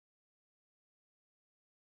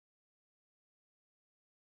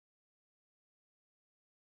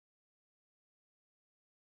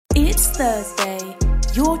It's Thursday.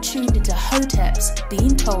 You're tuned into Hotep's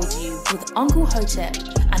Being Told You with Uncle Hotep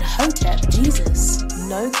and Hotep Jesus.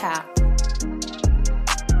 No cap.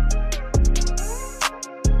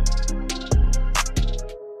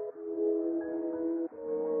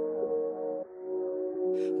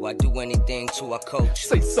 Why do anything to our coach?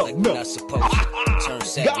 Say something. Like not supposed to. Turn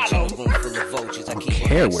savage in a room full of vultures. I don't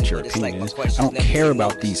care what your opinion is. I don't care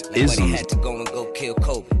about these isms. Had to go and go kill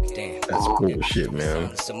Kobe. Damn. That's bullshit,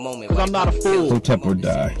 man. It's a moment. Because I'm not a fool. Hotep or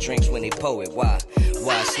die. Drinks when they poet. Why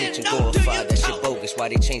snitch and glorify? That shit bogus. Why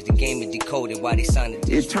they changed the game and decoded? Why they signed it?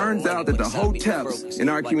 It turns out that the Hoteps in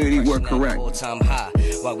our community were correct. All-time high.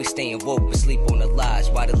 Why we staying woke but sleep on the lies?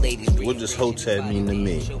 Why the ladies? What does Hotep mean to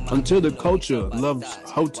me? Until the culture loves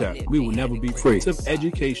Hotep, we will never be free.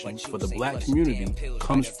 Education for the black community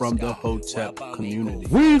comes from the Hotep community.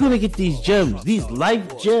 Where are you gonna get these gems? These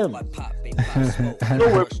life gems?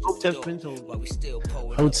 Hotep's been told you.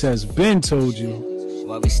 Hotep's been told you.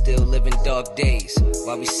 Why we still live in dark days?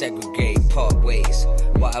 Why we segregate, part ways?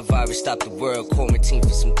 Why a virus stopped the world, quarantine for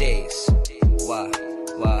some days? Why?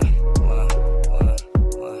 Why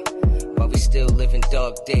we still live in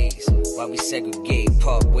dark days? Why we segregate,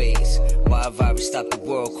 part ways? Why a virus stopped the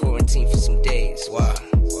world, quarantine for some days? Why?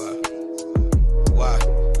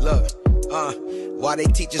 Look, why they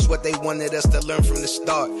teach us what they wanted us to learn from the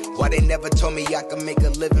start? Why they never told me I could make a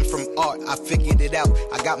living from art? I figured it out.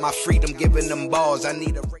 I got my freedom, giving them balls. I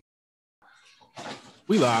need a...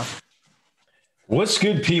 We live. What's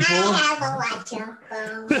good, people?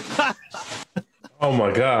 Oh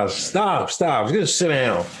my gosh. Stop. Just sit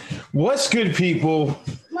down. What's good, people?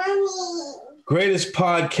 Mommy. Greatest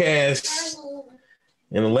podcast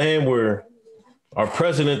in the land where our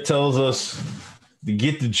president tells us to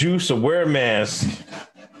get the juice or wear a mask.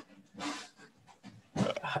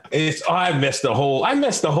 I messed the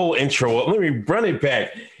whole intro up. Let me run it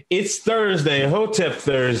back. It's Thursday, Hotep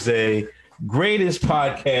Thursday, greatest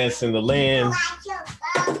podcast in the land.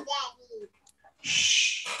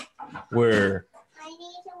 Shh. Where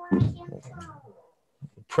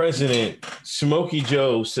President Smokey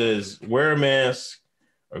Joe says, wear a mask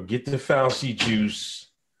or get the Fauci juice.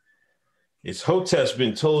 It's Hotep's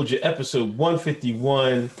Been Told You, episode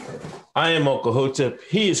 151. I am Uncle Hotep.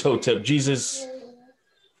 He is Hotep Jesus.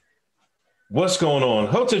 What's going on?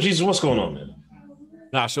 Hotep Jesus, what's going on, man?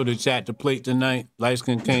 I showed the chat the plate tonight. Light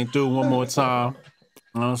skin came through one more time.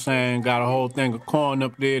 You know what I'm saying? Got a whole thing of corn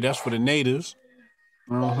up there. That's for the natives.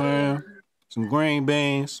 You know what I'm saying? Some green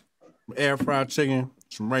beans, some air fried chicken,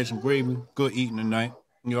 some rice and gravy. Good eating tonight.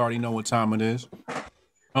 You already know what time it is.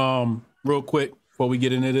 Real quick before we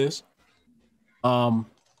get into this.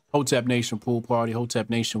 Hotep Nation pool party, Hotep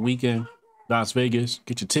Nation weekend, Las Vegas.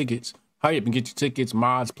 Get your tickets. Hurry up and get your tickets.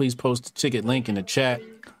 Mods, please post the ticket link in the chat.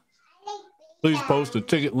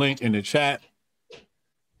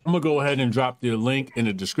 I'm gonna go ahead and drop the link in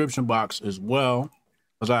the description box as well,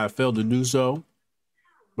 as I have failed to do so.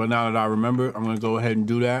 But now that I remember, I'm gonna go ahead and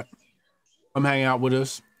do that. Come hang out with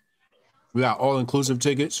us. We got all-inclusive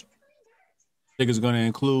tickets. Tickets are gonna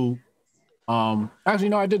include actually,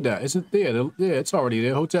 no, I did that. It's there. Yeah, it's already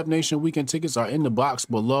there. Hotep Nation weekend tickets are in the box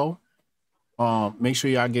below. Make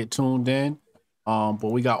sure y'all get tuned in.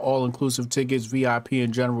 But we got all-inclusive tickets, VIP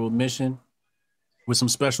and general admission, with some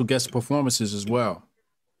special guest performances as well.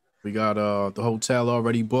 We got the hotel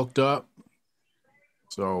already booked up.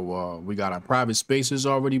 So we got our private spaces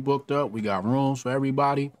already booked up. We got rooms for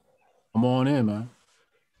everybody. Come on in, man.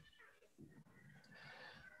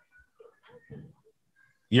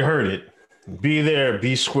 You heard it. Be there,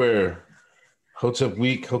 be square. Hotep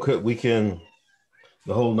week, Hotep weekend,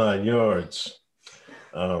 the whole 9 yards.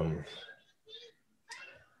 I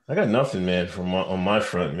got nothing, man, on my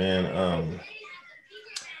front, man.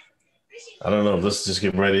 I don't know. Let's just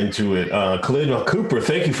get right into it. Khalid Cooper,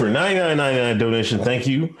 thank you for $99.99 donation. Thank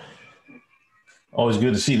you. Always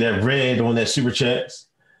good to see that red on that super chat.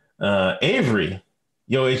 Avery,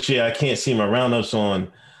 yo, HJ, I can't see my roundups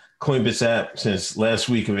on Coinbase app since last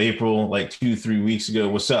week of April, like 2-3 weeks ago.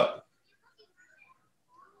 What's up?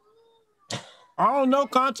 I don't know.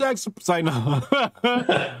 Contacts. Like, no.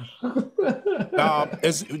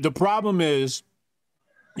 The problem is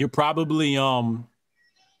you probably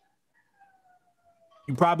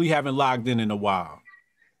haven't logged in a while.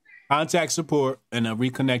 Contact support and then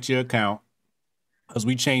reconnect your account because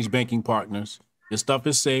we changed banking partners. Your stuff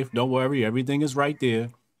is safe. Don't worry. Everything is right there.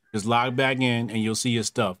 Just log back in and you'll see your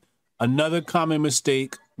stuff. Another common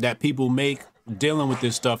mistake that people make dealing with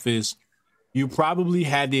this stuff is you probably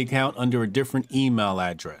had the account under a different email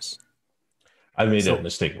address. I made that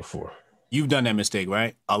mistake before. You've done that mistake,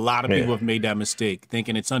 right? A lot of people have made that mistake,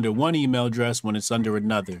 thinking it's under one email address when it's under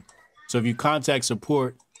another. So if you contact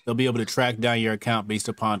support, they'll be able to track down your account based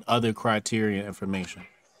upon other criteria and information.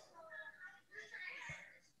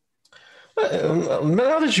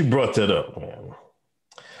 Now that you brought that up, man,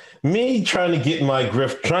 me trying to get my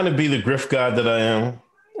grift, trying to be the grift god that I am,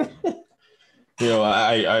 you know,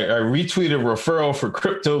 I retweeted a referral for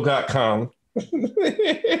crypto.com.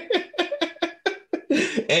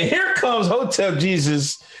 And here comes Hotep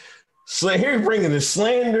Jesus. So here bringing the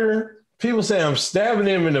slander. People say I'm stabbing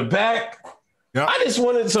him in the back. Yep. I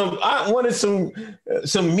wanted some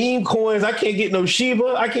meme coins. I can't get no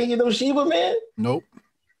Shiba. Man. Nope.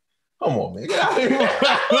 Come on, man. Get out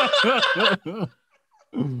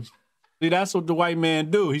here. See, that's what the white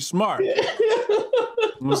man do. He's smart. You know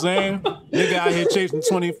what I'm saying? Nigga out here chasing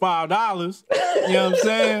 $25. You know what I'm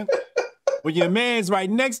saying? When your man's right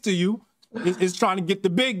next to you, is trying to get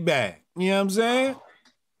the big bag. You know what I'm saying?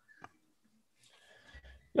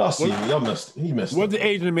 Y'all see, he messed what up. The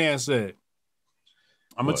Asian man said.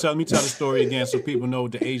 Let me tell the story again so people know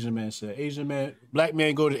what the Asian man said. Black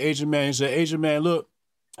man go to the Asian man and say, Asian man, look,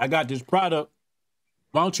 I got this product.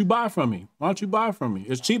 Why don't you buy from me?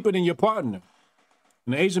 It's cheaper than your partner.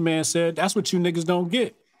 And the Asian man said, that's what you niggas don't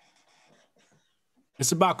get.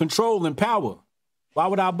 It's about control and power. Why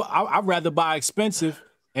would I'd rather buy expensive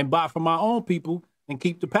and buy from my own people and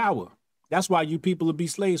keep the power. That's why you people will be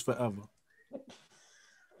slaves forever.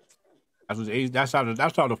 That's how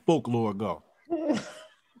the folklore go. So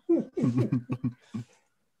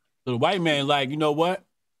the white man like, you know what?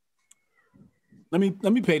 Let me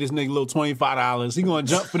pay this nigga a little $25. He gonna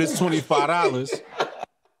jump for this $25.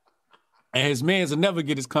 And his mans will never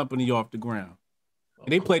get his company off the ground.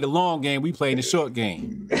 And they play the long game, we play the short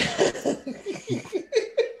game.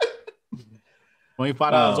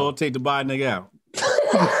 $25 all it take to buy a nigga out.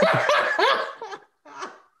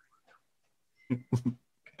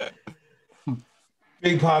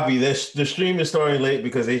 Big Poppy, the stream is starting late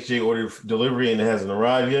because HJ ordered delivery and it hasn't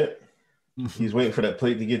arrived yet. He's waiting for that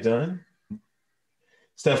plate to get done.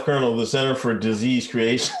 Steph Colonel, the Center for Disease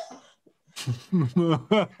Creation.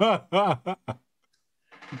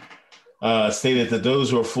 Stated that those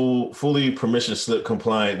who are fully permission slip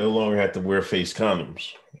compliant no longer have to wear face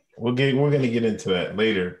condoms. We're going to get into that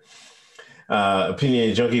later.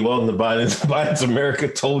 Opinion Junkie, welcome to Biden's America.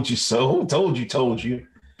 Told you so. Told you.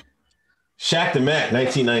 Shaq the Mac,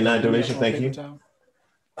 1999 donation. Thank you.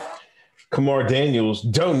 Kamar Daniels,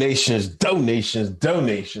 donations.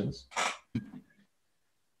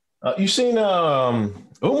 You seen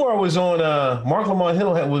Umar was on Mark Lamont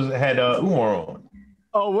Hill had Umar on.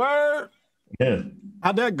 Oh, word? Yeah.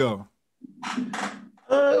 How'd that go?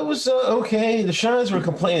 It was okay. The Shines were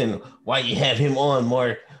complaining, why you have him on,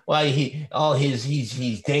 Mark? Why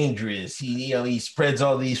he's dangerous. He spreads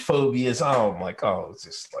all these phobias. Oh my God, it's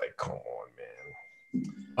just like, come on, man.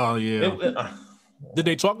 Oh yeah. Did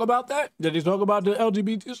they talk about that? Did they talk about the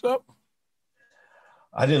LGBT stuff?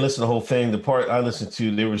 I didn't listen to the whole thing. The part I listened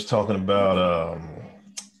to, they was talking about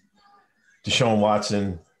Deshaun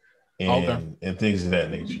Watson and things of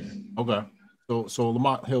that nature. Okay. So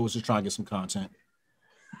Lamont Hill was just trying to get some content.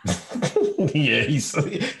 Yeah, he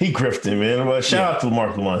grifting, man. Well, shout out to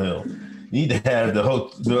Mark Lamont Hill. You need to have the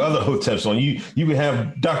other Hoteps on. You can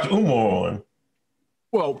have Dr. Umar on.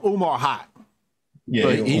 Well, Umar hot. Yeah,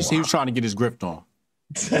 he was trying to get his grift on.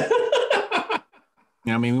 You know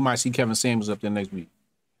what I mean? We might see Kevin Samuels up there next week.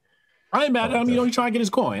 I ain't mad at him. You know, he's trying to get his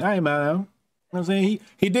coin. I ain't mad at him. You know what I'm saying?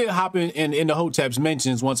 He did hop in the Hotep's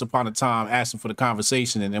mentions once upon a time, asking for the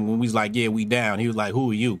conversation. And then when we was like, yeah, we down, he was like, who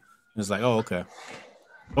are you? And it's like, oh, okay.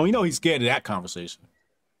 Well, you know he's scared of that conversation.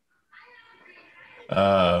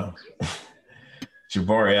 Jabari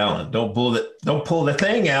Allen, don't pull the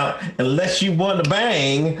thing out unless you want to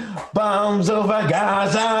bang bombs over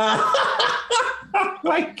Gaza. Oh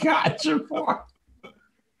my God, Jabari.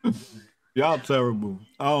 Y'all terrible.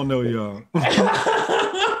 I don't know y'all.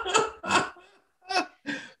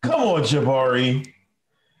 Come on, Jabari.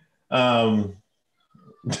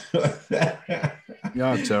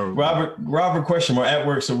 Y'all terrible. Robert question mark at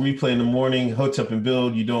work, so replay in the morning. Hotep and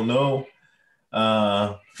build. You don't know.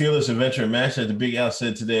 Fearless Adventure and Master at the Big Al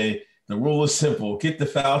said today, the rule is simple. Get the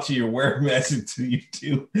Fauci or wear a mask until you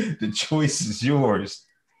do. The choice is yours.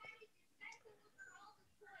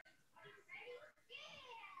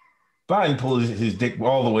 Biden pulled his dick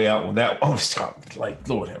all the way out with that. Oh, stop. Like,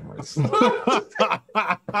 Lord have mercy.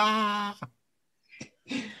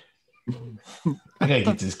 I gotta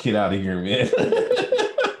get this kid out of here, man.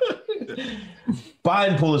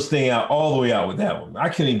 Biden pulled his thing out all the way out with that one. I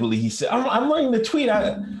couldn't even believe he said, I'm reading the tweet.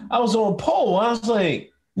 I was on poll. I was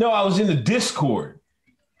like, no, I was in the Discord.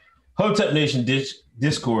 Hotep Nation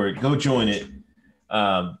Discord. Go join it.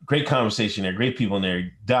 Great conversation there. Great people in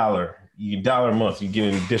there. $1 a month. You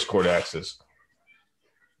get in Discord access.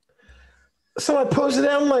 Somebody posted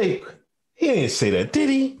that. I'm like, he didn't say that, did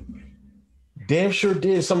he? Damn sure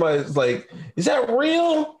did. Somebody's like, is that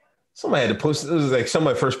real? Somebody had to post. It was like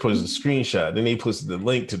somebody first posted a screenshot. Then they posted the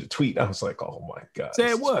link to the tweet. I was like, oh my God.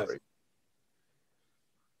 Say what?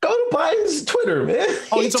 Go to Biden's Twitter, man.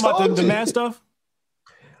 Oh, you talking about the mask stuff?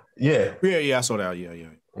 Yeah. Yeah, I saw that. Yeah.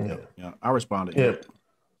 I responded. Yeah.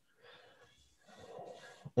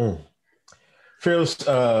 Fearless.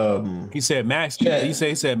 He said mask. He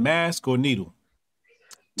said mask or needle.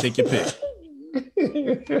 Take your pick.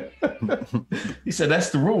 He said that's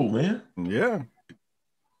the rule, man. Yeah.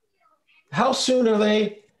 How soon are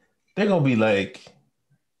they? They're gonna be like,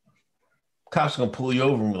 cops gonna pull you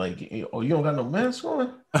over and be like, "Oh, you don't got no mask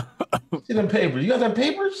on? See them papers? You got them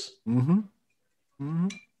papers? Mm-hmm.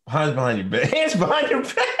 Hands behind your back. Hands behind your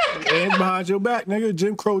back. Hands behind your back, nigga.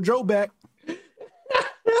 Jim Crow Joe back.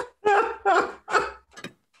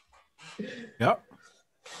 Yep.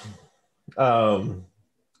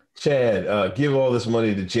 Chad, give all this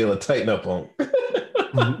money to jail and tighten up on.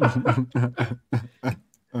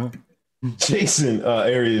 Jason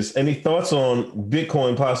Arias, any thoughts on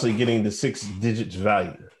Bitcoin possibly getting to 6 digits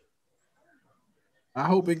value? I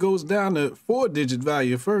hope it goes down to 4 digit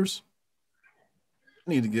value first.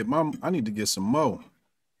 I need to get some more.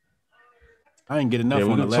 I didn't get enough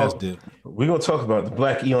on the last dip. We're gonna talk about the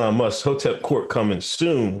Black Elon Musk Hotep Court coming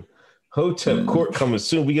soon. Court coming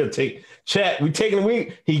soon. We gotta take chat.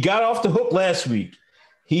 He got off the hook last week.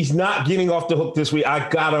 He's not getting off the hook this week. I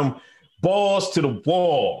got him balls to the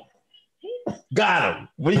wall. Got him.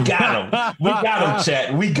 We got him. We got him,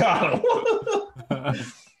 chat. We got him.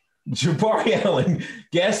 Jabari Allen,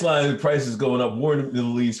 gas line prices going up, war in the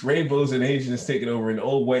Middle East, rainbows and Asians taking over, and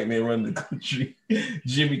old white man running the country.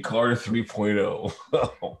 Jimmy Carter 3.0.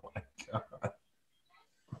 Oh my God.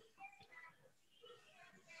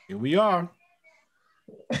 Here we are.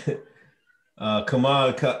 Come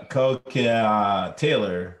on,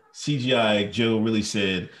 Taylor. CGI Joe really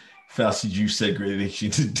said Fauci Jew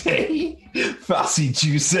segregation today. Fauci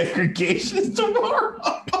Jew segregation tomorrow.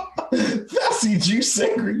 Fauci Jew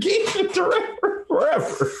segregation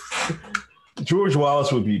forever. George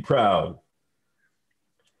Wallace would be proud.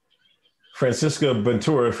 Francisca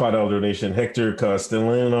Ventura, $5 donation. Hector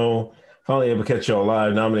Castellano, finally able to catch y'all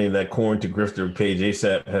live, nominating that corn to grifter page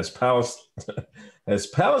ASAP. Has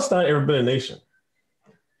Palestine ever been a nation?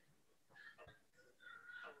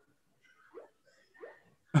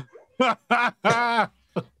 Kind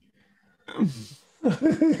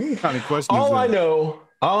of question. All I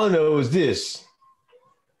know is this.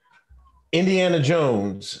 Indiana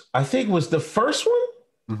Jones, I think, was the first one.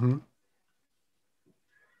 Mm-hmm.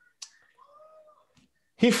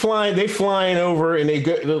 They flying over and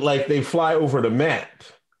they fly over the map.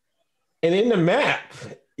 And in the map,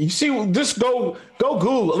 you see, just go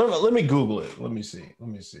Google. Let me Google it. Let me see.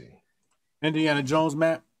 Indiana Jones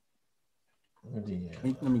map. Indiana.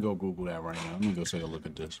 Let me go Google that right now. Let me go take a look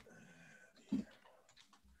at this.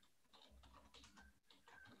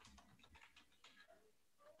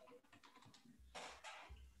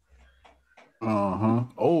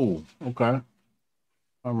 Oh, okay.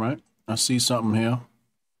 All right. I see something here.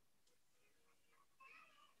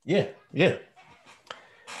 Yeah.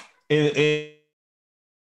 In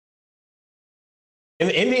the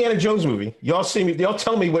Indiana Jones movie, y'all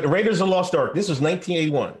tell me what Raiders of the Lost Ark. This was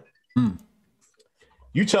 1981.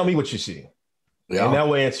 You tell me what you see. Yeah. And that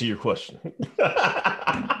will answer your question.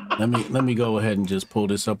 Let me go ahead and just pull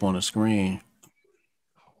this up on the screen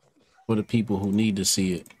for the people who need to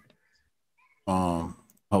see it.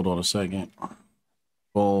 Hold on a second.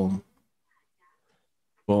 Boom.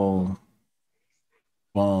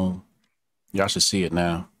 Y'all should see it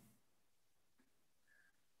now.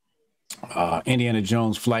 Indiana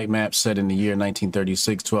Jones flight map set in the year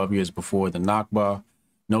 1936, 12 years before the Nakba.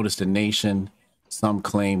 Notice the nation some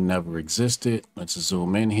claim never existed. Let's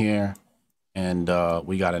zoom in here. And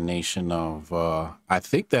we got a nation of, I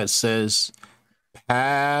think that says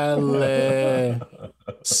Palestine.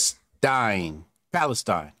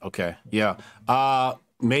 Okay. Yeah.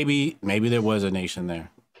 Maybe there was a nation there.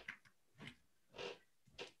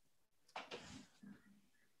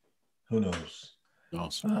 Who knows?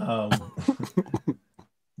 DG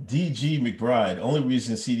McBride. Only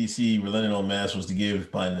reason CDC relented on masks was to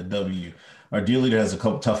give Biden a W. Our dear leader has a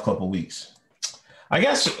tough couple weeks. I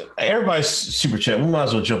guess everybody's super chat. We might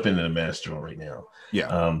as well jump into the mask drill right now. Yeah.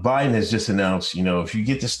 Biden has just announced, if you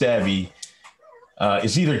get the stabby,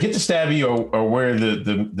 it's either get the stabby or wear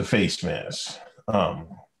the face mask.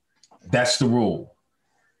 That's the rule.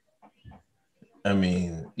 I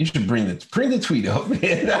mean, you should bring the tweet up,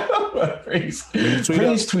 man. bring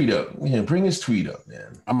his tweet up. Yeah, bring his tweet up,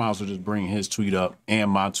 man. I might also just bring his tweet up and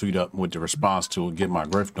my tweet up with the response to it, get my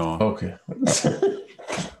grift on. Okay.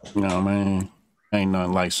 You know what I mean? Ain't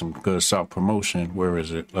nothing like some good self-promotion. Where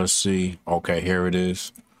is it? Let's see. Okay, here it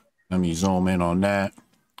is. Let me zoom in on that.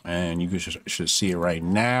 And you should see it right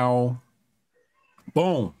now.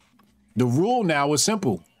 Boom. The rule now is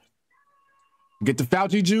simple. Get the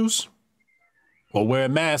Fauci juice or wear a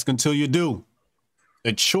mask until you do.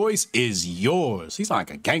 The choice is yours. He's like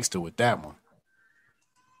a gangster with that one.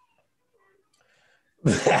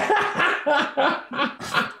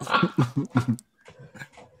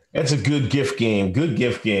 That's a good gift game. Good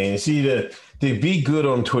gift game. See, to be good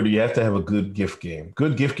on Twitter, you have to have a good gift game.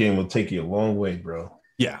 Good gift game will take you a long way, bro.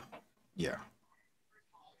 Yeah. Yeah.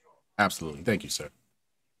 Absolutely. Thank you, sir.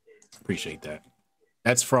 Appreciate that.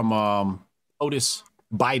 That's from Otis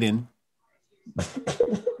Biden.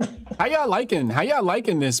 How y'all liking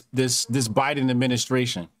this Biden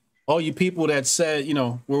administration? All you people that said, you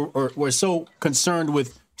know, we're so concerned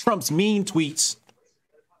with Trump's mean tweets.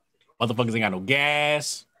 Motherfuckers ain't got no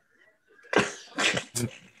gas.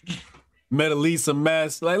 Middle East a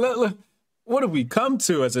mess. Like, look, what have we come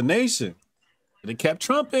to as a nation? They kept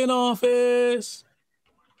Trump in office.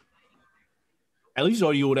 At least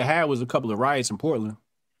all you would have had was a couple of riots in Portland.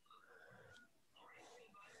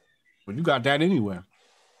 But you got that anywhere.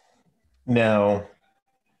 Now,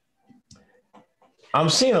 I'm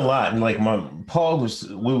seeing a lot. And like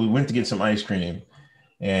we went to get some ice cream,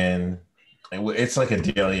 and it's like a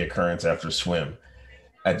daily occurrence after a swim.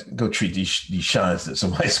 I'd go treat these shines to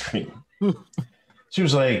some ice cream. She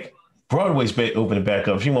was like, Broadway's opening back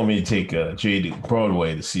up. She wanted me to take Jay to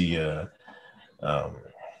Broadway to see, I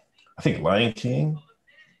think, Lion King.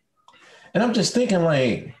 And I'm just thinking,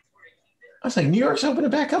 like, I was like, New York's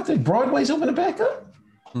opening back up? Then Broadway's opening back up?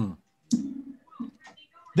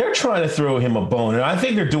 They're trying to throw him a bone. And I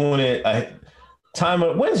think they're doing it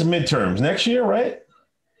when's midterms? Next year, right?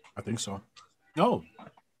 I think so. No.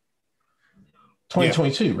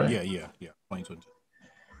 2022, right? Yeah. 2022.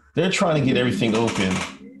 They're trying to get everything open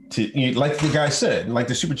to, like the guy said, like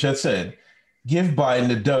the super chat said, give Biden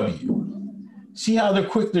the W. See how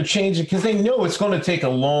they're changing, because they know it's going to take a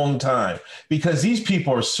long time, because these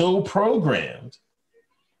people are so programmed.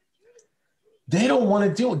 They don't want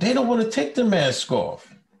to do it. They don't want to take the mask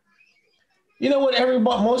off. You know what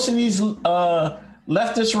most of these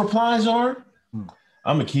leftist replies are?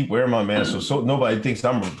 I'm going to keep wearing my mask so nobody thinks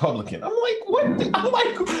I'm a Republican. I'm like, what? I'm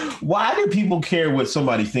like, why do people care what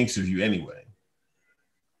somebody thinks of you anyway?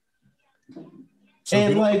 So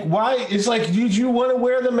and like, why? It's like, did you want to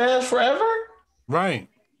wear the mask forever? Right.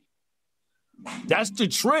 That's the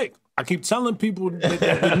trick. I keep telling people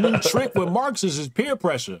that the new trick with Marxists is peer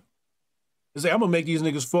pressure. It's like, I'm going to make these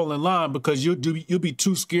niggas fall in line because you'll be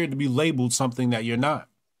too scared to be labeled something that you're not.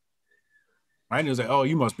 Right? And it was like, oh,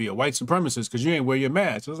 you must be a white supremacist because you ain't wear your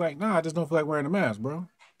mask. I was like, nah, I just don't feel like wearing a mask, bro.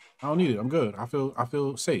 I don't need it. I'm good. I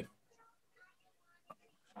feel safe.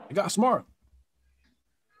 It got smart.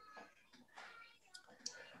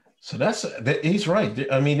 So he's right.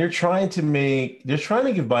 I mean, they're trying to give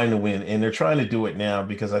Biden a win, and they're trying to do it now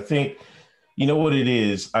because I think, you know what it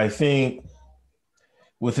is? I think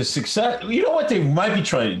with the success, you know what they might be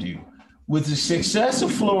trying to do? With the success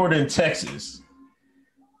of Florida and Texas,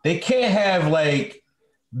 they can't have like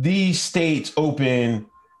these states open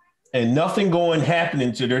and nothing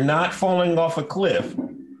happening to, they're not falling off a cliff.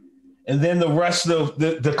 And then the rest of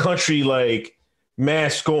the country, like,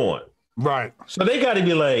 mask on. Right. So they got to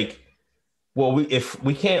be like, well, if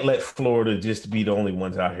we can't let Florida just be the only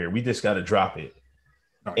ones out here, we just got to drop it.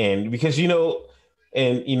 Right. And because,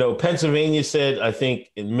 Pennsylvania said, I think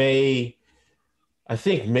May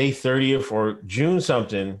 30th or June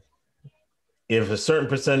something, if a certain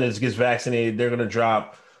percentage gets vaccinated, they're going to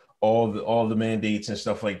drop all the mandates and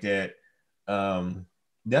stuff like that.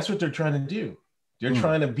 That's what they're trying to do. They're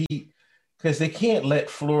trying to beat, because they can't let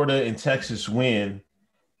Florida and Texas win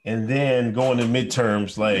and then go into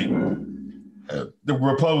midterms. Like, the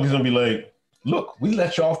Republicans going to be like, look, we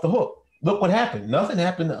let you off the hook. Look what happened. Nothing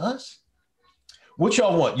happened to us. What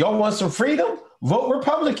y'all want? Y'all want some freedom? Vote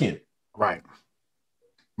Republican. Right.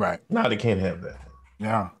 No, they can't have that.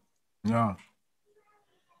 Yeah.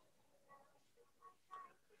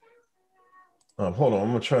 Hold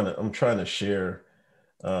on, I'm trying to share.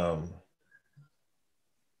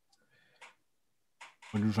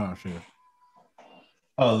 What are you trying to share?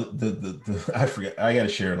 Oh, I forget. I got to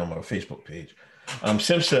share it on my Facebook page.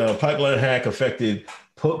 Simcell pipeline hack affected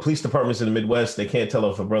police departments in the Midwest. They can't tell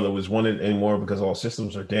if a brother was wanted anymore because all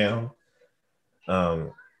systems are down.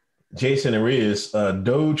 Jason Arias,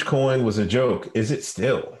 Dogecoin was a joke. Is it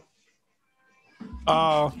still?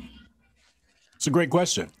 It's a great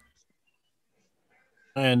question.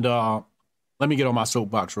 And let me get on my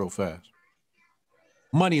soapbox real fast.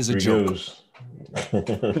 Money is a joke.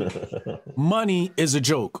 Money is a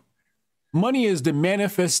joke. Money is the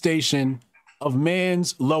manifestation of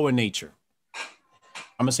man's lower nature.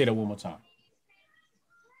 I'm going to say that one more time.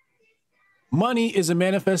 Money is a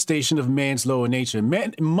manifestation of man's lower nature.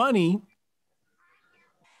 Money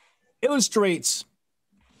illustrates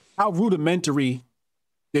how rudimentary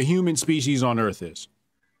the human species on Earth is.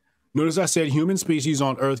 Notice I said human species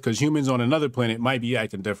on Earth because humans on another planet might be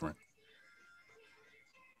acting different.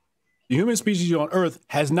 The human species on Earth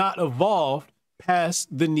has not evolved past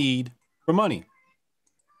the need for money.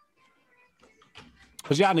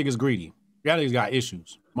 Because y'all niggas greedy. Y'all niggas got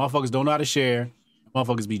issues. Motherfuckers don't know how to share.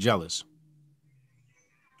 Motherfuckers be jealous.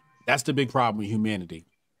 That's the big problem with humanity.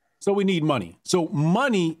 So we need money. So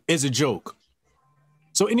money is a joke.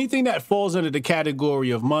 So anything that falls under the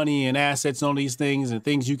category of money and assets and all these things and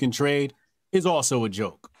things you can trade is also a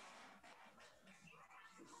joke.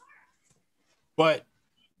 But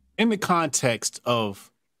in the context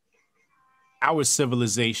of our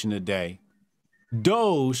civilization today,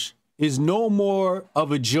 Doge is no more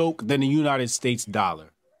of a joke than the United States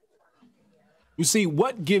dollar. You see,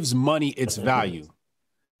 what gives money its value?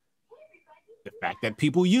 The fact that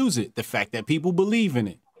people use it, the fact that people believe in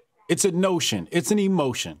it. It's a notion. It's an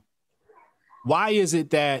emotion. Why is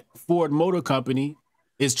it that Ford Motor Company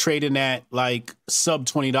is trading at like sub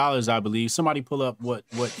 $20, I believe? Somebody pull up what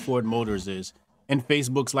Ford Motors is. And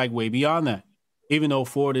Facebook's like way beyond that, even though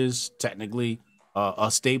Ford is technically a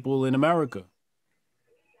staple in America.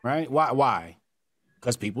 Right? Why?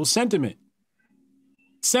 Because people's sentiment.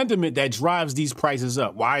 Sentiment that drives these prices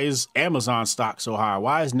up. Why is Amazon stock so high?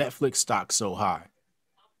 Why is Netflix stock so high?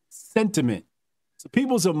 Sentiment. So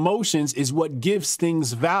people's emotions is what gives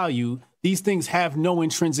things value. These things have no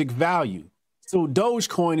intrinsic value. So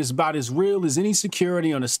Dogecoin is about as real as any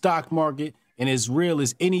security on the stock market and as real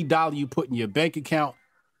as any dollar you put in your bank account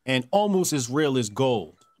and almost as real as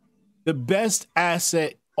gold. The best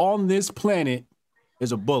asset on this planet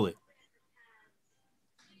is a bullet.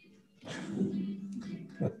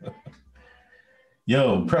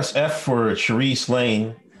 Yo, press F for Sharice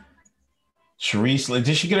Lane. Sharice Lane,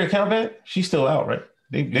 did she get her account back? She's still out, right?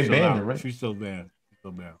 They banned her, right? She's still banned.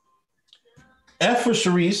 F for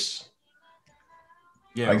Sharice.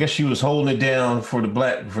 Yeah, I guess she was holding it down for the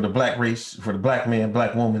black race, for the black man,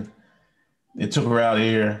 black woman. It took her out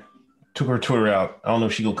here, took her Twitter out. I don't know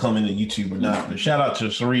if she gonna come into YouTube or not. But shout out to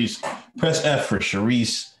Sharice. Press F for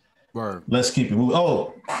Sharice. Word. Let's keep it moving.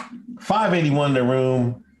 Oh, 581 in the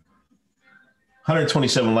room.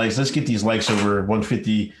 127 likes. Let's get these likes over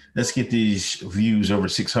 150. Let's get these views over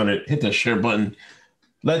 600. Hit that share button.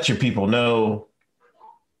 Let your people know.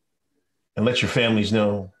 And let your families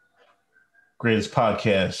know. Greatest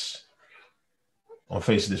podcast on the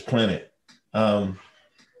face of this planet. Hold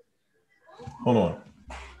on.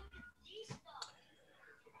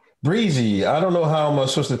 Breezy, I don't know how I'm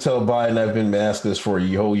supposed to tell Biden I've been maskless for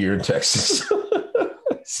a whole year in Texas.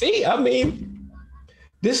 See, I mean,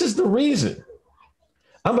 this is the reason.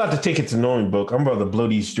 I'm about to take it to Normie Book. I'm about to blow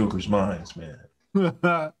these jokers' minds, man.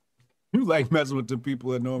 You like messing with the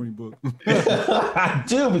people at Normie Book. I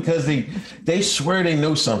do, because they swear they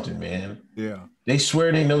know something, man. Yeah. They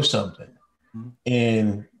swear they know something.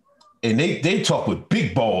 Mm-hmm. And they talk with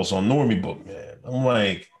big balls on Normie Book, man. I'm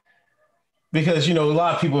like, because, a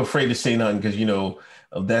lot of people are afraid to say nothing because,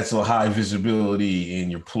 that's a high visibility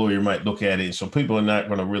and your employer might look at it. So people are not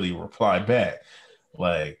going to really reply back.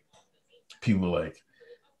 Like, people are like,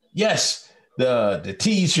 yes, the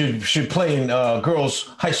T's should play in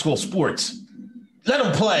girls' high school sports. Let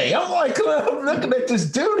them play. I'm like, I'm looking at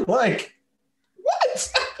this dude like,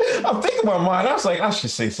 what? I'm thinking about mine. I was like, I should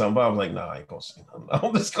say something, but I was like, nah, I ain't gonna say nothing.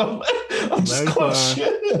 I'm just gonna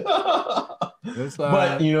shit.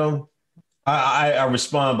 But I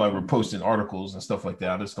respond by reposting articles and stuff like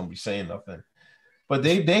that. I just don't be saying nothing. But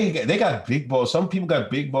they got big balls. Some people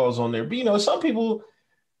got big balls on there. But some people.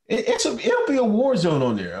 It'll be a war zone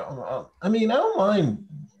on there. I mean, I don't mind.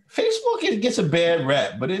 Facebook, it gets a bad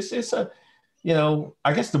rap, but it's a,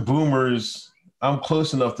 I guess the boomers, I'm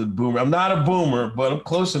close enough to the boomer. I'm not a boomer, but I'm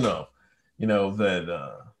close enough,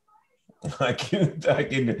 that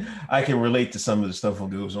I can relate to some of the stuff that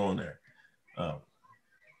goes on there. I'm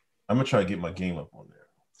gonna try to get my game up on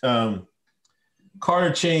there.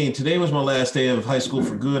 Carter Chain, today was my last day of high school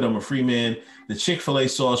for good. I'm a free man. The Chick-fil-A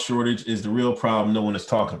sauce shortage is the real problem no one is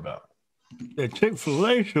talking about. The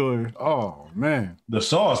Chick-fil-A shortage. Oh man. The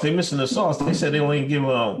sauce. They missing the sauce. They said they only give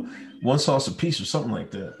one sauce a piece or something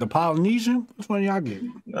like that. The Polynesian? Which one y'all get?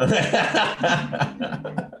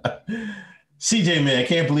 CJ, man, I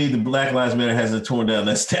can't believe the Black Lives Matter hasn't torn down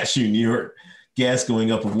that statue in New York. Gas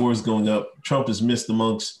going up, awards going up. Trump is missed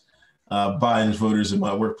amongst Biden's voters in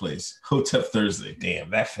my workplace. Hotep Thursday.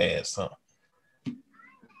 Damn, that fast, huh?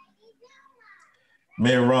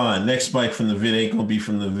 Man, Ron, next spike from the vid ain't going to be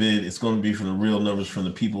from the vid. It's going to be from the real numbers from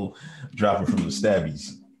the people dropping from the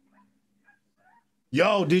stabbies.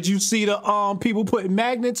 Yo, did you see the people putting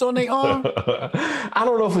magnets on their arm? I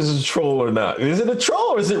don't know if it's a troll or not. Is it a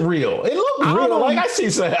troll or is it real? It looked real. Like I see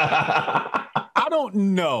some. I don't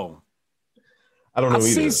know. I don't know. I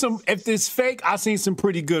seen some. If it's fake, I seen some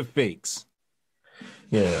pretty good fakes.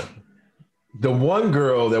 Yeah, the one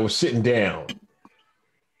girl that was sitting down,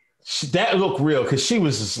 that looked real because she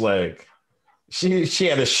was just like, she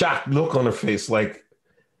had a shocked look on her face, like,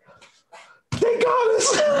 they got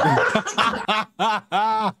us.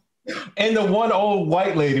 And the one old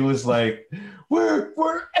white lady was like, we're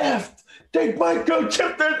effed. They might go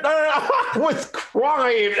chip their. I was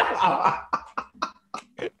crying.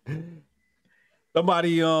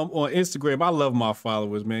 Somebody on Instagram, I love my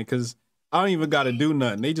followers, man, because I don't even got to do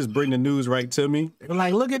nothing. They just bring the news right to me. They're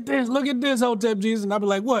like, look at this, Hotep Jesus. And I'll be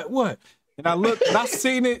like, what? And I looked, and I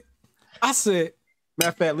seen it. I said, matter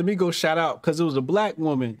of fact, let me go shout out, because it was a black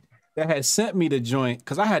woman that had sent me the joint,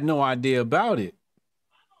 because I had no idea about it.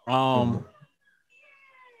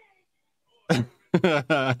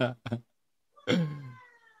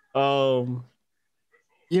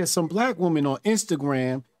 Yeah, some black woman on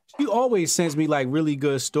Instagram. She always sends me like really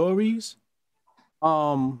good stories.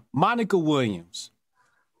 Monica Williams.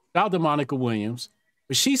 Shout out to Monica Williams.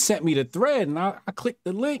 But she sent me the thread and I clicked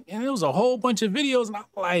the link and it was a whole bunch of videos and I'm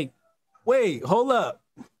like, wait, hold up.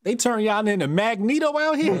 They turn y'all into Magneto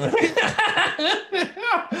out here?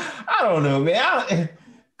 I don't know, man.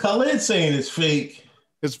 Khalid saying it's fake.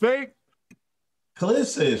 It's fake? Khalid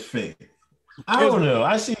says it's fake. I don't know.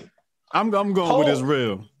 I see. I'm going with it's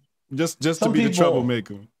real. Just to be the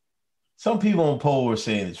troublemaker. Some people on poll were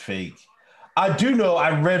saying it's fake. I do know.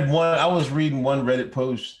 I was reading one Reddit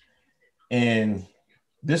post, and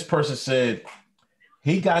this person said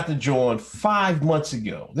he got the joint 5 months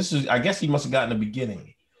ago. I guess he must have gotten the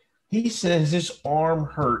beginning. He says his arm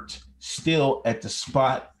hurt still at the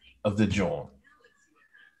spot of the joint.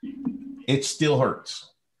 It still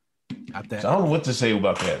hurts. Got that. So I don't know what to say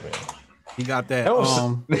about that, man. He got that.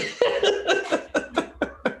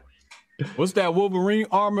 What's that Wolverine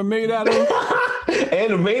armor made out of?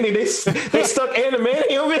 Animani. They stuck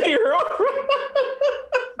Animanium in here.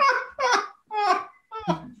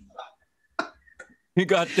 He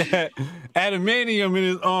got that adamantium in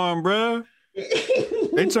his arm, bruh.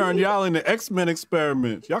 They turned y'all into X-Men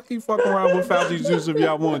experiments. Y'all keep fucking around with Fauci's juice if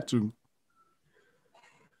y'all want to.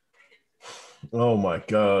 Oh my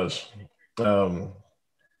gosh.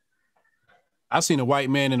 I seen a white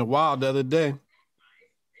man in the wild the other day.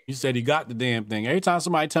 He said he got the damn thing. Every time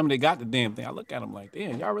somebody tell me they got the damn thing, I look at him like,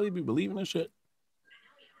 damn, y'all really be believing this shit?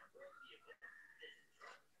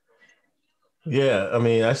 Yeah, I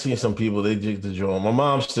mean, I seen some people, they jigged the joint. My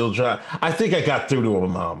mom still trying. I think I got through to my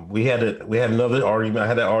mom. We had another argument. I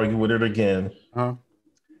had to argue with her again. Uh-huh.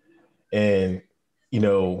 And,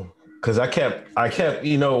 because I kept, on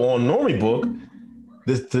Normie Book,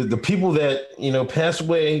 the people that, passed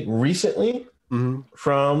away recently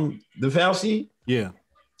from the Fauci. Yeah.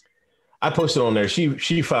 I posted on there.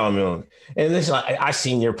 She followed me on. And this, I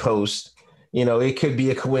seen your post. It could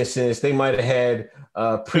be a coincidence. They might have had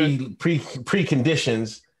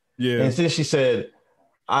preconditions. Yeah. And then she said,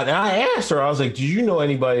 I asked her, I was like, do you know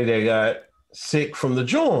anybody that got sick from the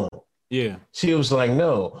joint? Yeah. She was like,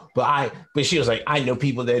 no. But she was like, I know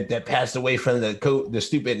people that passed away from the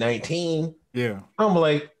stupid 19. Yeah. I'm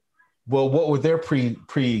like, well, what were their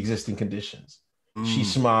pre-existing conditions? She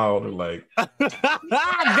smiled like, got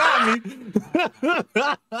me.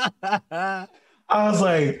 I was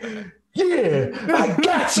like, yeah, I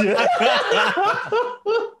got you.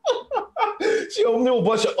 She knew a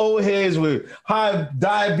bunch of old heads with high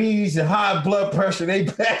diabetes and high blood pressure. They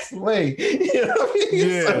passed away. You know what I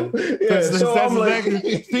mean? Yeah. So I'm like,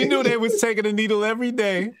 she knew they was taking a needle every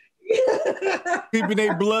day, keeping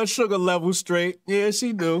their blood sugar level straight. Yeah,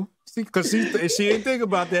 she knew. Because she didn't think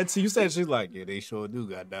about that. So you said she's like, yeah, they sure do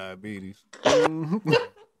got diabetes.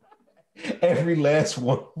 Every last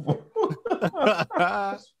one.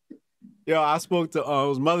 Yo, I spoke to it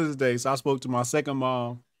was Mother's Day, so I spoke to my second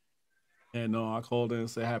mom, and I called her and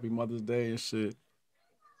said Happy Mother's Day and shit.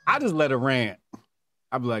 I just let her rant.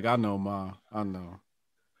 I be like, I know, Ma, I know.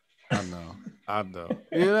 I know.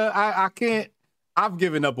 Yeah, I can't. I've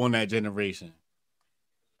given up on that generation.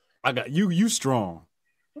 I got you strong.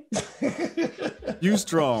 You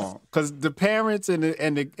strong. Because the parents and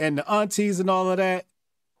the aunties and all of that,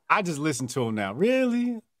 I just listen to them now.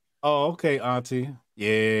 Really? Oh, okay, auntie.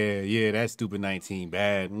 Yeah, that stupid 19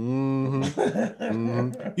 bad. Mm-hmm.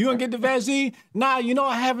 Mm-hmm. You gonna get the vaccine? Nah,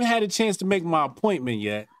 I haven't had a chance to make my appointment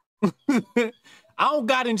yet. I don't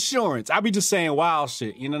got insurance. I be just saying wild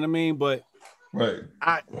shit, you know what I mean? But right.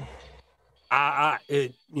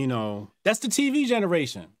 That's the TV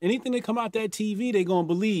generation. Anything that come out that TV, they gonna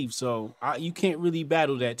believe. So you can't really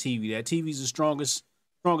battle that TV. That TV's the strongest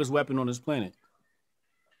weapon on this planet.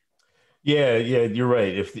 Yeah, you're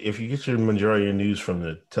right. If you get your majority of news from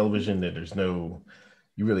the television, then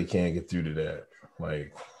you really can't get through to that.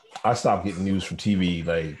 Like, I stopped getting news from TV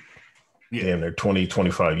damn near 20,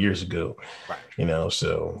 25 years ago. Right.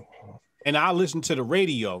 So. And I listen to the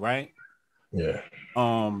radio, right? Yeah.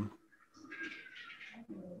 And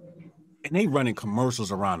they running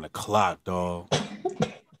commercials around the clock, dog.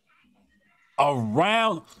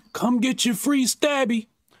 Come get your free Stabby.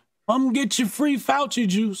 Come get your free Fauci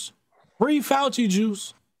juice. Free Fauci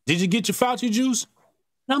juice. Did you get your Fauci juice?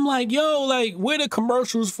 And I'm like, where the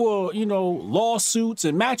commercials for, lawsuits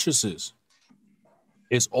and mattresses?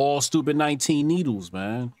 It's all stupid 19 needles,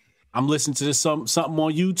 man. I'm listening to something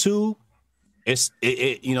on YouTube.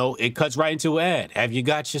 It cuts right into an ad. Have you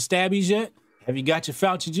got your Stabbies yet? Have you got your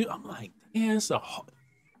Fauci juice? I'm like, damn,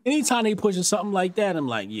 anytime they pushing something like that, I'm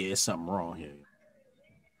like, yeah, it's something wrong here.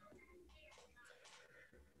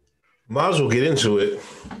 Might as well get into it.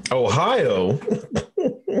 Ohio,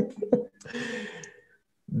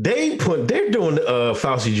 they're doing the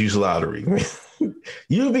Fauci juice lottery.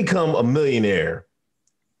 You become a millionaire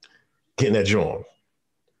getting that joint.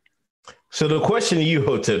 So the question to you,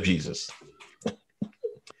 Hotep Jesus,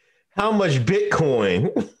 how much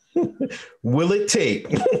Bitcoin will it take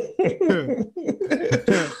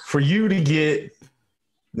for you to get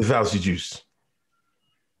the Fauci juice?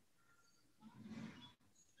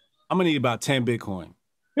 I'm going to need about 10 Bitcoin.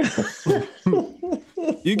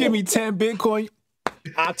 You give me 10 Bitcoin,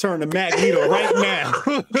 I'll turn to Magneto right now.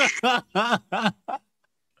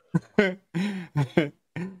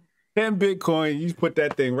 10 Bitcoin, you put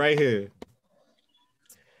that thing right here.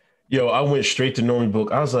 Yo, I went straight to Normie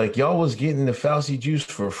Book. I was like, y'all was getting the Fauci juice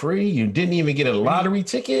for free? You didn't even get a lottery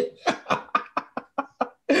ticket?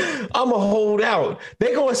 I'm going to hold out.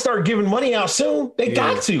 They're going to start giving money out soon. They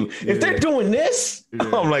got to. If they're doing this,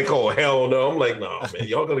 I'm like, oh, hell no. I'm like, no, man.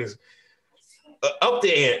 Y'all going to up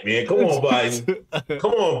the ant, man. Come on, Biden.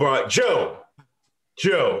 Come on, Biden.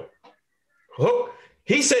 Joe. Oh,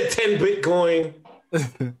 he said 10 Bitcoin.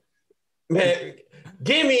 Man,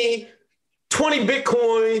 give me 20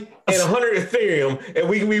 Bitcoin and 100 Ethereum, and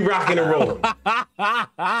we can be rocking and rolling.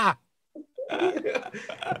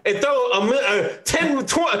 And throw 10,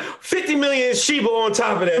 20, 50 million Shiba on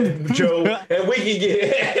top of that, Joe, and we can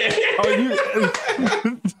get.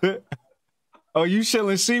 You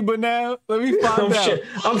shilling Shiba now? Let me find out.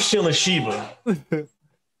 I'm shilling Shiba.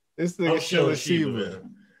 This nigga shilling Shiba.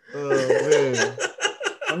 Oh man.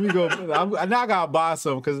 Let me go. Now I gotta buy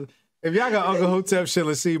some, because if y'all got Uncle Hotep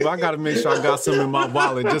shilling Shiba, I gotta make sure I got some in my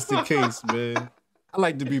wallet just in case, man. I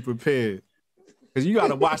like to be prepared. Because you got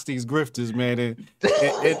to watch these grifters, man.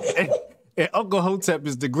 And Uncle Hotep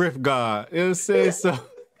is the grift god. You know what I'm saying? So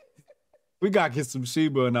we got to get some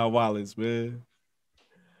Shiba in our wallets, man.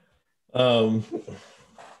 Yeah,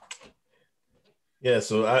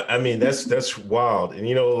 so I mean, that's wild. And,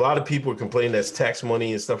 a lot of people are complaining that's tax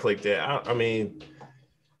money and stuff like that. I mean,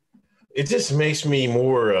 it just makes me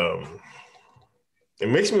more... It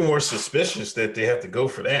makes me more suspicious that they have to go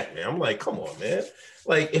for that, man. I'm like, come on, man.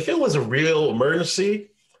 Like, if it was a real emergency,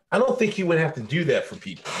 I don't think you would have to do that for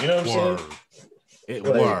people. You know what I'm saying?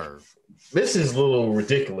 This is a little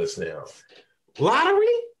ridiculous now. Lottery?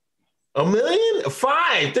 $1 million?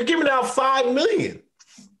 5. They're giving out 5 million.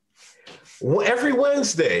 Every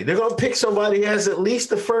Wednesday, they're going to pick somebody who has at least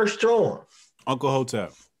the first drawing. Uncle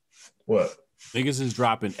Hotep. What? Niggas is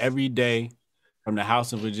dropping every day from the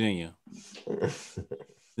house in Virginia.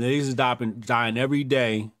 Niggas is dying every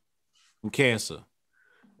day from cancer.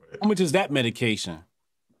 How much is that medication?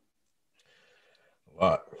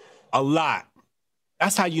 A lot.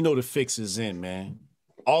 That's how you know the fix is in, man.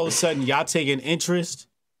 All of a sudden, y'all taking interest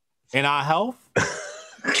in our health.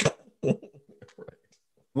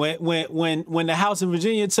 When the house in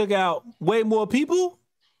Virginia took out way more people.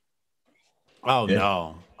 Oh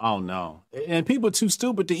no. Oh no. And people are too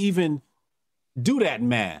stupid to even do that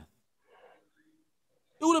math.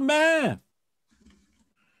 Do the math.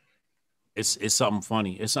 It's something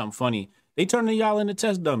funny. It's something funny. They turning y'all into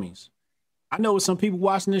test dummies. I know some people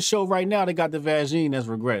watching this show right now, they got the vagine that's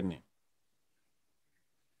regretting it.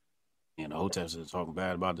 And the Hoteps is talking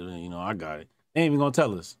bad about it. You know, I got it. They ain't even gonna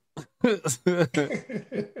tell us.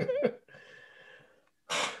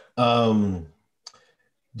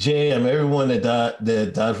 JM, everyone that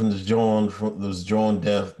died from this drawn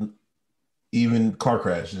death, even car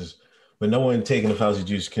crashes, but no one taking the Fauci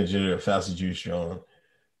juice considered a Fauci juice drawn.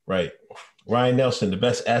 Right. Ryan Nelson, the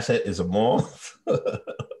best asset is a mall.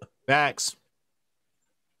 Facts.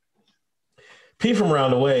 P from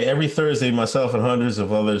around the way. Every Thursday, myself and hundreds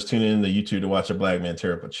of others tune in to YouTube to watch a black man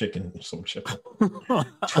tear up some chicken.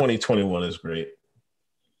 2021 is great.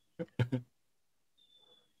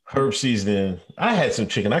 Herb seasoning. I had some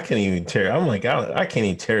chicken. I can't even tear it. I'm like, I can't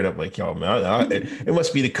even tear it up like y'all, man. It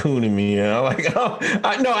must be the coon in me. You know? Like,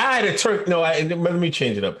 I had a turkey. No, let me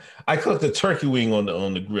change it up. I cooked a turkey wing on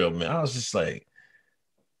the grill, man. I was just like,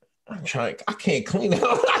 I'm trying. I can't clean it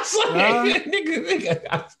up.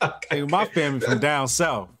 Hey, my family from down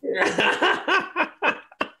south.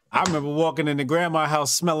 I remember walking in the grandma's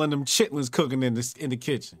house smelling them chitlins cooking in the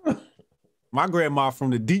kitchen. My grandma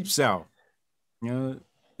from the deep south. You know,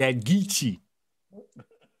 that Geechee. You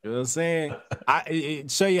know what I'm saying? It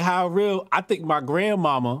show you how real. I think my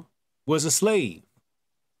grandmama was a slave.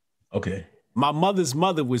 Okay. My mother's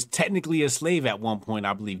mother was technically a slave at one point,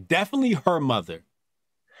 I believe. Definitely her mother.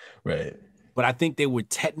 Right. But I think they were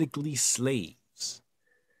technically slaves.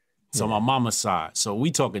 So my mama's side. So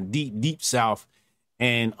we talking deep south.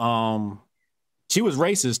 And she was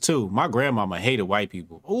racist too. My grandmama hated white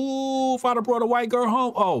people. Ooh, if I'd have brought a white girl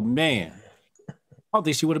home, oh man. I don't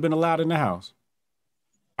think she would have been allowed in the house.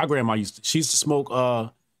 My grandma used to smoke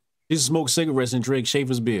cigarettes and drink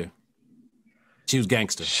Schaefer's beer. She was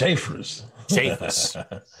gangster. Schaefer's.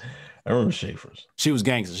 I remember Schaefer's. She was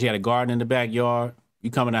gangster. She had a garden in the backyard. You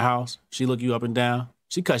come in the house, she look you up and down.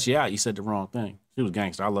 She cuss you out. You said the wrong thing. She was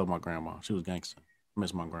gangster. I love my grandma. She was gangster. I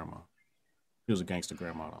miss my grandma. She was a gangster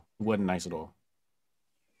grandma, though. It wasn't nice at all.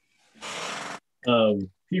 I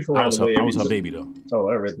was her baby, though. Oh,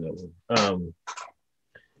 I read that one.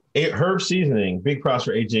 Herb seasoning. Big props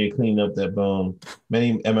for AJ cleaning up that bone.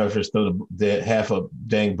 Many MFers throw half a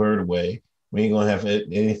dang bird away. We ain't gonna have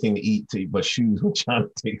anything to eat but shoes when China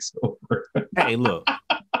takes over. Hey, look.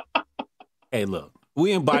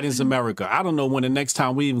 We in Biden's America. I don't know when the next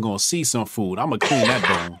time we even gonna see some food. I'm gonna clean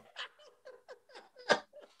that bone.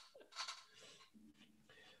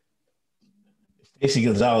 Stacey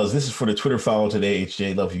Gonzalez, this is for the Twitter follow today.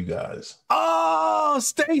 HJ, love you guys. Oh,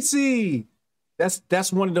 Stacey.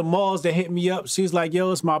 That's one of the malls that hit me up. She's like,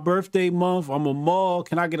 yo, it's my birthday month. I'm a mall.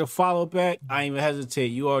 Can I get a follow back? I ain't even hesitate.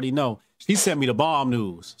 You already know. She sent me the bomb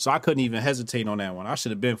news, so I couldn't even hesitate on that one. I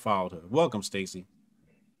should have been followed her. Welcome, Stacey.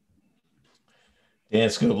 Dan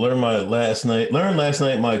Scoop, learned last night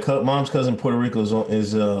my mom's cousin Puerto Rico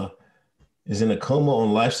is in a coma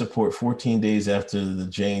on life support 14 days after the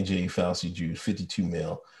J&J Fauci Jews, 52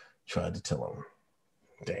 male, tried to tell him.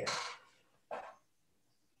 Damn.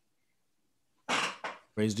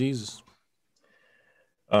 Praise Jesus.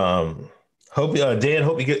 Dan, hope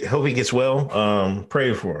he gets well.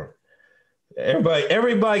 Pray for him.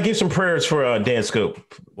 Everybody give some prayers for Dan Scoop.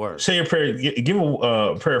 Word. Say a prayer. Give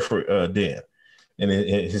a prayer for Dan and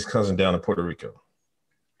his cousin down in Puerto Rico.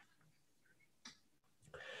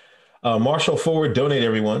 Marshall Forward, donate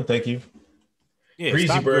everyone. Thank you. Yeah,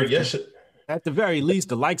 Breezy Bird, yes. At the very least,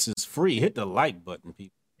 the likes is free. Hit the like button,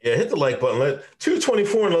 people. Yeah, hit the like button.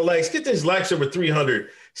 224 in the likes. Get these likes over 300.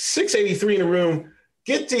 683 in the room.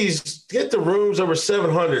 Get the rooms over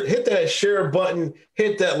 700. Hit that share button.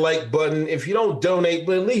 Hit that like button. If you don't donate,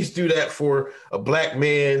 but at least do that for a black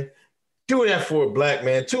man. Do that for a black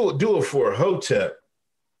man. Do it for a Hotep.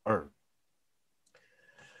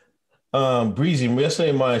 Breezy,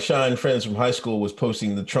 yesterday my Shine friends from high school was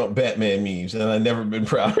posting the Trump Batman memes, and I've never been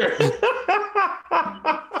prouder.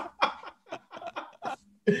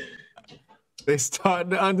 They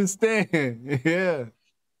starting to understand. Yeah.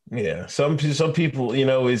 Yeah. Some people,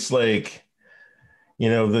 it's like,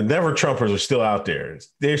 the never Trumpers are still out there.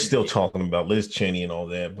 They're still talking about Liz Cheney and all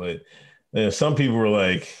that. But some people were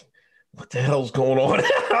like, what the hell's going on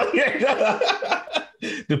out here?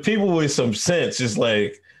 The people with some sense is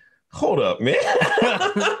like, hold up, man.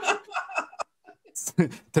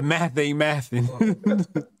 The math ain't mathing.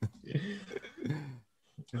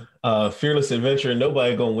 Fearless Adventure,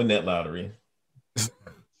 nobody gonna win that lottery.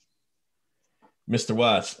 Mr.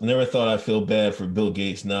 Watts, never thought I'd feel bad for Bill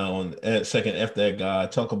Gates now. On second, F that guy.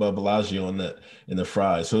 Talk about Bellagio in the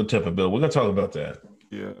fries. He'll tip a bill. We're gonna talk about that.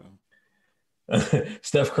 Yeah.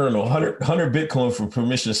 Steph Colonel, 100 Bitcoin for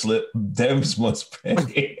permission slip. Dems must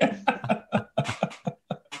pay.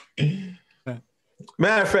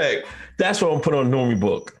 Matter of fact, that's what I'm gonna put on Normie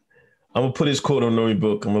Book. I'm gonna put his quote on Normie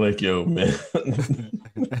Book. I'm like, yo, man.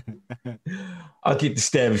 I'll get the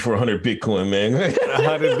stabby for 100 Bitcoin, man.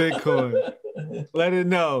 100 Bitcoin. Let it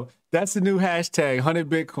know. That's the new hashtag, 100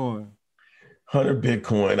 Bitcoin. 100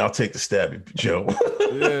 Bitcoin. I'll take the stabby, Joe.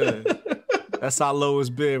 Yeah. That's our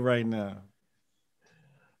lowest bid right now.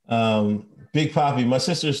 Big Poppy, my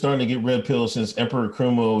sister is starting to get red pills since Emperor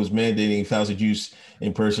Cuomo is mandating Fauci juice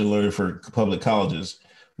in person learning for public colleges.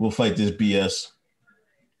 We'll fight this BS.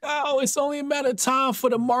 Oh, it's only a matter of time for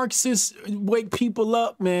the Marxists wake people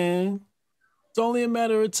up, man. It's only a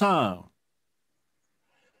matter of time.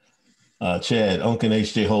 Chad, Uncle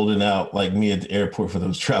HJ holding out like me at the airport for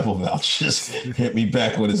those travel vouchers. Hit me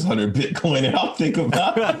back with his 100 Bitcoin and I'll think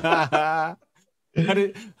about it.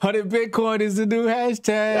 100 Bitcoin is the new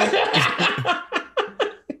hashtag.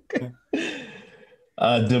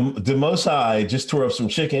 Demosai just tore up some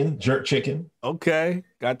chicken, jerk chicken. Okay,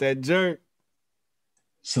 got that jerk.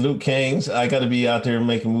 Salute Kangs. I got to be out there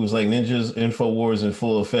making moves like ninjas. InfoWars in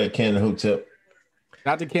full effect. Cannon Hotep.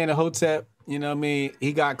 Dr. Cannon Hotep, you know what I mean?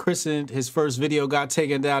 He got christened. His first video got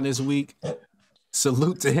taken down this week.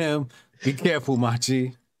 Salute to him. Be careful, my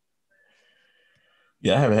G.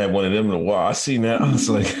 Yeah, I haven't had one of them in a while. I seen that. I was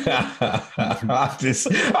like,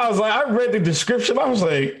 I read the description. I was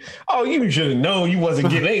like, oh, you should have known you wasn't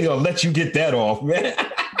getting, they ain't gonna let you get that off, man.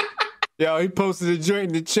 Yo, he posted a joint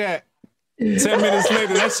in the chat. 10 minutes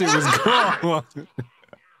later, that shit was gone.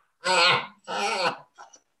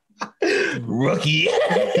 Rookie.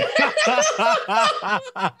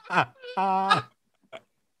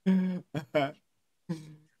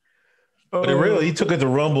 But really, he took it to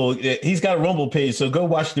Rumble. He's got a Rumble page, so go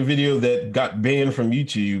watch the video that got banned from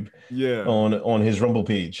YouTube. Yeah, on his Rumble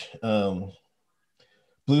page.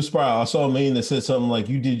 Blue Spiral. I saw a meme that said something like,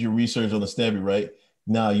 "You did your research on the stabby, right?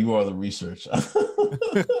 Nah, you are the research."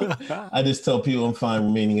 I just tell people I'm fine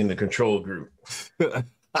remaining in the control group.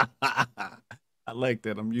 I like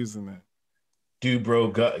that. I'm using that. Dude,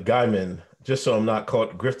 bro, Guyman. Just so I'm not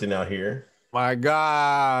caught grifting out here. My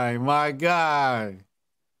guy.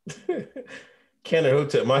 Cannon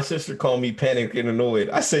Hotep, my sister called me panicked and annoyed.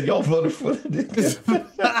 I said, y'all voted for this.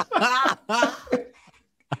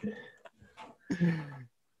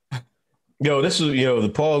 Yo, this is,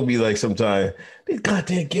 the Paul would be like sometime, these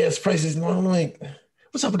goddamn gas prices. And I'm like,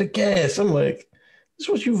 what's up with the gas? I'm like, this is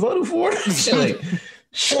what you voted for? She's like,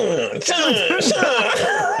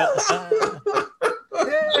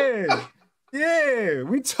 yeah,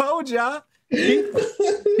 we told y'all.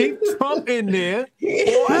 Keep Trump in there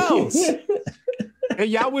or else. And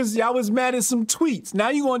y'all was mad at some tweets. Now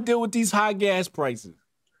you gonna deal with these high gas prices.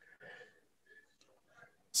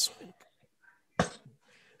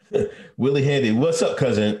 Willie Handy, what's up,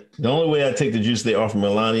 cousin? The only way I take the juice they offer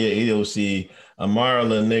Melania, AOC, Amara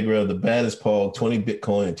La Negra, the baddest Paul, 20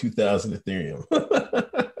 Bitcoin, and 2,000 Ethereum.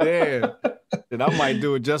 Yeah. Then I might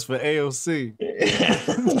do it just for AOC.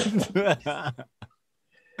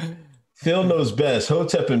 Phil knows best.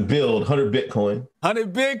 Hotep and build 100 Bitcoin.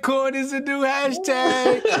 100 Bitcoin is the new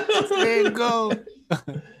hashtag. There you go.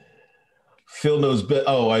 Phil knows best.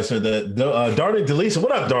 Oh, I said that. Darling Delisa.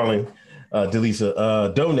 What up, darling?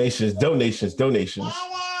 Delisa. Donations.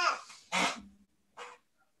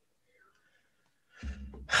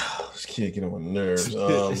 This kid getting on my nerves.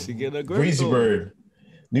 Breezy Bird.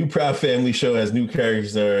 New Proud Family show has new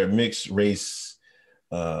characters that are mixed race.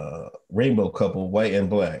 Rainbow couple, white and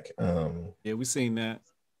black. Yeah, we seen that.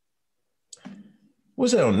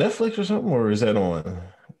 Was that on Netflix or something, or is that on?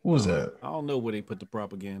 What was that? I don't know where they put the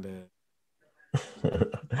propaganda at.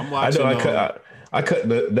 I'm watching. I cut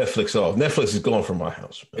the Netflix off. Netflix is gone from my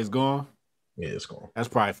house. It's gone. Yeah, it's gone. That's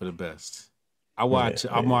probably for the best. I'm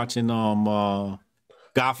watching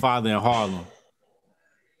Godfather in Harlem.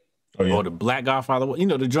 Oh yeah. Or the Black Godfather. You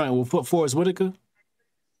know the joint with Forrest Whitaker.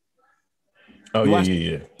 Oh,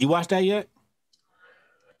 yeah. You watched that yet?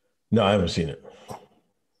 No, I haven't seen it.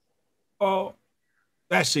 Oh,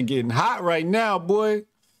 that shit getting hot right now, boy.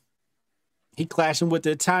 He clashing with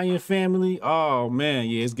the Italian family. Oh, man.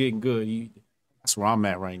 Yeah, it's getting good. That's where I'm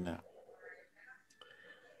at right now.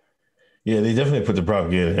 Yeah, they definitely put the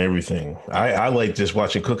propaganda in everything. I like just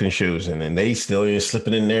watching cooking shows, and then they still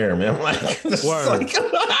slipping in there, man. I'm like,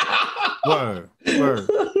 Word.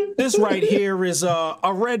 This right here is a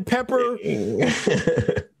red pepper.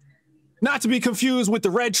 Not to be confused with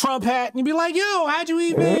the red Trump hat. And you'd be like, yo, how'd we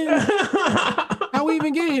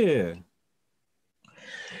even get here?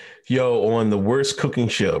 Yo, on the worst cooking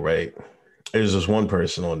show, right? There's this one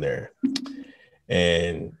person on there.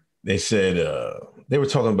 and they said they were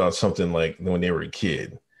talking about something like when they were a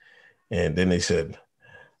kid, and then they said,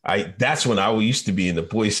 that's when I used to be in the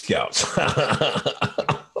Boy Scouts."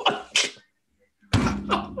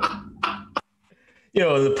 You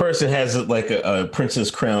know, the person has like a princess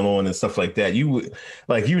crown on and stuff like that. You'd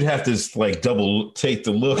have to like double take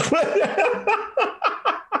the look.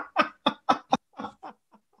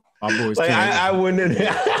 My boys like I wouldn't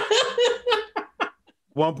have.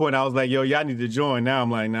 One point I was like, "Yo, y'all need to join." Now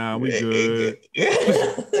I'm like, "Nah, we good."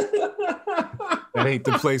 That ain't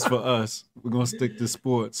the place for us. We're gonna stick to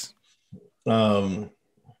sports. Janaya,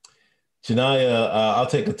 I'll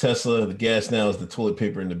take a Tesla. The gas now is the toilet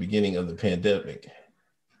paper in the beginning of the pandemic.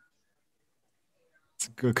 It's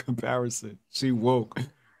a good comparison. She woke.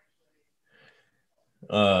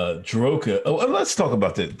 Droka. Oh, let's talk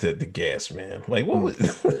about the gas, man. Like, what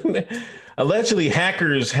was allegedly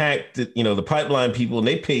hackers hacked the pipeline people, and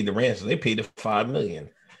they paid the ransom. They paid the $5 million.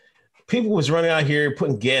 People was running out here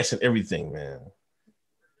putting gas in everything, man.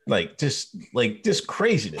 Like this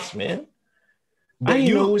craziness, man. But I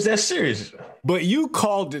didn't know it was that serious. But you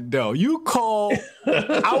called it though. You called.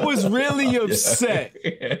 I was really upset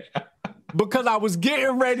because I was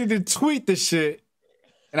getting ready to tweet the shit.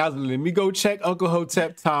 And I was like, let me go check Uncle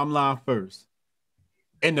Hotep timeline first.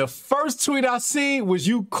 And the first tweet I seen was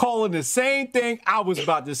you calling the same thing I was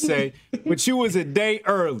about to say, but you was a day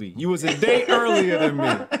early. You was a day earlier than me.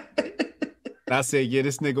 And I said, yeah,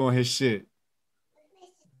 this nigga on his shit.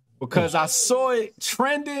 Because I saw it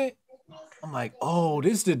trending. I'm like, oh,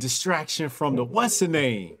 this is the distraction from the what's the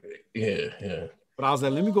name? Yeah. But I was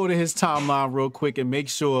like, let me go to his timeline real quick and make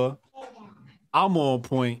sure I'm on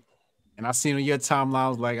point. And I seen on your timeline, I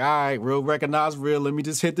was like, all right, real recognize real. Let me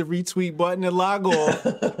just hit the retweet button and log off.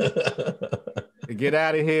 To get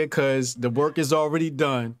out of here because the work is already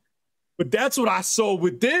done. But that's what I saw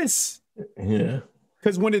with this. Yeah.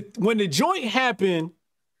 Because when the joint happened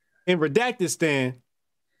in Redactistan,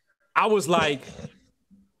 I was like,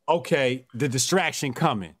 okay, the distraction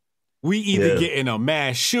coming. We either getting a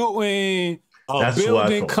mass shooting,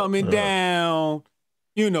 building coming down,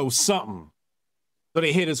 something. So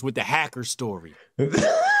they hit us with the hacker story. And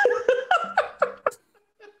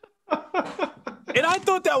I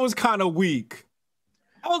thought that was kind of weak.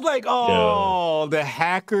 I was like, the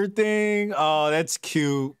hacker thing. Oh, that's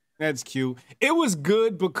cute. That's cute. It was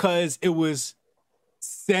good because it was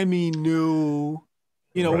semi-new.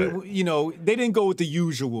 Right. They didn't go with the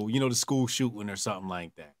usual, the school shooting or something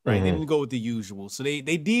like that. Right? Mm-hmm. They didn't go with the usual. So they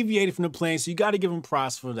deviated from the plan. So you got to give them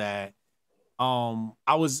props for that.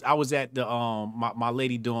 I was at the my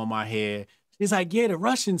lady doing my hair. She's like, yeah, the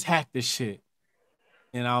Russians hacked this shit.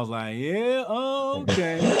 And I was like, yeah,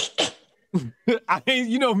 okay. I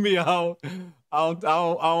ain't, me, I don't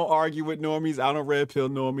argue with normies. I don't red pill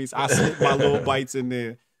normies. I slip my little bites in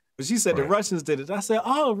there. But she said the Russians did it. I said,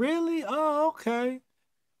 oh, really? Oh, okay.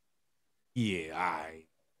 Yeah, all right.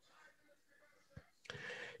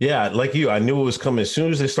 Yeah, like you, I knew it was coming. As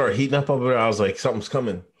soon as they start heating up over there, I was like, something's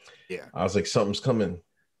coming. Yeah. I was like, something's coming.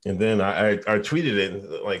 And then I tweeted it, and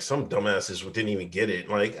like some dumbasses didn't even get it.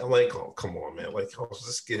 I'm like, oh, come on, man. Like,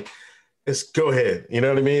 let's go ahead. You know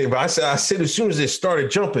what I mean? But I said as soon as it started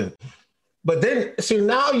jumping. But then, so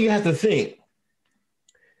now you have to think,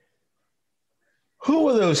 who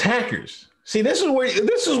were those hackers? See, this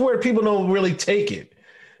is where people don't really take it.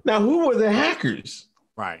 Now, who were the hackers?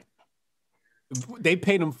 Right. They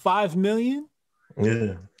paid them $5 million?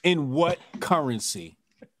 Yeah. In what currency?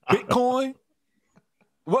 Bitcoin?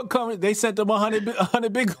 What currency? They sent them 100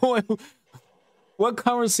 Bitcoin. What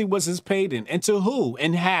currency was this paid in? And to who?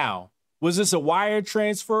 And how? Was this a wire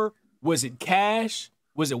transfer? Was it cash?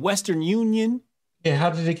 Was it Western Union? Yeah, how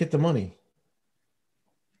did they get the money?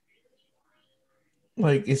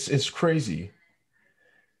 Like, it's crazy.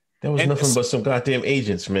 That was nothing but some goddamn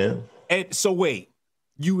agents, man. And so wait,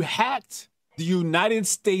 you hacked the United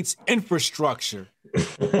States infrastructure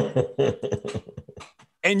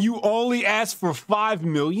and you only asked for $5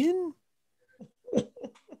 million?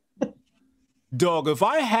 Dog, if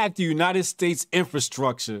I hacked the United States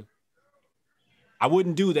infrastructure, I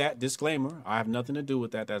wouldn't do that. Disclaimer, I have nothing to do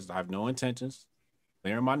with that. I have no intentions.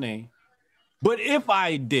 Clearing my name. But if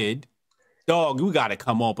I did, dog, we got to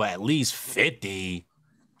come up with at least 50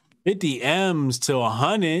 M's to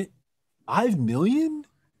 100. $5 million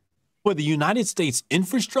for the United States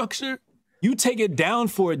infrastructure? You take it down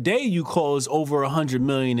for a day, you cause over $100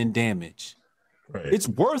 million in damage. Right. It's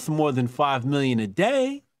worth more than $5 million a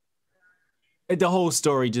day. And the whole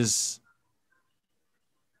story just...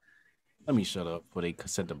 Let me shut up before they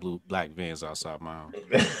sent the black vans outside my house.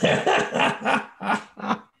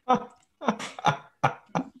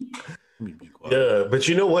 Let me be quiet. Yeah, but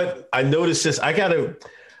you know what? I noticed this. I'm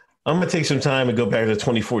gonna take some time and go back to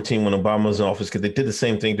 2014 when Obama was in office because they did the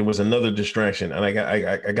same thing. There was another distraction, and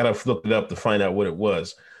I gotta flip it up to find out what it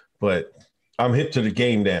was. But I'm hip to the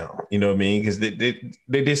game now. You know what I mean? Because they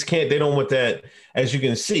just can't. They don't want that. As you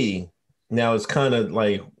can see now, it's kind of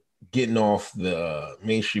like getting off the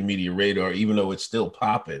mainstream media radar, even though it's still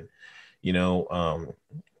popping. You know,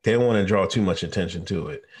 they don't want to draw too much attention to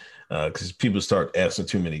it because people start asking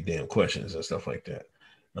too many damn questions and stuff like that.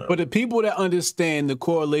 But the people that understand the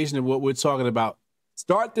correlation of what we're talking about,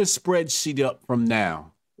 start the spreadsheet up from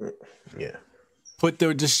now. Yeah. Put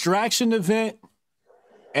the distraction event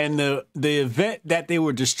and the event that they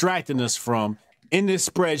were distracting us from in this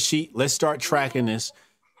spreadsheet. Let's start tracking this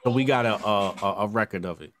so we got a record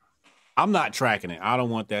of it. I'm not tracking it. I don't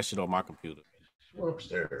want that shit on my computer.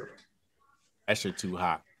 Upstairs. That shit too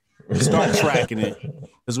hot. Start tracking it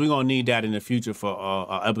because we're going to need that in the future for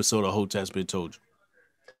an episode of Hotep's Been Told You.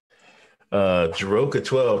 Jeroka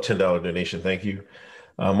 12, $10 donation. Thank you.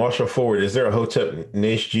 Marshall Forward, is there a Hotep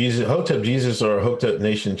Jesus or a Hotep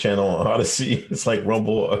Nation channel on Odyssey? It's like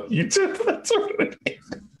Rumble or YouTube.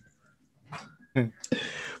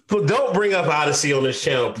 But don't bring up Odyssey on this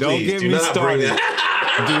channel, please. Don't get me started.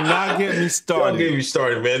 Do not get me started. Don't get me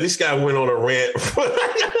started, man. This guy went on a rant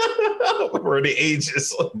for the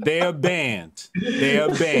ages. They are banned. They are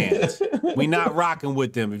banned. We not rocking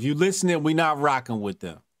with them. If you listening, we not rocking with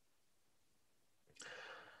them.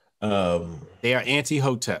 They are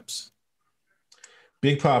anti-Hoteps.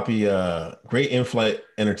 Big Poppy, great in-flight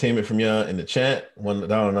entertainment from y'all in the chat.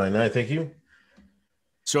 $1.99. Thank you.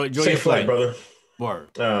 So enjoy Safe your flight, brother. Word.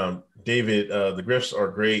 David, the griffs are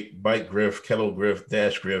great. Bike griff, kettle griff,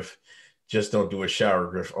 dash griff. Just don't do a shower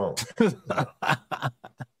griff. Oh, come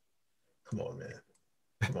on, man.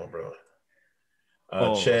 Come on, bro.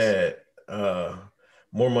 Chad,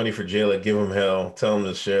 more money for Jalen. Give him hell. Tell him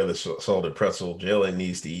to share the salted pretzel. Jalen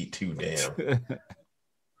needs to eat too, damn.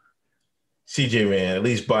 CJ, man, at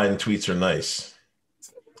least Biden tweets are nice.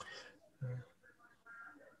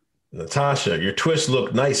 Natasha, your twist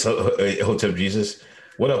look nice, Hotep Jesus.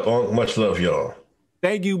 What up, Unc? Much love, y'all.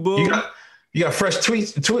 Thank you, boo. You got fresh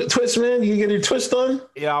twists, man? You get your twist done?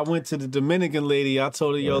 Yeah, I went to the Dominican lady. I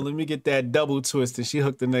told her, yo, let me get that double twist, and she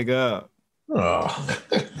hooked the nigga up. Oh.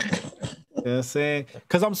 You know what I'm saying?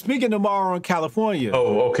 Because I'm speaking tomorrow in California.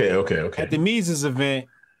 Oh, okay. At the Mises event,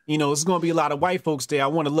 you know, it's going to be a lot of white folks there. I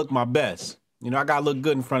want to look my best. You know, I got to look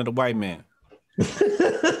good in front of the white man.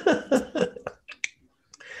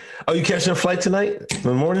 Oh, you catching a flight tonight in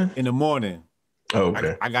the morning? In the morning. Oh,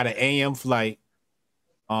 okay. I got an AM flight.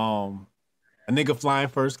 A nigga flying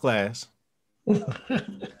first class.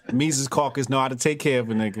 Mises Caucus know how to take care of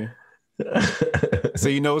a nigga. So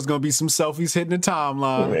you know it's gonna be some selfies hitting the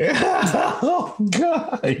timeline. Oh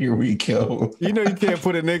God, here we go. You know you can't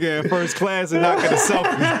put a nigga in first class and not get a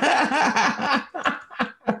selfie.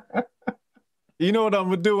 You know what I'm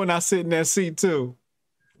gonna do when I sit in that seat too?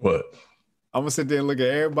 What? I'm gonna sit there and look at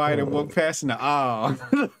everybody that walk past in the aisle.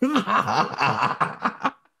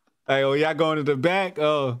 Hey, oh, y'all going to the back?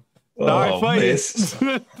 Sorry for you.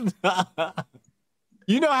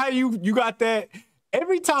 You know how you got that?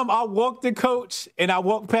 Every time I walk the coach and I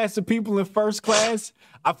walk past the people in first class,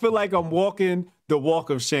 I feel like I'm walking the walk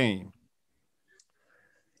of shame.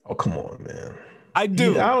 Oh, come on, man. I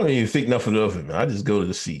do. I don't even think nothing of it, man. I just go to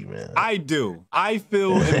the seat, man. I do. I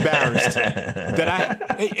feel embarrassed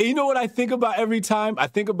that you know what I think about every time? I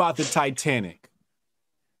think about the Titanic.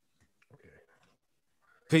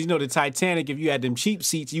 Because, you know, the Titanic, if you had them cheap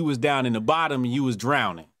seats, you was down in the bottom and you was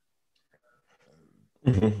drowning.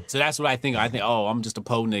 Mm-hmm. So that's what I think. I think, oh, I'm just a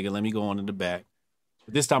po nigga. Let me go on in the back.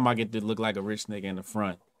 But this time I get to look like a rich nigga in the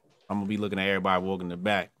front. I'm going to be looking at everybody walking in the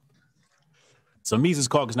back. So Mises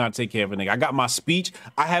Caucus not take care of a nigga. I got my speech.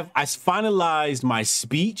 I finalized my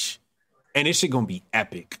speech, and this shit going to be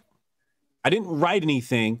epic. I didn't write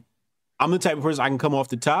anything. I'm the type of person I can come off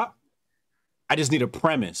the top. I just need a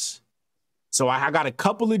premise. So I got a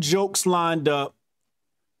couple of jokes lined up.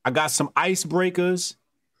 I got some icebreakers,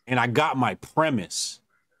 and I got my premise.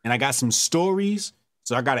 And I got some stories.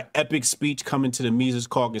 So I got an epic speech coming to the Mises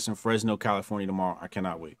Caucus in Fresno, California tomorrow. I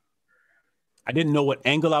cannot wait. I didn't know what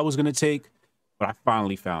angle I was going to take, but I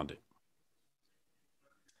finally found it.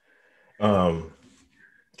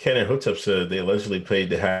 Ken and Hotep said they allegedly paid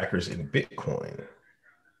the hackers in Bitcoin.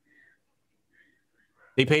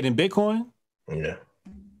 They paid in Bitcoin? Yeah.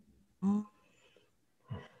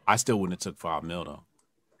 I still wouldn't have took $5 million though.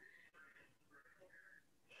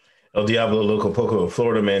 El Diablo Loco Poco,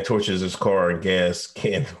 Florida man torches his car and gas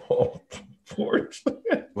can porch.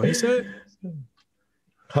 What he said?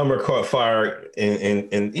 Hummer caught fire,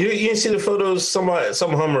 and you didn't see the photos. Some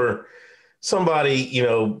Hummer, somebody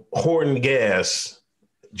hoarding gas.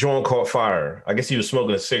 Joint caught fire. I guess he was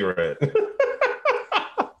smoking a cigarette.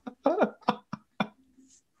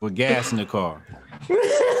 With gas in the car.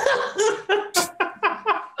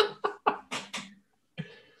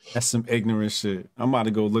 That's some ignorant shit. I'm about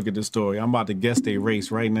to go look at the story. I'm about to guess their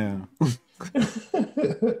race right now.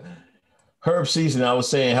 Herb Season, I was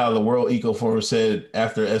saying how the World Eco Forum said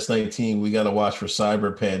after S19, we got to watch for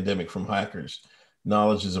cyber pandemic from hackers.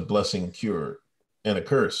 Knowledge is a blessing and a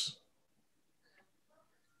curse.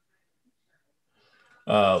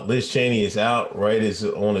 Liz Cheney is out, right? Is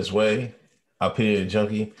on his way. Opinion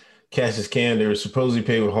junkie. Cassius Can, they were supposedly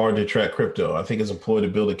paid with hard to track crypto. I think it's employed to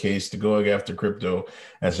build a case to going after crypto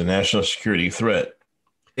as a national security threat.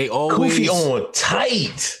 They always Kofi on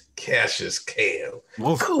tight. Cassius Cam.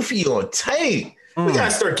 Kofi on tight. We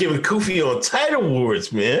gotta start giving Kofi on tight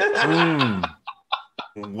awards, man.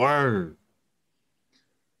 Word.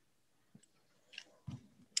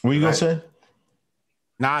 What you gonna say?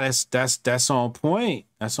 Nah, that's on point.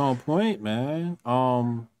 That's on point, man.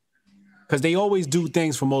 Because they always do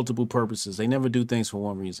things for multiple purposes. They never do things for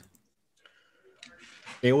one reason.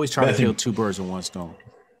 They always try to kill two birds with one stone.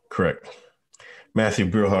 Correct. Matthew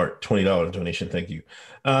Brillhart, $20 donation. Thank you.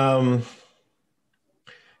 I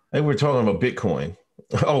think we're talking about Bitcoin.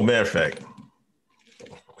 Oh, matter of fact.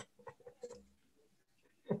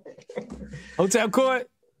 Hotep Court?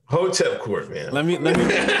 Hotep Court, man. Let me bring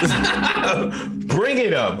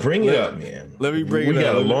it up. Bring it up, man. Let me bring it up. We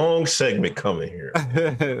got a long segment coming here.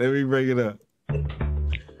 Let me bring it up.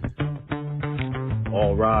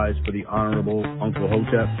 All rise for the Honorable Uncle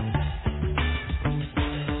Hotep.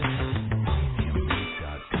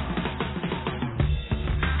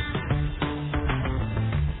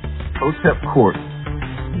 Hotep Court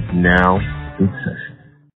is now in session.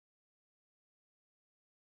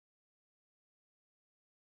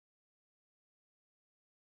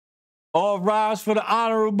 All rise for the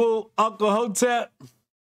Honorable Uncle Hotep.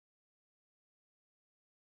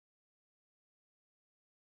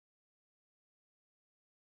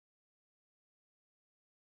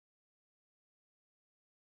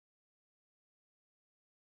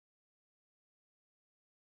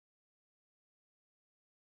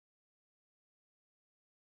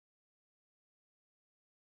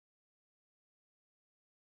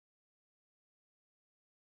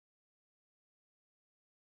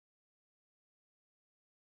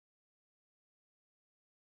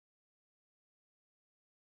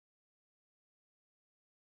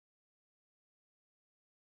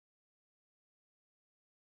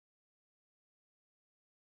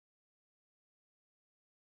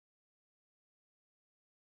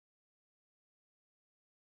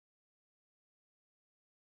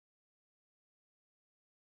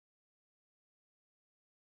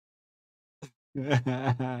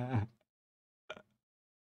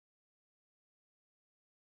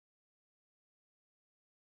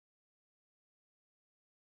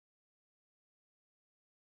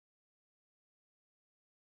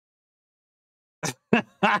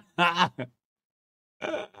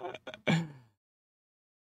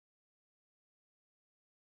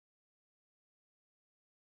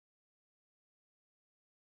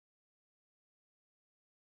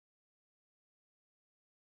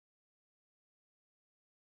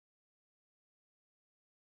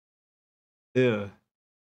 Yeah.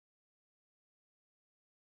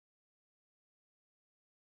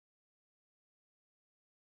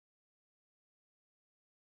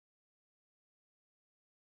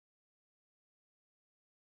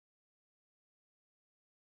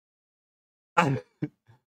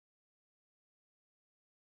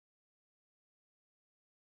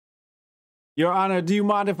 Your Honor, do you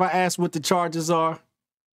mind if I ask what the charges are?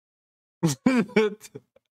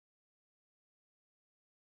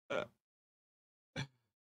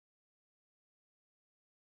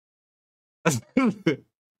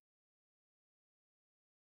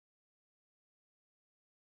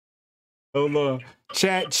 Hold on.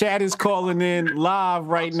 Chat is calling in live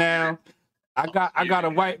right now. I got a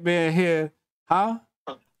white man here. Huh?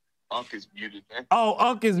 Unc is muted, man. Oh,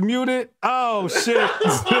 Unc is muted? Oh, shit.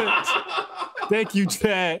 Thank you,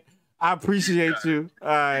 Chad. I appreciate you. All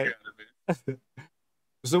right.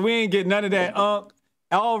 So we ain't get none of that, Unc.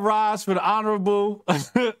 All rise for the Honorable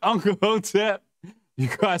Uncle Hotep. You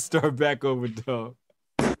gotta start back over, dog.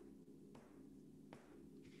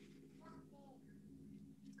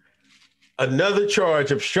 Another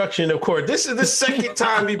charge, obstruction of court. This is the second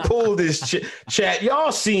time he pulled this chat.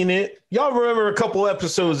 Y'all seen it. Y'all remember a couple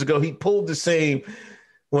episodes ago, he pulled the same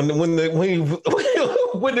when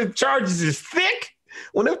the charges is thick.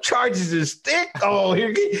 when them charges is thick, oh,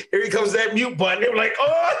 here he comes that mute button. They're like,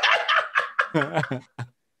 oh.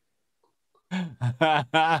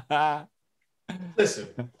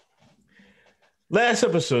 Listen, last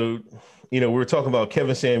episode, we were talking about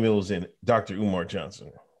Kevin Samuels and Dr. Umar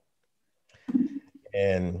Johnson.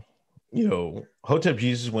 And, Hotep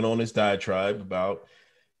Jesus went on his diatribe about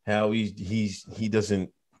how he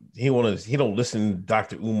don't listen to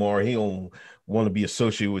Dr. Umar. He don't want to be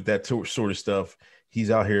associated with that sort of stuff.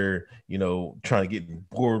 He's out here, trying to get in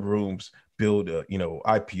boardrooms, build,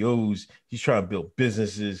 IPOs. He's trying to build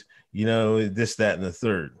businesses, this, that, and the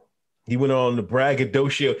third. He went on the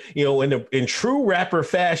braggadocio, in true rapper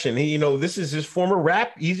fashion. This is his former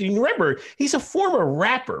rap. Remember, he's a former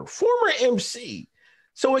rapper, former MC.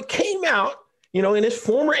 So it came out, in his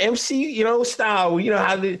former MC, style,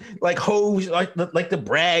 how the like hoes like the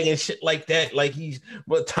brag and shit like that, like he's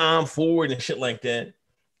Tom Ford and shit like that.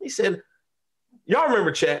 He said, "Y'all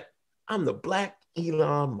remember, chat? I'm the black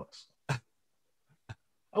Elon Musk."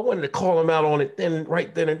 I wanted to call him out on it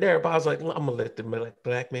right then and there, but I was like, I'm gonna let the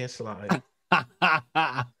black man slide.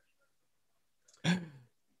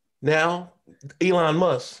 Now, Elon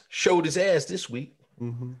Musk showed his ass this week.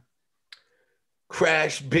 Mm-hmm.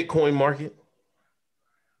 Crashed Bitcoin market.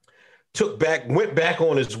 Went back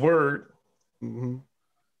on his word. Mm-hmm.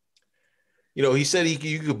 He said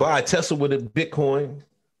you could buy a Tesla with a Bitcoin.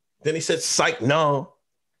 Then he said, psych, no.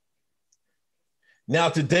 Now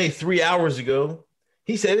today, 3 hours ago,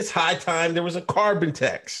 he said it's high time there was a carbon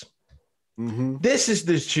tax. Mm-hmm. This is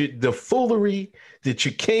the foolery, the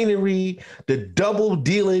chicanery, the double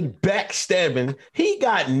dealing, backstabbing. He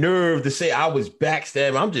got nerve to say I was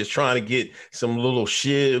backstabbing. I'm just trying to get some little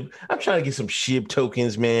SHIB. I'm trying to get some SHIB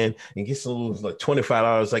tokens, man, and get some little like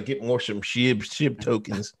 $25. I get more some SHIB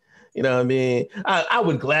tokens. You know what I mean? I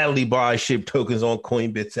would gladly buy SHIB tokens on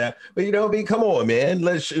Coinbits app, but come on, man.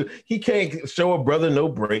 He can't show a brother no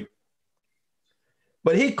break.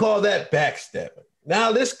 But he called that backstabbing.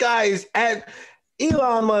 Now this guy is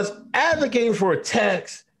Elon Musk advocating for a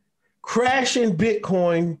tax, crashing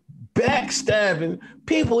Bitcoin, backstabbing.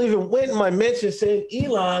 People even went in my mention saying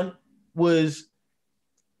Elon was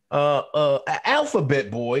an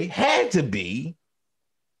alphabet boy, had to be.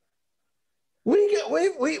 We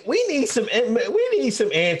need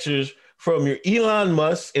some answers from your Elon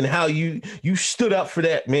Musk and how you stood up for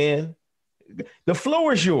that, man. The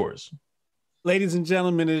floor is yours. Ladies and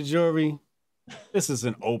gentlemen of the jury, this is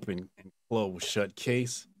an open and closed shut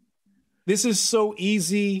case. This is so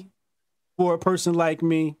easy for a person like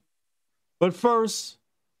me. But first,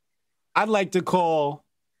 I'd like to call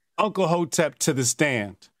Uncle Hotep to the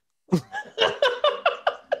stand.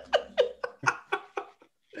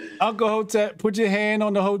 Uncle Hotep, put your hand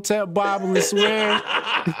on the Hotep Bible and swear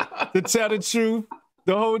to tell the truth,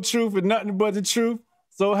 the whole truth, and nothing but the truth.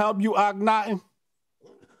 So help you, Akhenaten.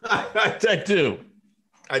 I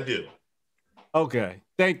do. Okay,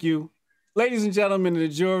 thank you. Ladies and gentlemen of the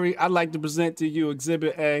jury, I'd like to present to you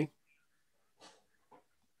Exhibit A.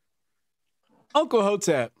 Uncle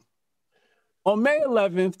Hotep, on May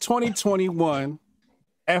 11th, 2021,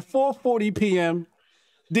 at 4:40 p.m.,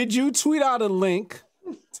 did you tweet out a link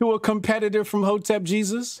to a competitor from Hotep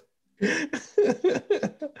Jesus?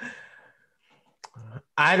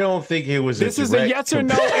 I don't think it was This is a yes or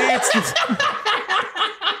no answer.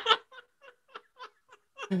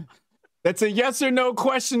 That's a yes or no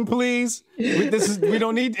question, please. We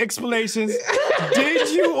don't need explanations.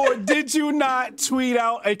 Did you or did you not tweet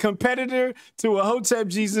out a competitor to a Hotep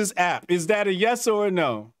Jesus app? Is that a yes or a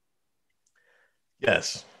no?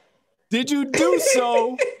 Yes. Did you do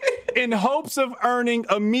so in hopes of earning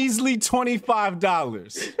a measly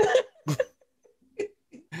 $25?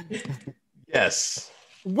 Yes.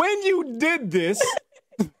 When you did this,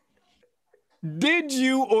 did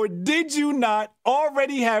you or did you not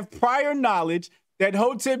already have prior knowledge that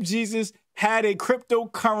Hotep Jesus had a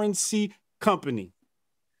cryptocurrency company?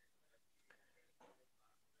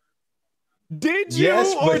 Did you?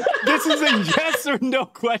 Yes, but this is a yes or no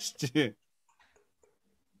question.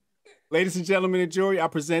 Ladies and gentlemen of the jury, I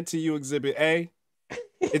present to you Exhibit A.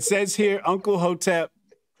 It says here, Uncle Hotep,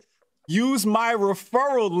 use my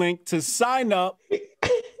referral link to sign up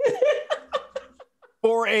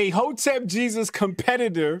for a Hotep Jesus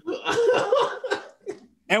competitor,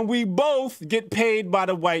 and we both get paid by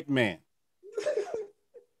the white man.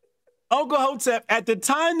 Uncle Hotep, at the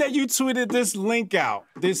time that you tweeted this link out,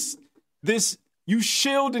 you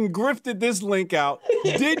shilled and grifted this link out,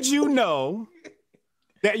 did you know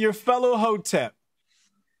that your fellow Hotep,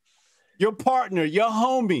 your partner, your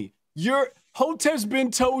homie, your Hotep's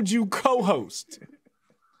been told you co-host,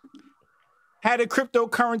 had a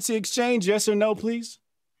cryptocurrency exchange, yes or no, please?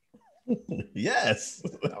 Yes.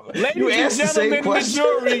 Ladies and gentlemen in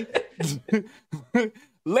the jury.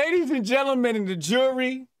 Ladies and gentlemen in the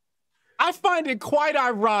jury, I find it quite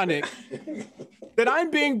ironic that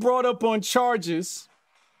I'm being brought up on charges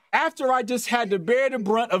after I just had to bear the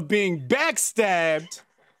brunt of being backstabbed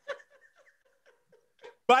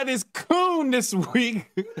by this coon this week.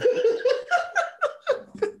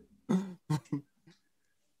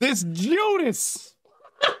 This Judas.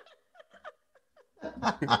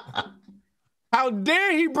 How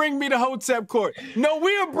dare he bring me to Hotep court? No,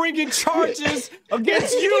 we are bringing charges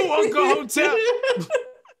against you, Uncle Hotep.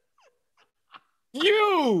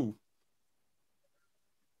 You.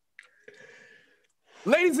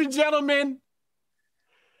 Ladies and gentlemen,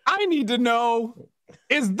 I need to know,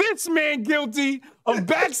 is this man guilty of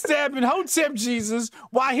backstabbing Hotep Jesus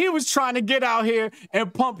while he was trying to get out here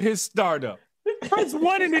and pump his startup? Press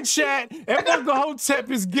 1 in the chat if Uncle Hotep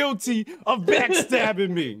is guilty of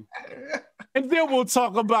backstabbing me. And then we'll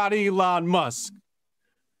talk about Elon Musk.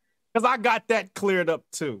 Because I got that cleared up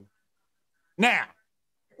too. Now,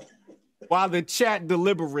 while the chat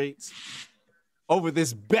deliberates over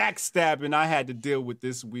this backstabbing I had to deal with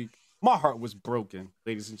this week, my heart was broken,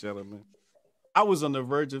 ladies and gentlemen. I was on the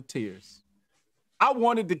verge of tears. I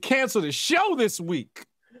wanted to cancel the show this week.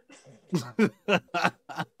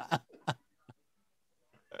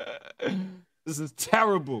 This is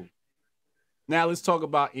terrible. Now let's talk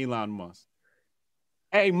about Elon Musk.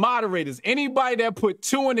 Hey, moderators, anybody that put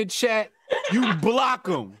 2 in the chat, you block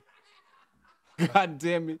them. God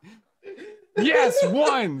damn it. Yes,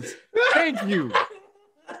 1s. Thank you.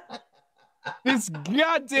 This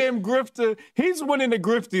goddamn grifter, he's winning the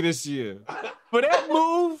grifty this year. For that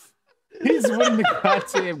move, he's winning the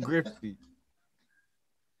goddamn grifty.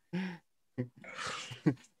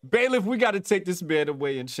 Bailiff, we got to take this man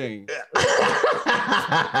away and change.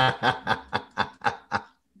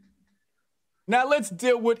 Now let's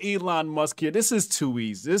deal with Elon Musk here. This is too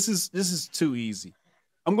easy. This is too easy.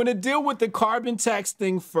 I'm going to deal with the carbon tax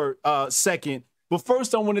thing for second, but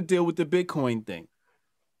first I want to deal with the Bitcoin thing.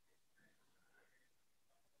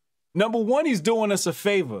 Number one, he's doing us a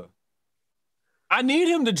favor. I need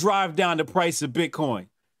him to drive down the price of Bitcoin.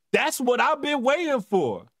 That's what I've been waiting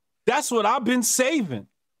for. That's what I've been saving.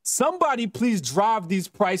 Somebody please drive these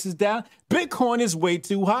prices down. Bitcoin is way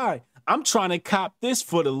too high. I'm trying to cop this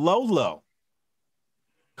for the low.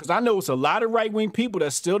 Because I know it's a lot of right-wing people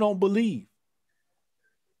that still don't believe.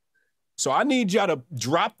 So I need y'all to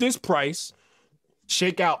drop this price,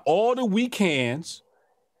 shake out all the weak hands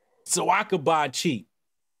so I could buy cheap.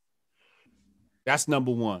 That's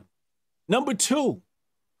number one. Number two,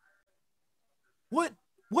 what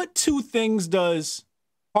 2 things does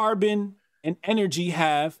carbon and energy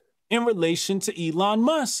have in relation to Elon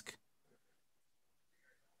Musk?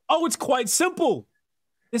 Oh, it's quite simple.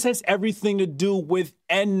 This has everything to do with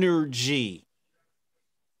energy.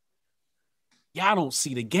 Y'all don't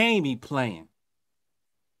see the game he playing.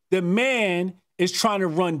 The man is trying to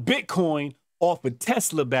run Bitcoin off of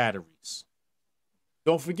Tesla batteries.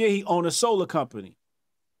 Don't forget he owns a solar company.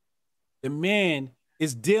 The man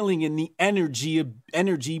is dealing in the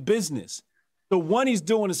energy business. So 1, he's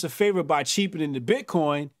doing us a favor by cheapening the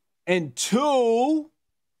Bitcoin. And 2,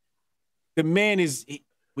 the man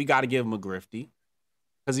we got to give him a grifty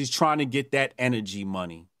because he's trying to get that energy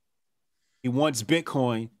money. He wants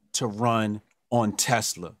Bitcoin to run on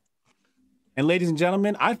Tesla. And ladies and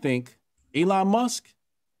gentlemen, I think Elon Musk,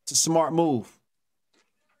 it's a smart move.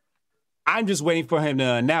 I'm just waiting for him to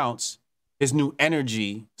announce his new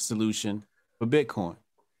energy solution for Bitcoin.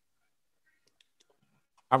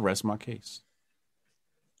 I rest my case.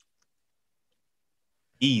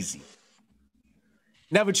 Easy.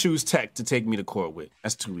 Never choose tech to take me to court with.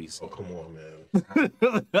 That's too easy. Oh, come on,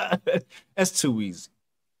 man. That's too easy.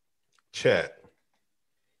 Chat.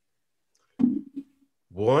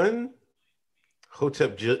 1,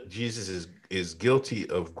 Hotep Jesus is guilty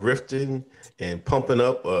of grifting and pumping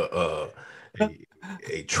up a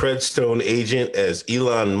Treadstone agent as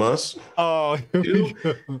Elon Musk. Oh, 2,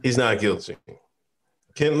 he's not guilty.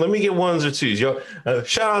 Let me get 1s or 2s. Yo,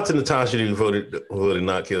 shout out to Natasha who voted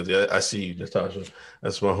not guilty. I see you, Natasha.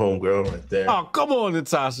 That's my homegirl right there. Oh, come on,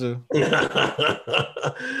 Natasha.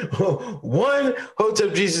 1,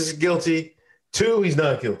 Hotep Jesus is guilty. 2, he's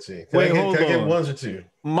not guilty. Can I get 1s or 2?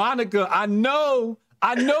 Monica, I know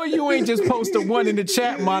you ain't just posted 1 in the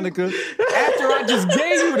chat, Monica. After I just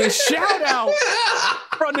gave you the shout out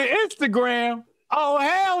from the Instagram. Oh,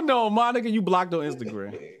 hell no, Monica. You blocked on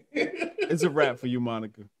Instagram. It's a wrap for you,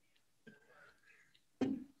 Monica.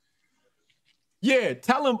 Yeah,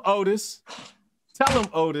 tell him, Otis.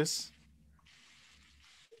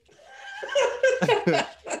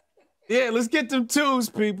 Yeah, let's get them twos,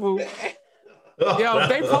 people. Yo, if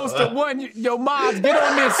they posted one, yo, moms, get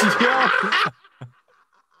on this, yo.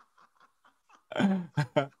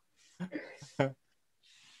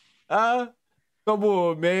 Come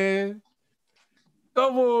on, man.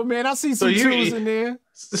 Come on, man. I see some twos in there.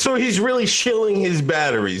 So he's really shilling his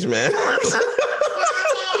batteries, man.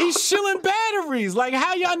 He's shilling batteries. Like,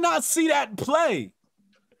 how y'all not see that play?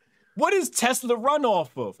 What does Tesla run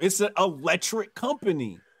off of? It's an electric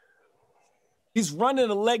company. He's running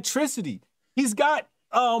electricity. He's got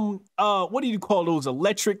what do you call those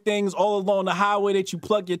electric things all along the highway that you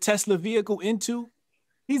plug your Tesla vehicle into?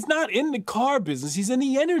 He's not in the car business. He's in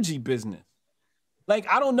the energy business. Like,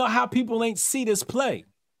 I don't know how people ain't see this play.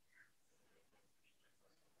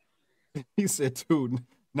 He said, dude,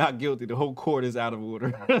 not guilty. The whole court is out of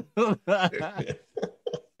order.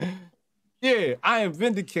 Yeah, I am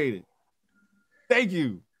vindicated. Thank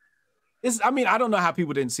you. I don't know how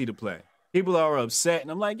people didn't see the play. People are upset. And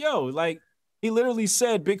I'm like, yo, like, he literally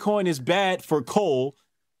said Bitcoin is bad for coal,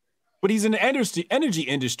 but he's in the energy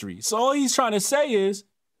industry. So all he's trying to say is,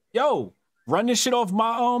 yo, run this shit off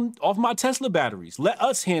my Tesla batteries. Let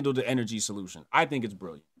us handle the energy solution. I think it's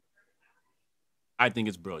brilliant.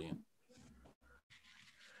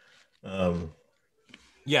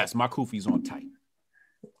 Yes, my Kufi's on tight.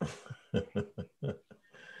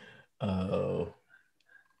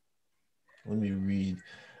 Let me read.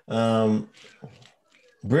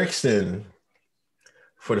 Brixton,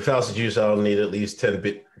 for the Fallacy Juice, I'll need at least 10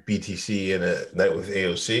 BTC in a night with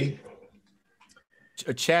AOC.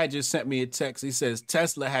 Chad just sent me a text. He says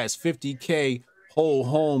Tesla has 50K whole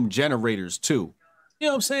home generators too. You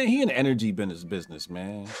know what I'm saying? He in the energy business,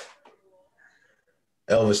 man.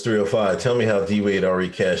 Elvis 305, tell me how D-Wade already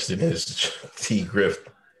cashed in his T-Grift,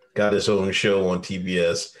 got his own show on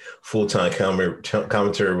TBS, full-time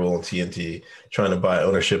commentary role on TNT, trying to buy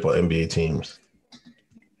ownership on NBA teams.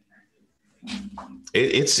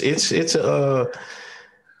 It's a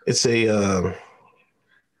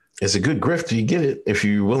good grift if you get it, if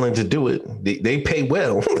you're willing to do it. They pay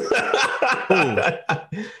well.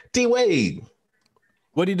 D-Wade.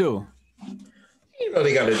 What'd he do? You know,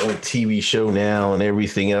 they got his own TV show now and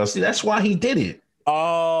everything else. That's why he did it.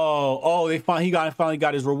 He finally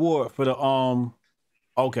got his reward for the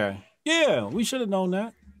okay. Yeah, we should have known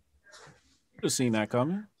that. Should have seen that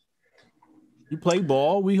coming. You play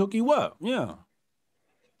ball, we hook you up. Yeah.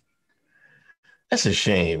 That's a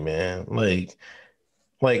shame, man.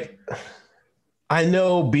 Like I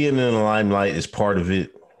know being in the limelight is part of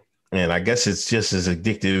it, and I guess it's just as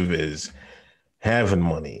addictive as having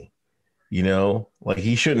money. You know, like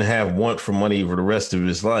he shouldn't have want for money for the rest of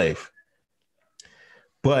his life.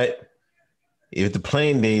 But if the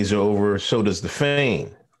playing days are over, so does the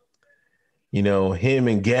fame. You know, him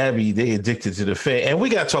and Gabby, they addicted to the fame. And we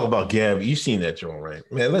got to talk about Gabby. You seen that, John, right?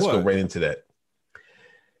 Man, let's go right into that.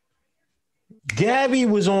 Gabby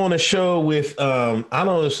was on a show with, I don't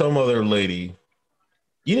know, some other lady.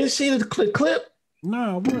 You didn't see the clip?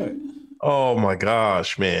 No, what? Oh, my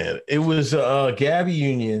gosh, man. It was Gabby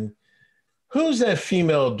Union. Who's that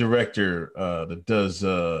female director that does,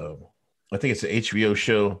 I think it's an HBO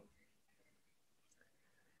show?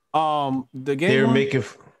 The gay They're one? making...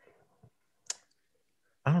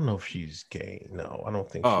 I don't know if she's gay. No, I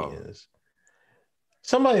don't think she is.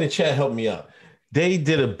 Somebody in the chat help me out. They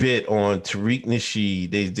did a bit on Tariq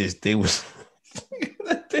Nasheed.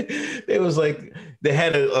 They was like, they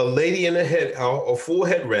had a lady in the head, a full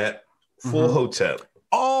head wrap, full Hotep.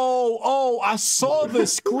 Oh, I saw the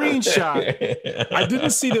screenshot. I didn't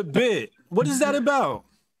see the bit. What is that about?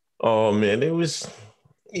 Oh man, it was.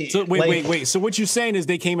 So wait. So what you're saying is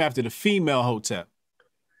they came after the female Hotep?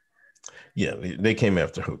 Yeah, they came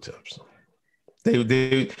after Hoteps. They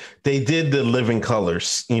did the living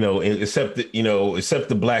colors, you know, except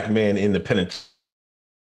the black man in the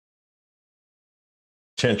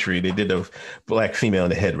penitentiary. They did the black female in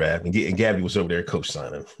the head wrap, and Gabby was over there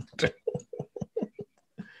co-signing.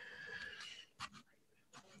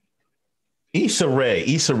 Issa Rae.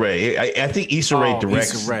 I think Issa Rae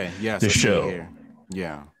directs the show.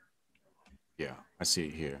 Yeah, I see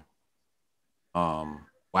it here.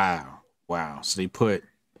 Wow. So they put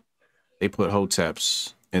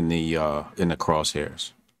Hoteps in the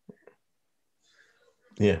crosshairs.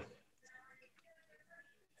 Yeah.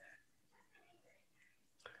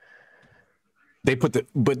 They put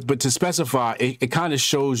but to specify, it kind of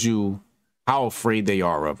shows you how afraid they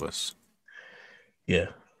are of us. Yeah.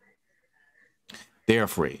 They're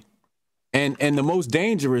afraid. And the most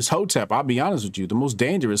dangerous Hotep, I'll be honest with you, the most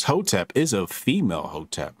dangerous Hotep is a female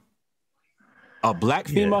Hotep. A black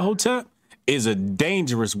female Hotep is a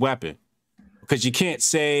dangerous weapon. because you can't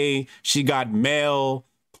say she got male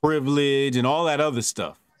privilege and all that other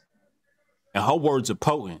stuff. And her words are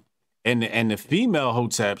potent. And the female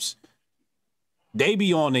hoteps, they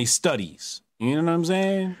be on their studies. You know what I'm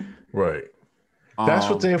saying? Right. That's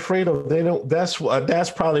what they're afraid of. They don't. That's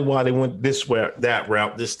probably why they went that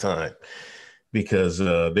route this time, because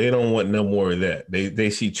they don't want no more of that. They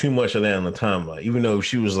see too much of that on the timeline. Even though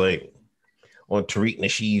she was like on Tariq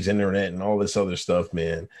Nasheed's internet and all this other stuff,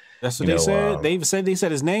 man. That's what they said. They even said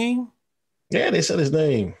his name. Yeah, they said his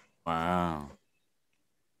name. Wow.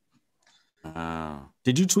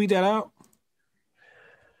 Did you tweet that out?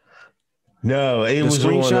 No, it was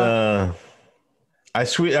on. I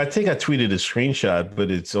think I tweeted a screenshot, but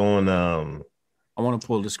it's on. I want to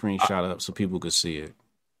pull the screenshot up so people could see it.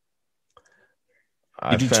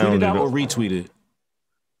 Did you tweet it out or retweet it?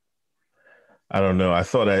 I don't know. I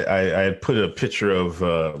thought I had put a picture of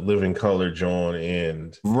Living Color John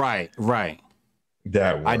and right.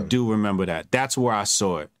 That one. I do remember that. That's where I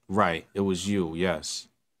saw it. Right, it was you. Yes.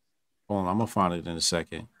 Hold on, I'm gonna find it in a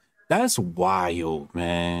second. That's wild,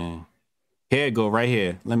 man. Here it go, right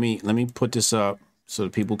here. Let me put this up so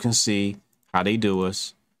that people can see how they do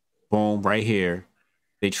us. Boom, right here.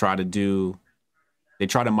 They try to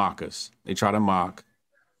mock us. They try to mock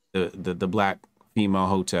the black female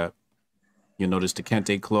hotep. You notice the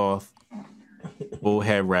kente cloth, full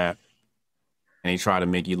head wrap, and they try to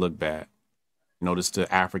make you look bad. Notice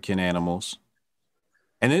the African animals.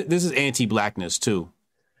 And this is anti-blackness too.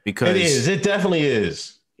 Because it is. It definitely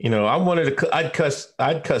is. You know, I'd cuss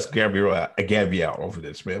Gabby out over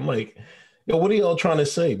this, man. I'm like, yo, what are y'all trying to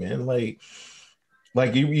say, man? Like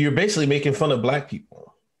you're basically making fun of black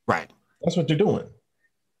people. Right. That's what they're doing.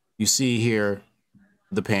 You see here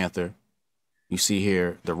the panther. You see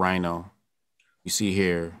here the rhino. You see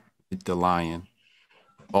here the lion.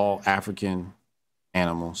 All African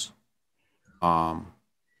animals.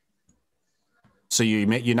 So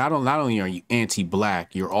you're not only are you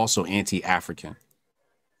anti-black, you're also anti-African.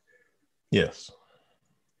 Yes,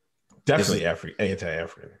 definitely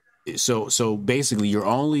anti-African. So basically, you're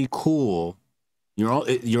only cool.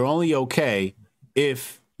 You're only okay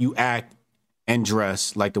if you act and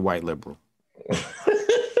dress like the white liberal.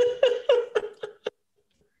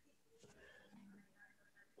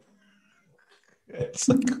 I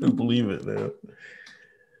couldn't believe it, man.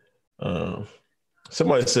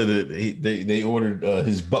 Somebody said that they ordered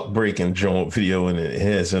his buck breaking joint video and it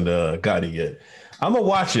hasn't got it yet. I'm gonna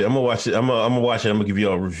watch it. I'm gonna watch it. I'm gonna give you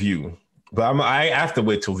a review. But I have to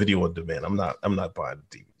wait till video on demand. I'm not buying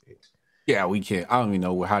the DVD. Yeah, we can't. I don't even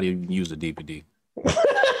know how to use a DVD.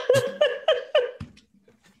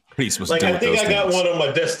 Like I think I got one on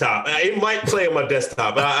my desktop. It might play on my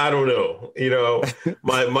desktop. I don't know. You know,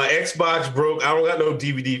 my Xbox broke. I don't got no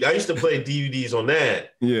DVD. I used to play DVDs on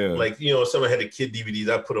that. Yeah. Like, you know, someone had the kid DVDs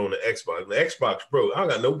I put on the Xbox. The Xbox broke. I don't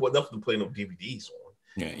got nothing to play no DVDs on.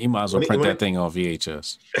 Yeah, you might as well print that thing on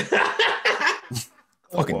VHS.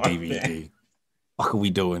 Fucking DVD. What are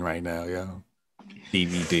we doing right now, yo?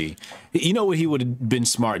 DVD. You know what he would have been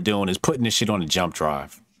smart doing is putting this shit on a jump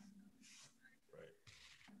drive.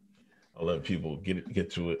 I'll let people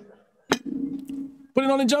get to it. Put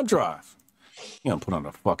it on a jump drive. You know, put on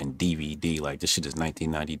a fucking DVD like this shit is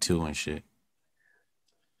 1992 and shit.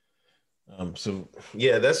 So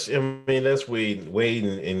yeah, that's Wade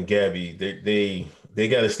and Gabby. They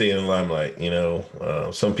got to stay in the limelight. You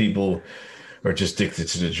know, some people are just addicted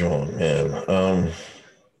to the joint, man.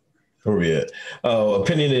 Where are we at?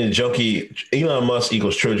 Opinionated junkie. Elon Musk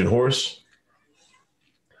equals Trojan horse.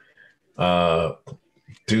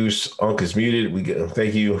 Deuce, Unk is muted.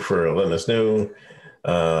 Thank you for letting us know.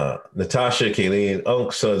 Natasha, Kayleen,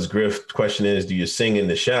 Unk, Suds, Griff. Question is, do you sing in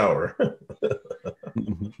the shower?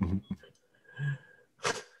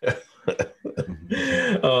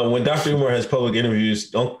 When Dr. Umar has public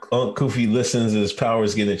interviews, Unk Kufi listens as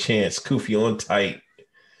powers get a chance. Kufi on tight.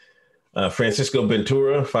 Francisco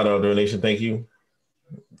Ventura, $5 donation. Thank you.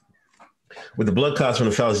 With the blood clots from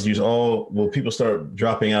the fallacies used, will people start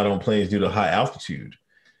dropping out on planes due to high altitude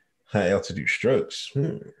strokes?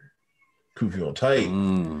 Kufi on tight.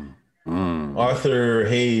 Arthur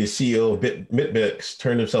Hayes, CEO of BitBEX,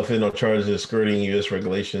 turned himself in on charges of skirting U.S.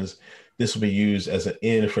 regulations. This will be used as an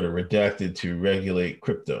in for the redacted to regulate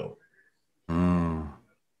crypto.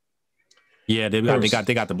 Yeah, they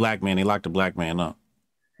got the black man. They locked the black man up.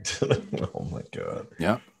 Oh my God.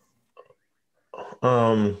 Yeah.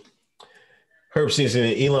 Herb Simpson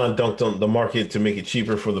and Elon dunked on the market to make it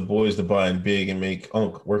cheaper for the boys to buy in big and make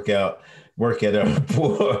Unk work at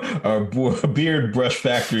our beard brush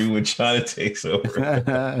factory when China takes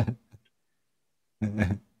over.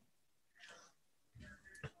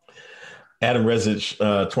 Adam Rezic,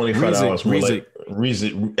 $25 more like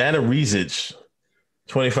Adam Rezic,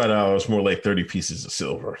 $25 more like 30 pieces of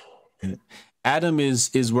silver. Adam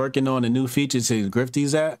is working on a new feature to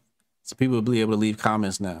Grifty's app, so people will be able to leave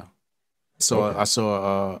comments now. So I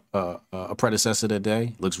saw a predecessor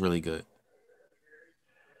today. Looks really good.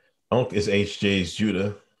 Unc is HJ's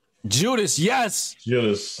Judah. Judas, yes.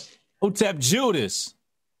 Judas. Hotep Judas.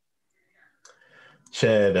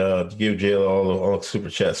 Chad, give Jayla all the super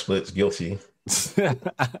chat splits. Guilty.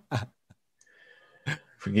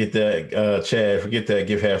 Forget that, Chad. Forget that.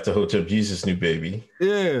 Give half to Hotep Jesus, new baby.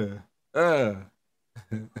 Yeah.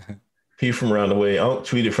 P from around the way. I'll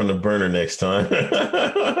tweet it from the burner next time.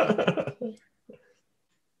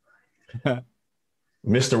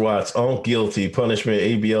 Mr. Watts, all guilty. Punishment,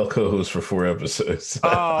 ABL co-host for 4 episodes.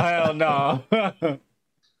 Oh, hell no.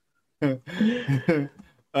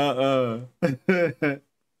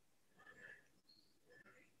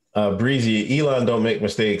 Breezy, Elon don't make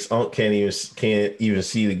mistakes. Unc can't even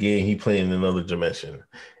see the game. He playing in another dimension.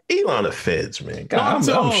 Elon the feds, man. God,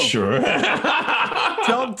 I'm sure.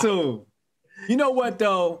 Talk to him. You know what,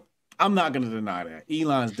 though? I'm not going to deny that.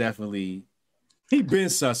 Elon's definitely... He been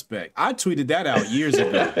suspect. I tweeted that out years ago.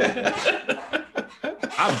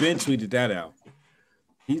 I've been tweeted that out.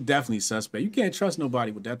 He's definitely suspect. You can't trust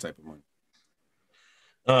nobody with that type of money.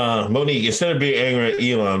 Monique, instead of being angry at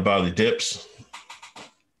Elon about the dips,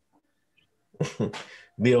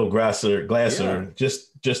 Neil Glasser, yeah.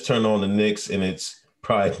 just turn on the Knicks and it's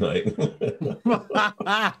Pride Night.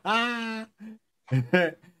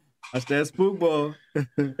 That's that spook ball.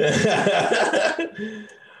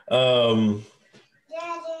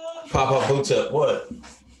 Pop-Up Hotep, what?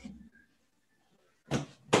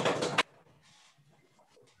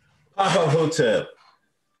 Pop-Up Hotep.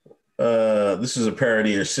 This is a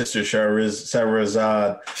parody of Sister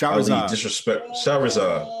Shahrazad. Disrespect.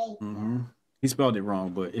 Shahrazad. Mm-hmm. He spelled it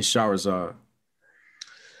wrong, but it's Shahrazad.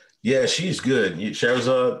 Yeah, she's good.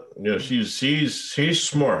 Shahrazad, you know, she's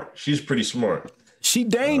smart. She's pretty smart. She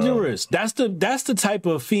dangerous. That's the type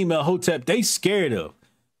of female Hotep they scared of.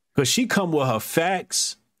 Because she come with her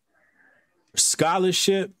facts,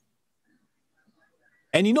 scholarship.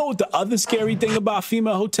 And you know what the other scary thing about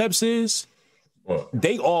female Hoteps is? What?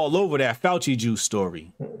 They all over that Fauci juice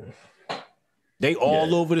story. They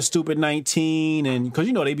all over the stupid 19, and because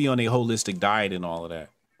you know they be on a holistic diet and all of that.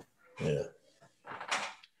 Yeah.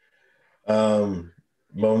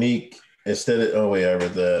 Monique, I read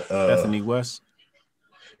that.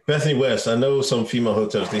 Bethany West. I know some female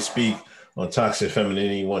Hoteps, they speak on toxic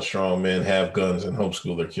femininity, want strong men, have guns, and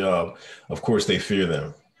homeschool their job. Of course, they fear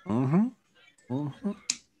them. Mm-hmm. Mm-hmm.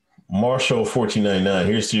 Marshall 1499.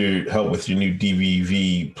 Here's your help with your new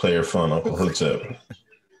DVV player fund, Uncle Hotep.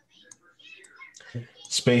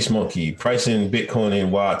 Space Monkey, pricing Bitcoin in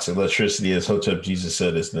watts, electricity, as Hotep Jesus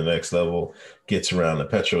said, is the next level. Gets around the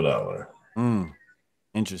petrodollar.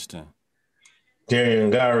 Interesting. Darian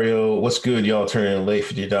Gario, what's good? Y'all turning late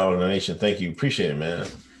 $50 donation. Thank you. Appreciate it, man.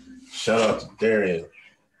 Shout out to Darian.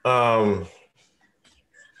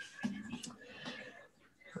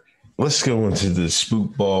 Let's go into the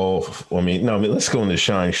spook ball. Let's go into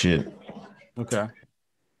Shine shit. Okay.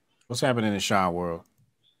 What's happening in the Shine world?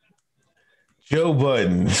 Joe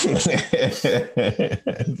Budden. Joe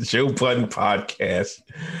Budden podcast.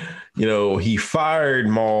 You know, he fired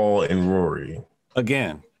Mal and Rory.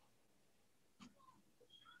 Again.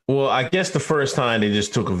 Well, I guess the first time they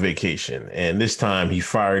just took a vacation, and this time he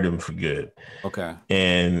fired him for good. Okay.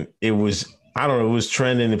 And it was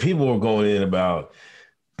trending, and people were going in about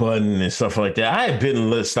Budden and stuff like that. I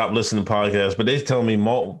had stopped listening to podcasts, but they tell me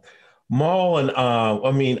Mal and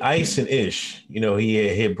Ice and Ish. You know, he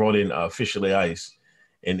had brought in officially Ice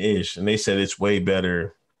and Ish, and they said it's way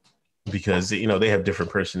better because you know they have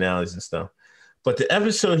different personalities and stuff. But the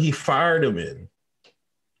episode he fired him in,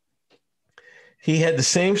 he had the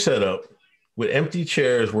same setup with empty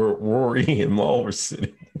chairs where Rory and Mal were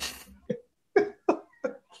sitting.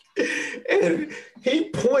 And he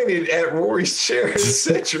pointed at Rory's chair and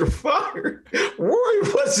said, "You're fired." Rory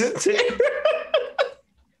wasn't there.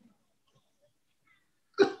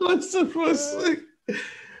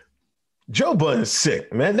 Joe Budden's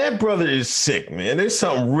sick, man. That brother is sick, man. There's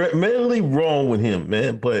something mentally wrong with him,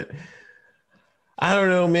 man. But I don't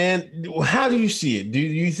know, man. How do you see it? Do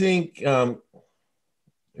you think...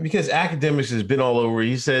 because academics has been all over.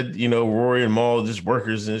 He said, you know, Rory and Mal just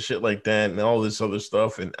workers and shit like that and all this other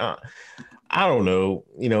stuff. And I don't know.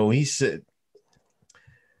 You know, he said,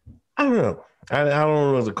 I don't know. I don't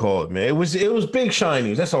know what to call it, man. It was big Shine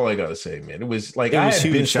news. That's all I got to say, man. It was like I had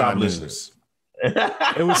been stopped listening.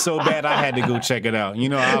 It was so bad I had to go check it out. You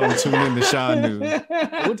know, I don't tune in to Sean News.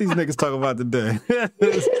 What these niggas talking about today?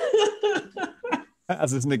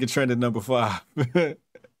 How's this nigga trending number 5? Yeah,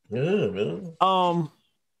 man.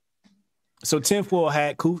 So tinfoil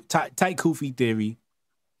hat, tight Kofi theory.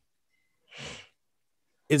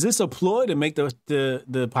 Is this a ploy to make the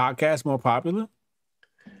podcast more popular?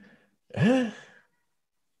 That's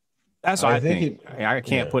what I think. I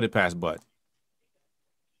can't put it past Bud.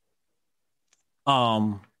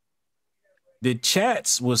 The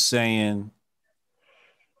chats was saying,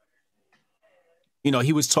 you know,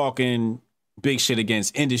 he was talking big shit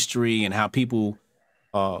against industry and how people,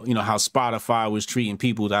 you know, how Spotify was treating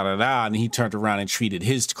people, and he turned around and treated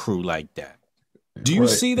his crew like that. Do you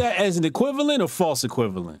see that as an equivalent or false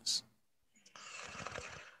equivalence?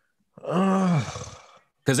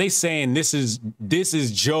 Because they saying this is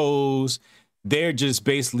Joe's. They're just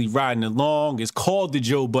basically riding along. It's called the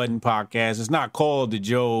Joe Budden Podcast. It's not called the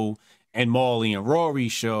Joe and Molly and Rory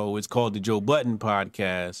Show. It's called the Joe Budden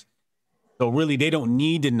Podcast. So really, they don't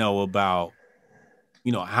need to know about,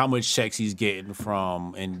 you know, how much checks he's getting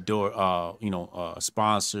from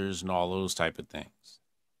sponsors and all those type of things.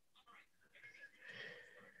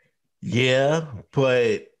 Yeah,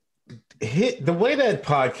 but the way that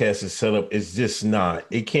podcast is set up is just not.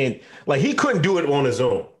 It can't, like, he couldn't do it on his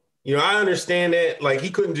own. You know, I understand that. Like, he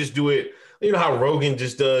couldn't just do it. You know how Rogan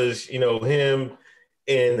just does, you know, him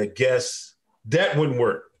and the guests. That wouldn't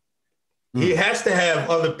work. He has to have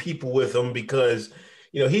other people with him because,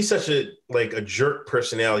 you know, he's such a jerk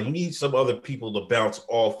personality. You need some other people to bounce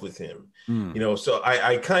off with him. You know, so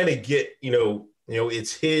I kind of get, you know,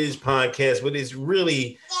 it's his podcast, but it's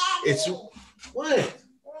what?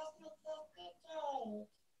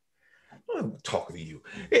 I'm talking to you.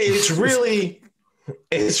 It's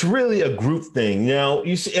really a group thing. Now,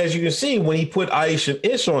 you see, as you can see, when he put Aish and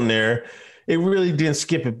Ish on there, it really didn't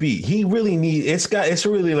skip a beat. He really it's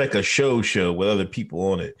really like a show with other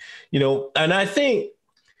people on it, you know. And I think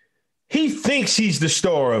he thinks he's the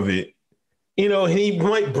star of it, you know. And he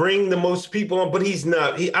might bring the most people on, but he's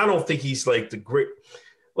not. I don't think he's like the great.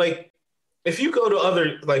 Like, if you go to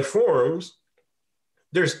other like forums,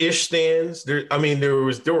 there's Ish stands. There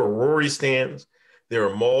were Rory stands. There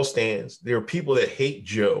are Maul stands. There are people that hate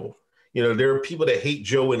Joe. You know, there are people that hate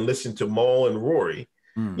Joe and listen to Maul and Rory.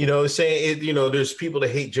 You know, saying it. You know, there's people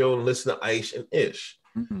that hate Joe and listen to Aish and Ish.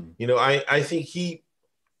 You know, I think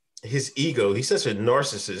his ego. He's such a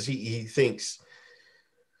narcissist. He thinks.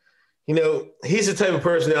 You know, he's the type of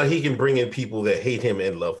person now he can bring in people that hate him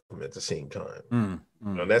and love him at the same time.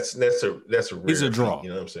 You know, that's a rare he's a draw. You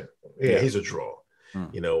know what I'm saying? Yeah, he's a draw.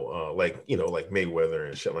 You know, like Mayweather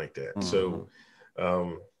and shit like that. So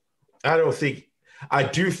I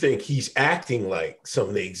do think he's acting like some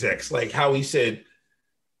of the execs, like how he said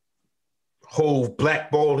Hove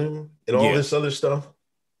blackballed him and all this other stuff.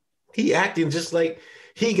 He acting just like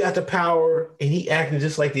he got the power, and he acting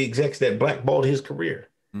just like the execs that blackballed his career.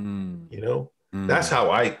 You know, that's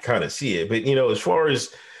how I kind of see it. But, you know, as far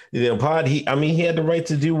as the pod, he had the right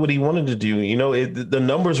to do what he wanted to do. You know, the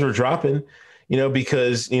numbers were dropping, you know,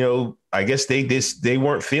 because, you know, I guess they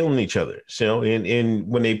weren't feeling each other. So, and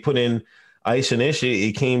when they put in Ice and Ish,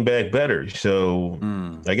 it came back better. So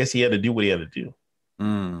I guess he had to do what he had to do.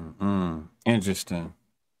 Interesting.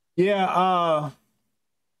 Yeah.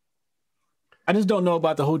 I just don't know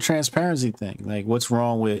about the whole transparency thing. Like, what's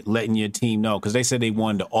wrong with letting your team know? Because they said they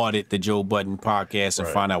wanted to audit the Joe Budden podcast and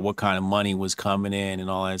find out what kind of money was coming in and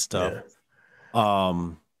all that stuff.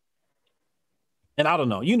 Yeah. And I don't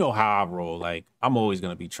know. You know how I roll. Like, I'm always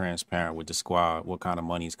going to be transparent with the squad, what kind of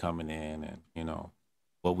money's coming in and, you know,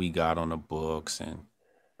 what we got on the books. And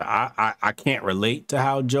I can't relate to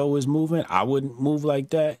how Joe is moving. I wouldn't move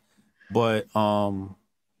like that. But I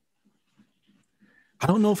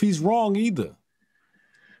don't know if he's wrong either.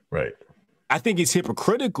 Right. I think it's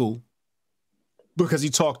hypocritical because he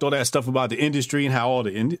talked all that stuff about the industry and how all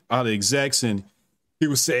the execs, and he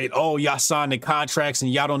was saying, oh, y'all signed the contracts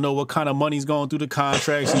and y'all don't know what kind of money's going through the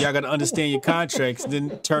contracts and y'all got to understand your contracts.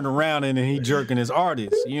 Then turn around and then he jerking his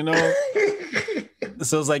artists, you know?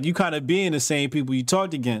 So it's like you kind of being the same people you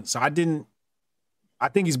talked against. So I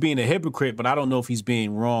think he's being a hypocrite, but I don't know if he's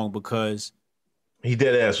being wrong because he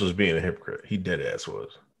dead ass was being a hypocrite. He dead ass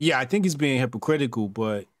was. Yeah, I think he's being hypocritical,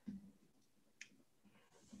 but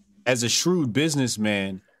as a shrewd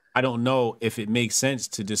businessman, I don't know if it makes sense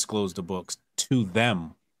to disclose the books to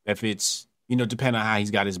them. If it's, you know, depending on how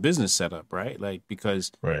he's got his business set up, right? Like,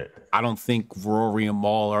 because I don't think Rory and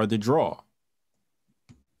Maul are the draw.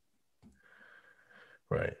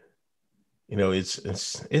 Right. You know, it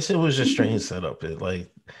was a strange setup.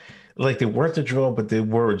 like they weren't a draw, but they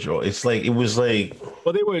were a draw. It's like it was like.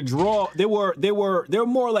 Well, they were a draw. They were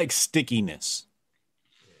more like stickiness.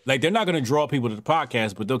 Like they're not going to draw people to the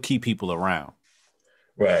podcast, but they'll keep people around.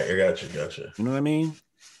 Right, I gotcha. You know what I mean?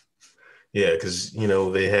 Yeah, because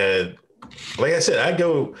they had, like I said, I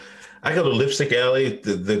go to Lipstick Alley,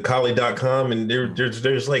 the Collie.com, and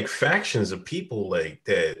there's like factions of people like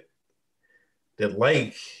that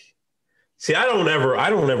like. See, I don't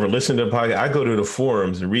ever listen to the podcast. I go to the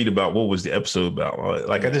forums and read about what was the episode about.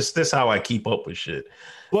 Like that's how I keep up with shit.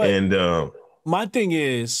 But and my thing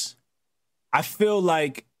is, I feel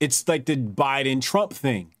like it's like the Biden-Trump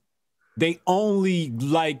thing. They only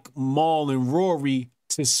like Mal and Rory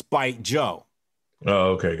to spite Joe.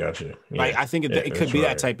 Oh, okay, gotcha. Yeah. Like I think it could be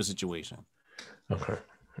that type of situation. Okay,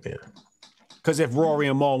 yeah. Because if Rory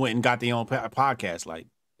and Mal went and got their own podcast, like,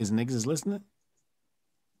 is niggas listening?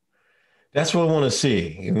 That's what I want to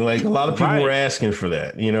see. Like a lot of people were asking for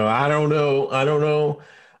that. I don't know. I don't know.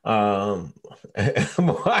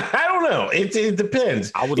 It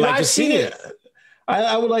depends. I would like to see it.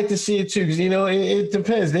 I would like to see it too, because it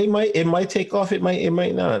depends. It might take off. It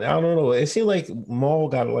might not. I don't know. It seemed like Mal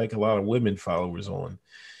got like a lot of women followers on,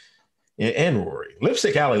 and Rory.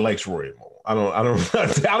 Lipstick Alley likes Rory and Mal. I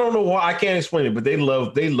don't know why. I can't explain it, but they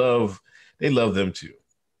love them too.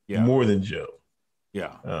 Yeah. More than Joe.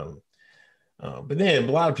 Yeah. But then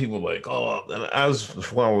a lot of people like, I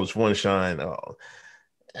was one shine.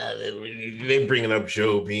 They bringing up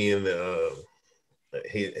Joe being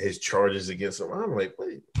his charges against him. I'm like,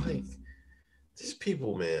 wait, like these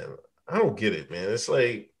people, man, I don't get it, man. It's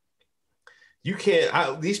like you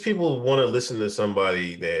can't. These people want to listen to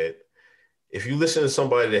somebody that, if you listen to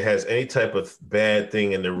somebody that has any type of bad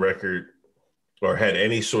thing in their record or had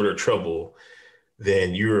any sort of trouble,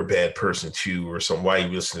 then you're a bad person too, or why you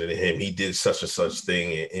listening to him? He did such and such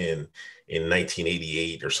thing in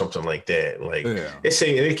 1988 or something like that. Like it's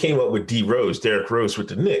saying they came up with Derrick Rose with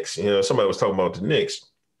the Knicks. Somebody was talking about the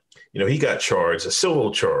Knicks. He got charged, a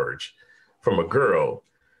civil charge from a girl,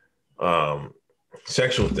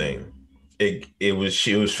 sexual thing.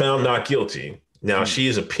 She was found not guilty. Now she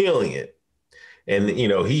is appealing it. And,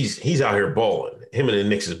 he's out here balling. Him and the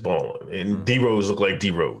Knicks is balling. And D Rose look like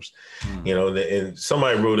D Rose. And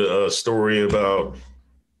somebody wrote a story about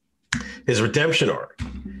his redemption arc.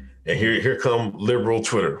 And here come liberal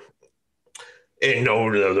Twitter. And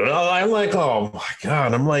I'm like, oh my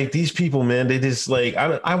God. I'm like, these people, man, they just like,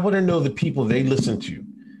 I want to know the people they listen to.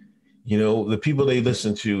 The people they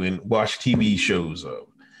listen to and watch TV shows of.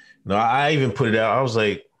 I even put it out. I was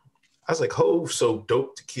like, Hov so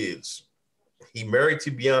dope to kids. He married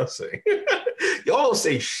to Beyonce. Y'all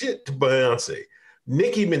say shit to Beyonce.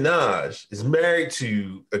 Nicki Minaj is married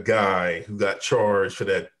to a guy who got charged for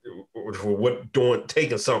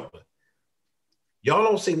taking something. Y'all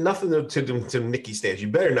don't say nothing to Nicki stands. You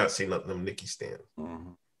better not say nothing to Nicki stands.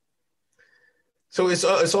 Mm-hmm. So it's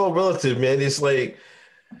all relative, man. It's like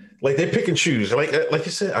they pick and choose. Like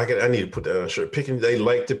you said, I need to put that on a shirt. They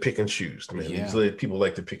like to pick and choose, man. Yeah. People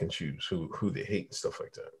like to pick and choose who they hate and stuff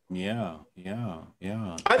like that. Yeah.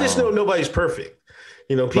 I just know nobody's perfect.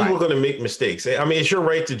 People are going to make mistakes. I mean, it's your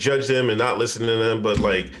right to judge them and not listen to them, but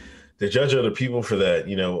like to judge other people for that,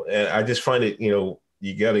 and I just find it, you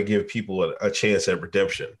got to give people a chance at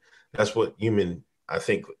redemption. That's what I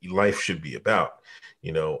think life should be about.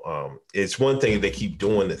 It's one thing if they keep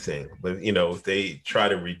doing the thing, but if they try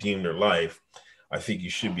to redeem their life, I think you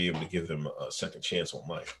should be able to give them a second chance on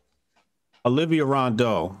life. Olivia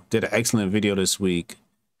Rondeau did an excellent video this week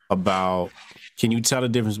about, can you tell the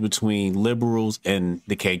difference between liberals and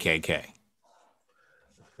the KKK?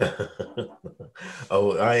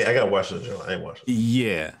 Oh, I got to watch this. I ain't watching.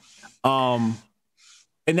 Yeah. And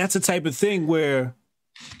that's the type of thing where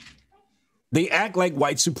they act like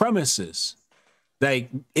white supremacists. Like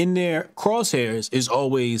in their crosshairs is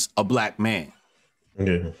always a black man.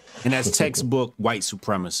 Yeah. And that's textbook white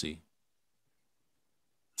supremacy.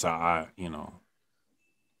 So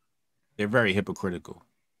they're very hypocritical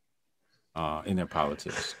in their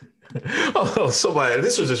politics.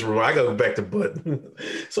 This was just Rory. I gotta go back to Bud.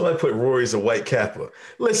 Somebody put Rory as a white Kappa.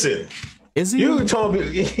 Listen, is he? You told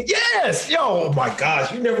me, yes. Yo, oh my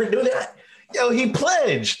gosh, you never knew that. Yo, he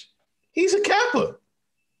pledged. He's a Kappa.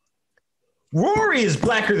 Rory is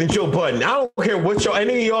blacker than Joe Budden. I don't care what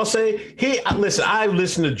any of y'all say. I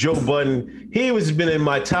listened to Joe Budden. He has been in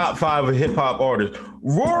my top 5 of hip hop artists.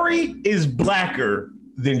 Rory is blacker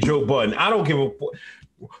than Joe Budden. I don't give a.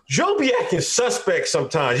 Joe be acting suspect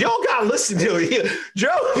sometimes. Y'all gotta listen to it.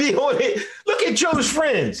 Joe be on it. Look at Joe's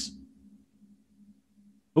friends.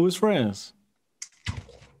 Who is friends?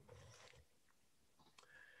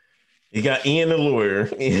 You got Ian the lawyer.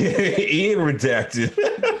 Ian redacted.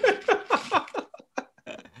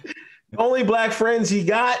 The only black friends he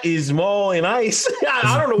got is Maul and Ice.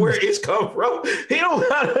 I don't know where it's come from. He don't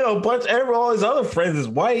got a bunch. All his other friends is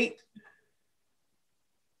white.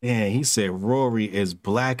 Yeah, he said Rory is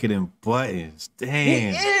blacker than Buttons.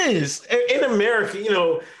 Damn. He is. In America,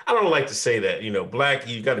 I don't like to say that, black,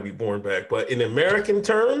 you got to be born black. But in American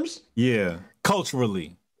terms. Yeah.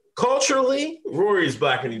 Culturally, Rory is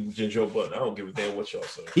blacker than Joe Budden. I don't give a damn what y'all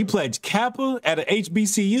say. He pledged Kappa at a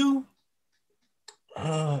HBCU.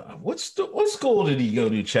 What school did he go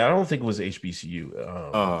to, Chad? I don't think it was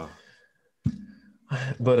HBCU.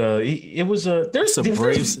 But it was there's some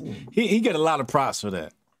Braves. He get a lot of props for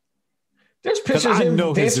that. There's pictures of him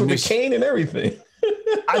dancing with the cane and everything.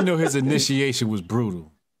 I know his initiation was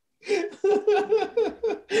brutal.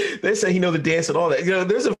 They say he know the dance and all that.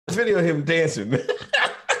 There's a video of him dancing.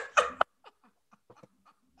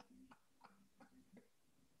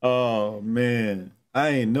 Oh man, I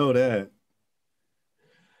ain't know that.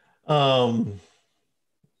 MB,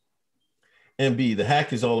 the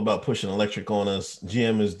hack is all about pushing electric on us.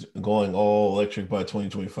 GM is going all electric by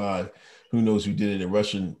 2025. Who knows who did it in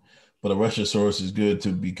Russian? But a Russian source is good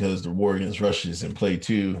too because the war against Russia is in play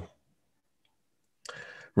too.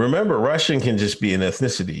 Remember, Russian can just be an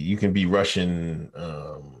ethnicity. You can be Russian.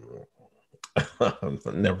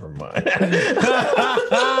 Never mind.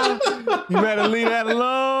 You better leave that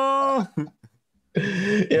alone.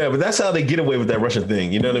 Yeah, but that's how they get away with that Russian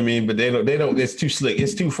thing. You know what I mean? But they don't. It's too slick.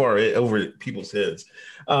 It's too far over people's heads.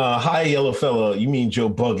 Hi, yellow fella. You mean Joe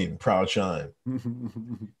Buggin? Proud chime.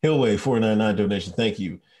 Hillway 499 donation. Thank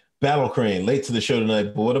you. Battle Crane, late to the show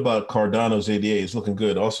tonight, but what about Cardano's ADA? It's looking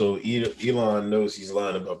good. Also, Elon knows he's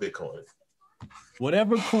lying about Bitcoin.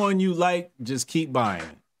 Whatever coin you like, just keep buying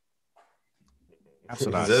it. That's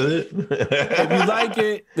what I say. If you like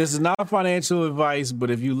it, this is not financial advice,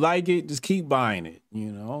 but if you like it, just keep buying it.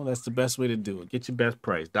 That's the best way to do it. Get your best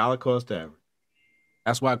price. Dollar cost average.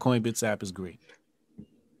 That's why Coinbits app is great.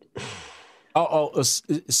 A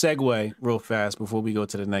segue real fast before we go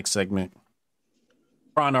to the next segment.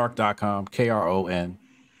 Kronarc.com,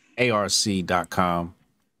 KRONARC.com.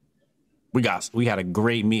 We had a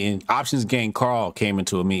great meeting. Options Gang Carl came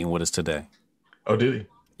into a meeting with us today. Oh, did he?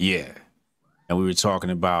 Yeah. And we were talking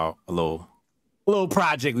about a little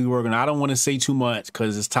project we were working on. I don't want to say too much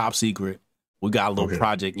because it's top secret. We got a little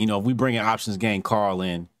project. If we bring in Options Gang Carl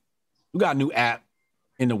in, we got a new app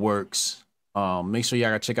in the works. Make sure y'all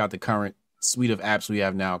gotta check out the current suite of apps we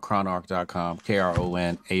have now, Kronarc.com,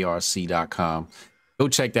 KRONARC.com. Go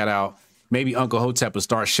check that out. Maybe Uncle Hotep will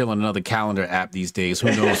start shilling another calendar app these days. Who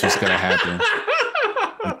knows what's going to happen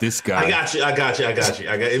with this guy? I got you.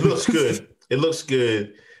 It looks good. It looks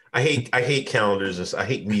good. I hate calendars. I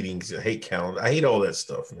hate meetings. I hate calendar. I hate all that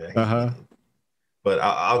stuff, man. But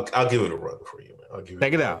I'll give it a run for you, man.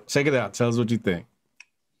 Check it out. Check it out. Tell us what you think.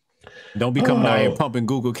 Don't be coming out here pumping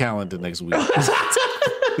Google Calendar next week.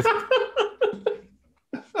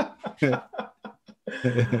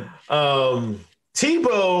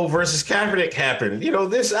 Tebow versus Kaepernick happened.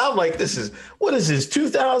 This is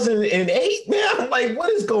 2008, man. I'm like,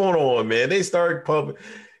 what is going on, man? They started pumping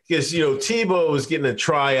because Tebow was getting a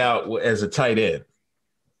tryout as a tight end.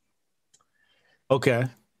 Okay.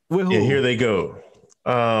 And here they go.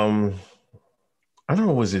 I don't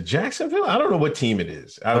know. Was it Jacksonville? I don't know what team it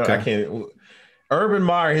is. I can't. Urban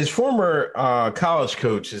Meyer, his former college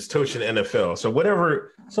coach, is coaching NFL. So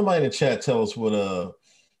whatever. Somebody in the chat tell us what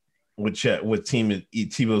team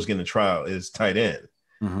Tebow's getting a trial is tight end.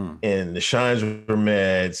 Mm-hmm. And the Shines were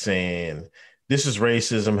mad saying this is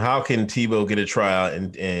racism. How can Tebow get a trial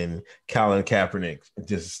and Colin Kaepernick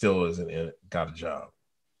just still isn't got a job?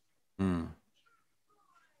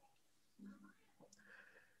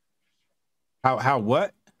 How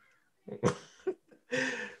what?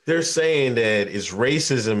 They're saying that it's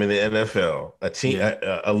racism in the NFL,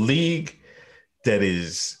 a league that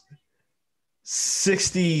is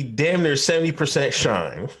 60, damn near 70%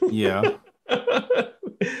 shine. Yeah.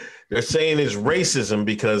 They're saying it's racism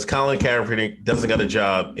because Colin Kaepernick doesn't got a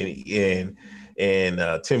job and Tim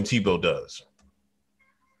Tebow does.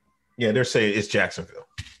 Yeah, they're saying it's Jacksonville.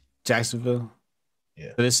 Jacksonville?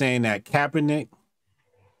 Yeah. So they're saying that Kaepernick,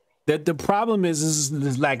 that the problem is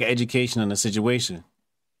this lack of education on the situation.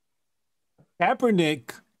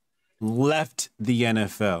 Kaepernick left the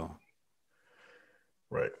NFL.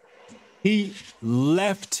 Right. He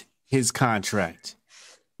left his contract.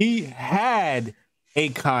 He had a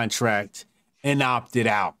contract and opted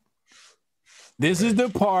out. This is the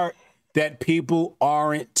part that people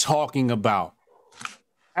aren't talking about.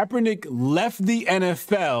 Kaepernick left the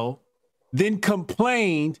NFL, then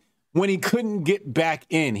complained when he couldn't get back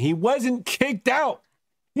in. He wasn't kicked out.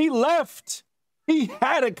 He left. He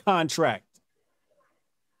had a contract.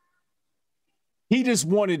 He just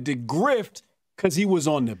wanted to grift because he was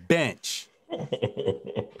on the bench.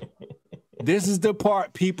 This is the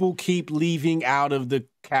part people keep leaving out of the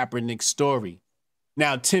Kaepernick story.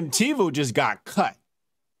 Now, Tim Tebow just got cut.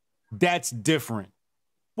 That's different.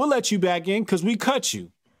 We'll let you back in because we cut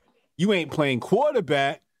you. You ain't playing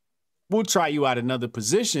quarterback. We'll try you out another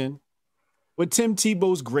position. But Tim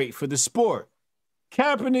Tebow's great for the sport.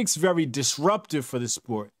 Kaepernick's very disruptive for the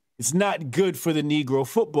sport. It's not good for the Negro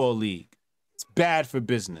Football League. It's bad for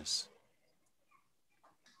business.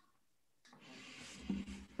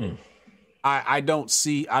 I don't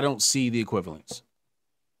see the equivalence.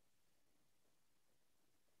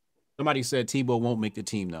 Somebody said Tebow won't make the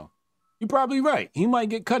team, though. You're probably right. He might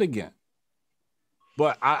get cut again.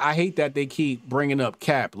 But I hate that they keep bringing up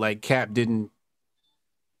Cap like Cap didn't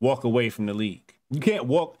walk away from the league. You can't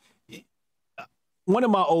walk. One of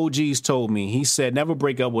my OGs told me, he said, never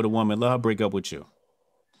break up with a woman. Let her break up with you.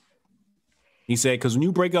 He said, because when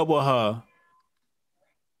you break up with her,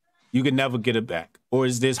 you can never get her back. Or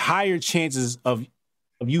there's higher chances of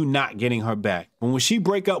you not getting her back. But when she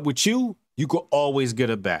break up with you, you could always get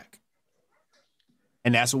her back.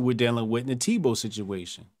 And that's what we're dealing with in the Tebow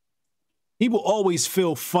situation. People always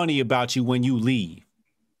feel funny about you when you leave.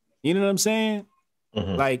 You know what I'm saying?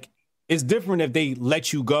 Mm-hmm. Like, it's different if they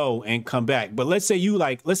let you go and come back. But let's say you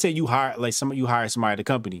hire somebody at the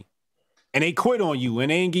company and they quit on you and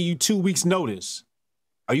they didn't give you 2 weeks notice.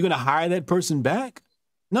 Are you going to hire that person back?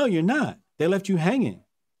 No, you're not. They left you hanging.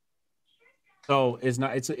 So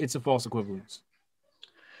it's a false equivalence.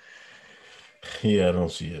 Yeah, I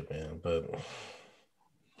don't see it, man. But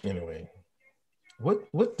anyway,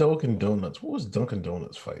 what Dunkin' Donuts? What was Dunkin'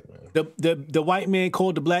 Donuts fight, man? The white man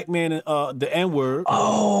called the black man the N-word.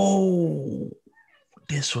 Oh,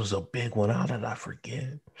 this was a big one. How did I forget?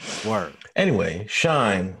 Word. Anyway,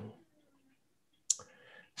 Shine,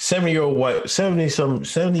 70-year-old white,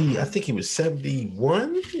 70, I think he was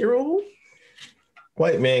 71-year-old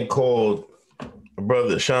white man called a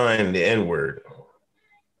brother Shine the N-word.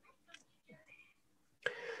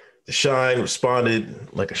 The Shine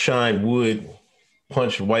responded like a Shine would,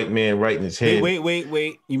 punched a white man right in his head.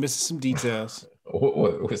 Wait. You missed some details.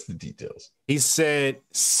 What's the details? He said,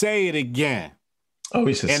 say it again. Oh,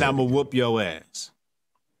 he said, and I'm going to whoop your ass.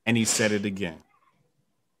 And he said it again.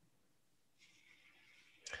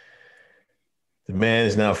 The man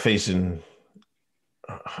is now facing,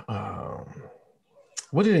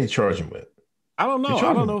 what did they charge him with? I don't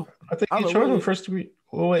know. I think they charged him first degree.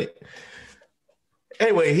 Oh, wait.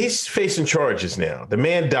 Anyway, he's facing charges now. The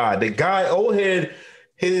man died. The guy, old head,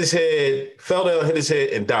 hit his head, fell down, hit his head,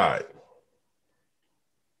 and died.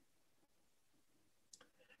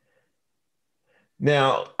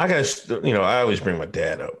 Now, I always bring my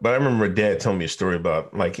dad up, but I remember my dad telling me a story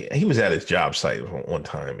about, like, he was at his job site one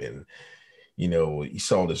time, and, he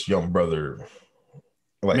saw this young brother,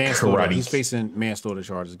 like, manslaughter. karate. He's facing manslaughter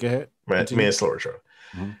charges. Go ahead. Manslaughter charge.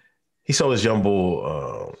 Mm-hmm. He saw this young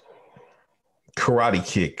bull karate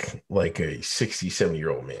kick like a 60,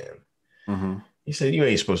 70-year-old man. Mm-hmm. He said, you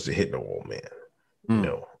ain't supposed to hit no old man.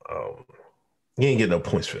 You ain't getting no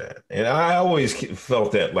points for that. And I always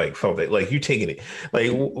felt that like you taking it.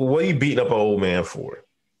 Like, what are you beating up an old man for?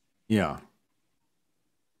 Yeah.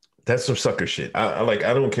 That's some sucker shit. I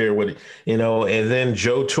don't care what, and then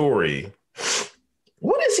Joe Torre.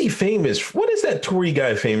 What is he famous? What is that Torre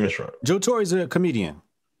guy famous from? Joe Torre's a comedian.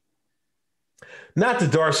 Not the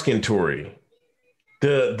dark-skinned Torre.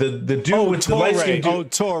 The dude with the light skin dude. Oh,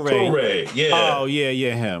 Torre. Yeah. Oh,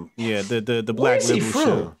 yeah, him. Yeah, the black liberal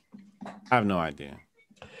show. I have no idea.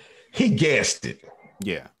 He gassed it.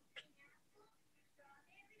 Yeah.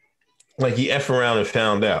 Like he effed around and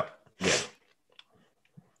found out. Yeah.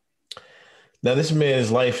 Now this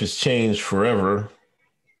man's life has changed forever.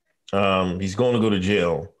 He's going to go to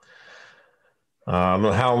jail. I don't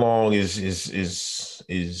know how long is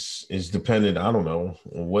dependent. I don't know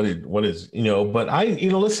what is, but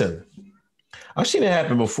listen, I've seen it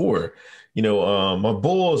happen before. My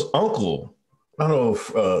boy's uncle, I don't know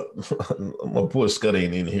if my boy Scott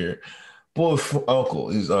ain't in here. Boy's uncle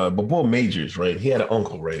is my boy Majors, right? He had an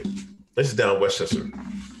uncle, right? This is down Westchester.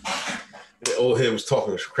 The old head was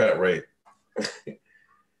talking crap, right?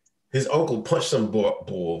 His uncle punched some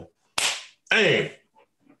bull. Bang!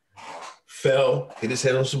 Fell, hit his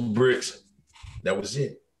head on some bricks. That was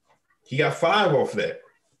it. He got 5 off that.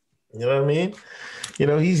 You know what I mean?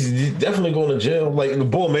 He's definitely going to jail. Like the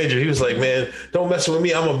bull Major, he was like, man, don't mess with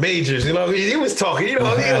me. I'm a Majors. You know what I mean? He was talking,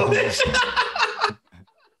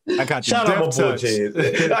 I got Shout out my boy James.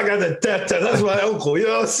 I got the death touch. That's my uncle. You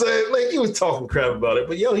know what I'm saying? Like, he was talking crap about it,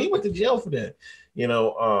 but yo, he went to jail for that. You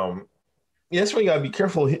know, yeah, that's why you gotta be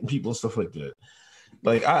careful hitting people and stuff like that.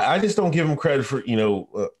 Like, I just don't give him credit for, you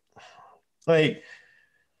know, like,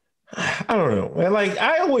 I don't know. Like,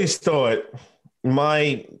 I always thought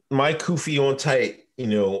my kufi on tight, you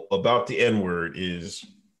know, about the N-word is,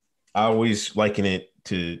 I always liken it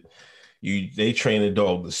to they train a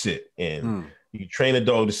dog to sit, and you train a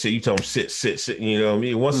dog to sit, you tell him sit, you know what I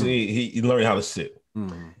mean? Once he learned how to sit.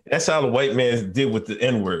 That's how the white man did with the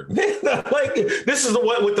N-word. Like, this is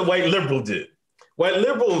what the white liberal did. White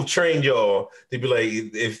liberal trained y'all to be like,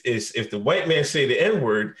 if the white man say the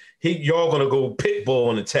N-word, y'all gonna go pit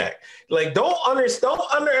bull and attack. Like, don't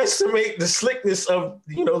underestimate the slickness of,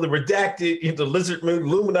 you know, the redacted, the lizard man,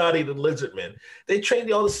 Illuminati, the lizard men. They trained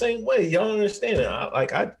y'all the same way. Y'all understand it.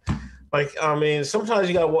 I mean, sometimes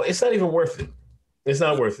you gotta. It's not even worth it. It's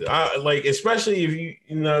not worth it. Especially if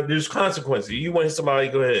you know, there's consequences. You want somebody,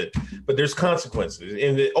 go ahead, but there's consequences.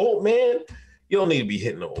 And the old man, you don't need to be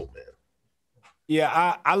hitting the old man.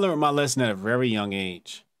 Yeah, I learned my lesson at a very young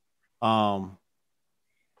age. A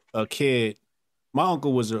kid, my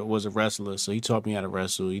uncle was a wrestler, so he taught me how to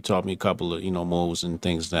wrestle. He taught me a couple of, you know, moves and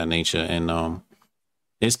things of that nature. And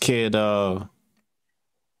this kid called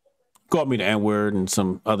me the N-word and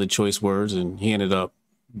some other choice words, and he ended up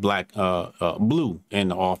blue in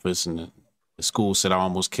the office, and the school said I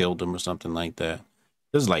almost killed him or something like that.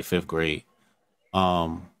 This is like 5th grade.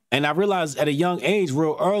 And I realized at a young age,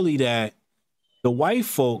 real early, that the white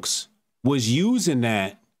folks was using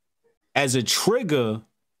that as a trigger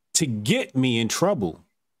to get me in trouble.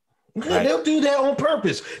 Yeah, they'll do that on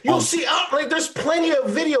purpose. You'll see, like, there's plenty of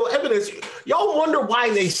video evidence. Y'all wonder why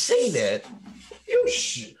they say that.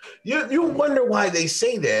 You wonder why they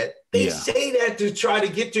say that. They say that to try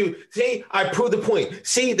to get to, see, I prove the point.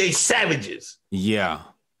 See, they savages. Yeah.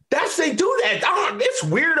 They do that. It's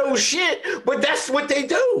weirdo shit, but that's what they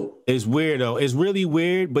do. It's weirdo. It's really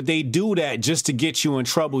weird, but they do that just to get you in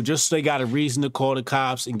trouble, just so they got a reason to call the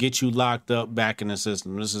cops and get you locked up back in the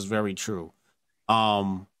system. This is very true.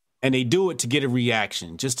 And they do it to get a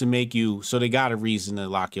reaction, just to make you, so they got a reason to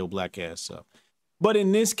lock your black ass up. But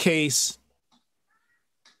in this case,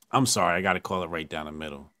 I'm sorry, I got to call it right down the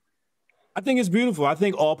middle. I think it's beautiful. I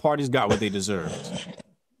think all parties got what they deserved.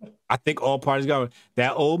 I think all parties got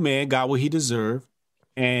that. Old man got what he deserved,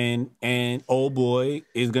 and old boy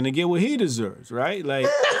is gonna get what he deserves, right? Like,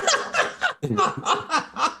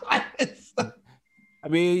 I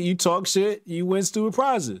mean, you talk shit, you win stupid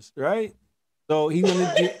prizes, right? So he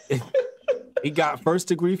got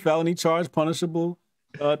 1st-degree felony charge, punishable,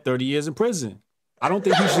 30 years in prison. I don't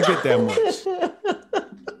think he should get that much.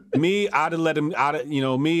 Me, I'd have let him.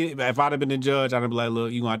 If I'd have been the judge, I'd have been like,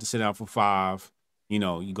 look, you're gonna have to sit down for 5. You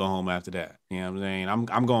know, you go home after that. You know what I'm saying?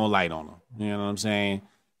 I'm going light on him. You know what I'm saying?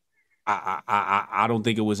 I don't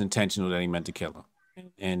think it was intentional that he meant to kill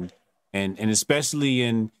him. And especially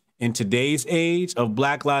in today's age of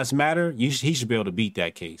Black Lives Matter, he should be able to beat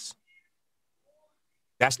that case.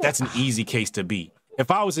 That's an easy case to beat.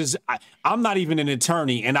 If I was I'm not even an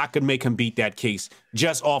attorney, and I could make him beat that case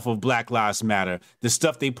just off of Black Lives Matter, the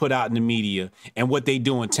stuff they put out in the media and what they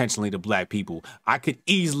do intentionally to black people. I could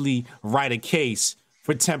easily write a case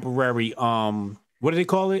for temporary, what do they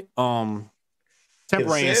call it?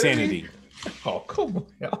 Temporary insanity. Oh, come on.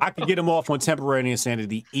 I could get him off on temporary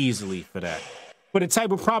insanity easily for that. But the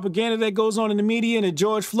type of propaganda that goes on in the media and the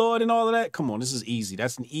George Floyd and all of that, come on, this is easy.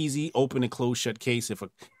 That's an easy, open and closed shut case.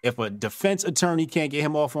 If a defense attorney can't get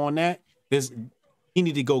him off on that, he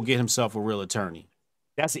need to go get himself a real attorney.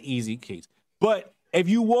 That's an easy case. But if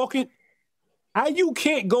you how you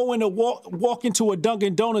can't go in walk into a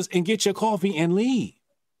Dunkin' Donuts and get your coffee and leave?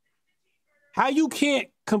 How you can't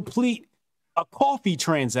complete a coffee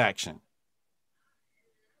transaction?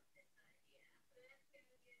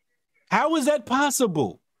 How is that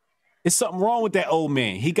possible? There's something wrong with that old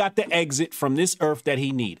man. He got the exit from this earth that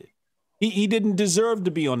he needed. He didn't deserve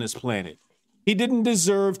to be on this planet. He didn't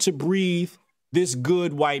deserve to breathe this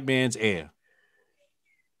good white man's air.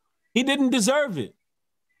 He didn't deserve it.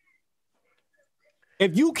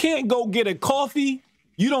 If you can't go get a coffee,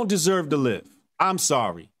 you don't deserve to live. I'm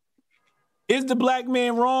sorry. Is the black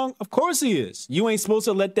man wrong? Of course he is. You ain't supposed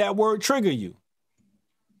to let that word trigger you.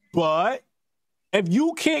 But if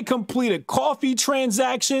you can't complete a coffee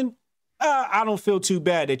transaction, I don't feel too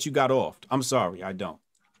bad that you got off. I'm sorry, I don't.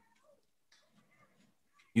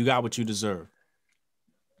 You got what you deserve.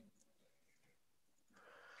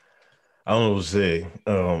 I don't know what to say.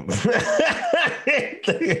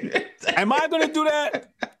 Am I going to do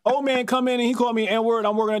that? Old man come in and he called me N-word.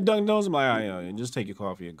 I'm working at Dunkin' Donuts. I'm like, all right, yeah, just take your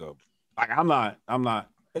coffee and go. Like, I'm not,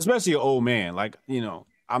 especially an old man. Like,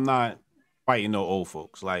 I'm not fighting no old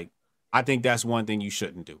folks. Like, I think that's one thing you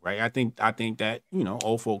shouldn't do, right? I think that,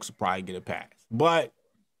 old folks will probably get a pass. But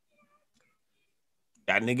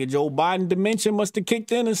that nigga Joe Biden dementia must have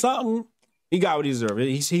kicked in or something. He got what he deserved.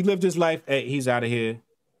 He lived his life. Hey, he's out of here.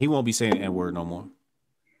 He won't be saying the N-word no more.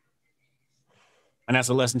 And that's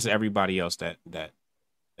a lesson to everybody else that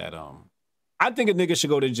I think a nigga should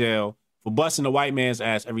go to jail for busting a white man's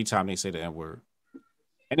ass every time they say the N-word.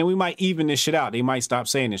 And then we might even this shit out. They might stop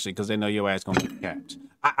saying this shit because they know your ass gonna get capped.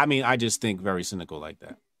 I just think very cynical like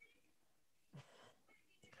that.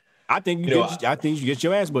 I think you get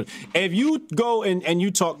your ass, but if you go and you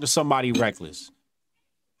talk to somebody reckless,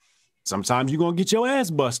 sometimes you're gonna get your ass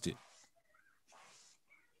busted.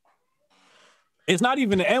 It's not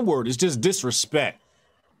even the N-word, it's just disrespect.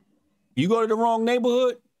 You go to the wrong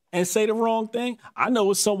neighborhood and say the wrong thing. I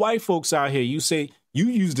know it's some white folks out here. You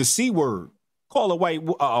use the C word. Call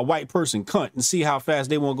a white person cunt and see how fast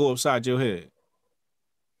they won't go upside your head.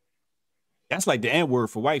 That's like the N-word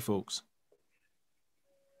for white folks.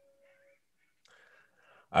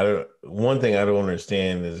 One thing I don't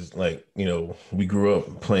understand is, like, we grew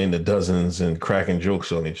up playing the dozens and cracking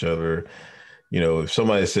jokes on each other. If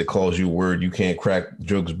somebody calls you a word, you can't crack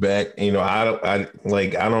jokes back. I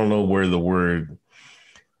don't know where the word,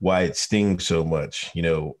 why it stings so much.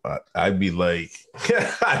 I'd be like,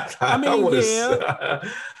 I'd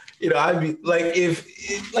be like,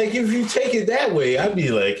 if you take it that way, I'd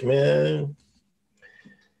be like, man,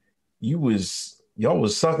 y'all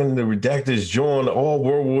was sucking the redactors joint all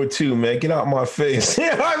World War II, man. Get out my face.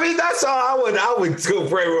 That's all I would go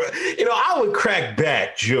for. I would crack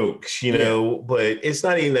back jokes, but it's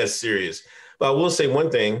not even that serious. But I will say one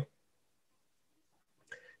thing.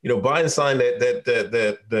 Biden signed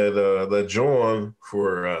that joint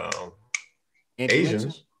for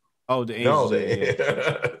Asians. Oh, the Asians. No,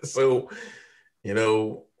 so,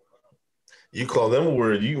 you call them a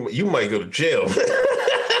word, you might go to jail. You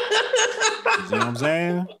see what I'm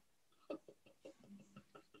saying?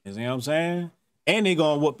 You see what I'm saying? And they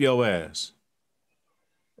gonna whoop your ass.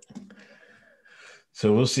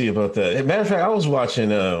 So we'll see about that. Matter of fact, I was watching,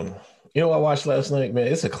 what I watched last night, man?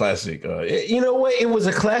 It's a classic. You know what? It was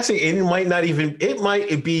a classic. It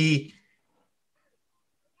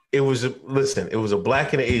was a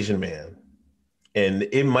black and an Asian man. And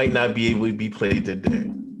it might not be able to be played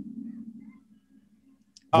today.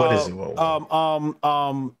 What is it?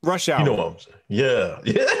 Rush Hour. You know what I'm saying? Yeah.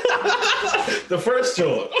 The first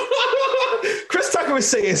joke. Chris Tucker was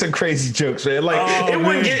saying some crazy jokes, man. Like, it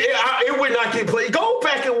would not get played. Go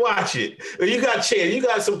back and watch it. You got chance. You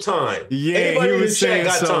got some time. Yeah, anybody in the chat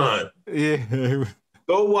got time. Yeah.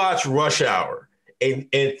 Go watch Rush Hour and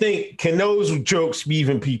think, can those jokes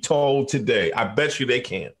even be told today? I bet you they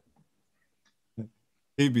can.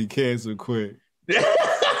 He'd be canceled quick.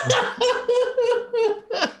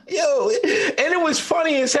 Yo, and it was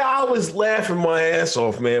funny as how I was laughing my ass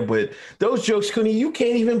off, man. But those jokes, you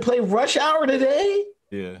can't even play Rush Hour today?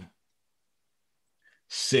 Yeah.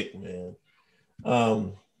 Sick, man.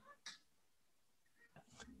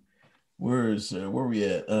 Where we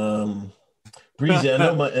at? Breezy, I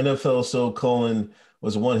know my NFL Colin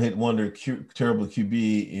was a one-hit wonder, terrible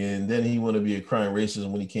QB, and then he wanted to be a crying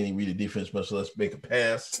racist when he can't even read a defense, much less make a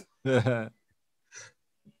pass.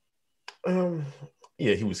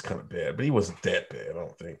 Yeah, he was kind of bad, but he wasn't that bad, I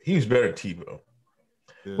don't think. He was better than Tebow.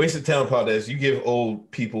 Yeah. Wasted talent podcast. You give old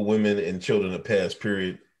people, women, and children a pass,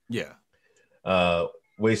 period. Yeah.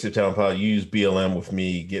 Wasted talent podcast. You use BLM with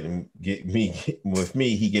me, he getting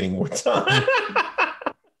more time.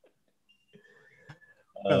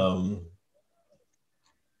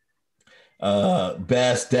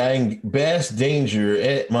 Bass Danger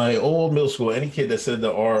at my old middle school. Any kid that said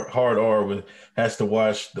the hard R has to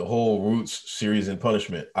watch the whole Roots series in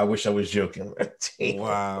punishment. I wish I was joking.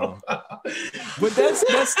 Wow, but that's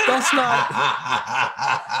not.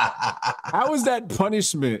 How is that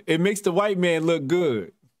punishment? It makes the white man look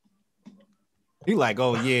good. He like,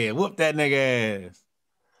 oh yeah, whoop that nigga ass.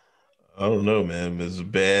 I don't know, man. It's a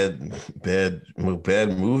bad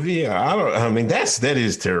movie. That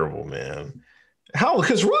is terrible, man. How?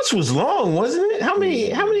 Because Roots was long, wasn't it? How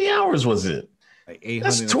many hours was it? Like 845.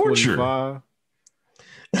 That's torture.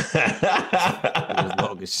 It was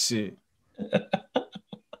long as shit.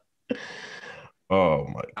 Oh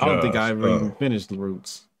my god! I don't think I ever even finished the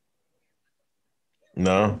Roots.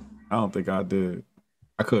 No, I don't think I did.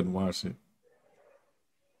 I couldn't watch it.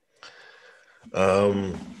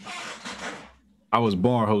 I was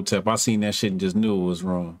born Hotep. I seen that shit and just knew it was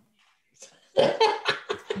wrong.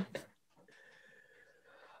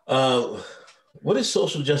 What is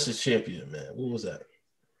social justice champion, man? What was that?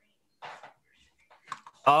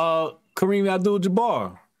 Kareem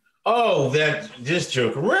Abdul-Jabbar. Oh, this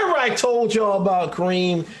joke. Remember I told y'all about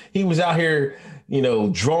Kareem? He was out here,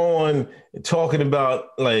 drawing, talking about,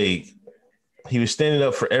 like, he was standing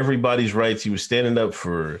up for everybody's rights. He was standing up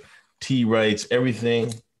for T rights,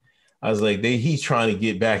 everything. I was like, he's trying to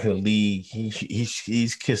get back in the league.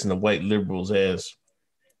 He's kissing the white liberals' ass.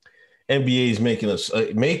 NBA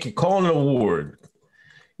is calling an award.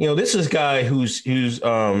 This is a guy who's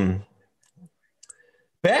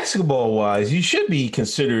basketball wise, you should be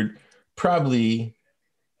considered probably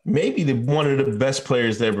maybe one of the best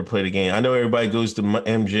players that ever played a game. I know everybody goes to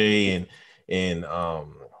MJ and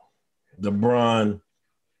LeBron.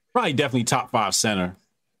 Probably definitely top 5 center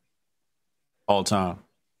all time.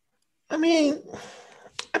 I mean,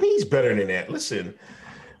 he's better than that. Listen,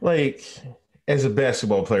 like, as a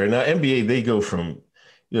basketball player, now NBA, they go from,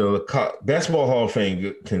 Basketball Hall of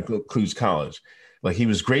Fame includes college. Like, he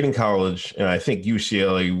was great in college, and I think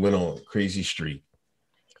UCLA went on a crazy streak.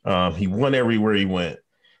 He won everywhere he went.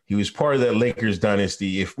 He was part of that Lakers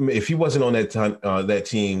dynasty. If he wasn't on that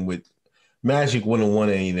team with Magic, wouldn't have won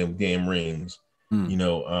any of them damn rings.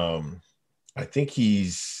 I think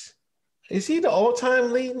is he the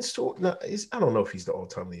all-time leading scorer? No, I don't know if he's the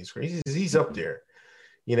all-time leading scorer. He's up there.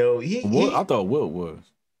 I thought Wilt was.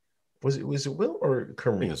 Was it Wilt or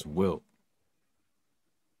Kareem? I think it's Wilt.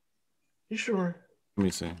 You sure? Let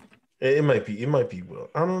me see. It might be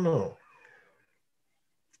Wilt. I don't know.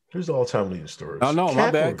 Who's the all-time leading scorer? Oh no,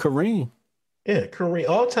 my bad. Kareem. Yeah, Kareem,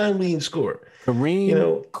 all-time leading scorer.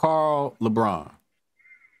 Kareem, Karl, LeBron.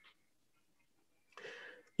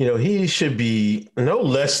 He should be no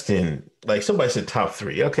less than, like, somebody said top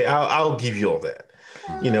 3. Okay, I'll give you all that.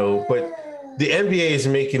 But the NBA is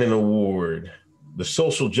making an award, the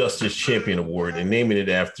Social Justice Champion Award, and naming it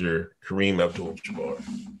after Kareem Abdul-Jabbar.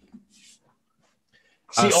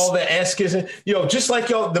 See all the ass kissing? Just like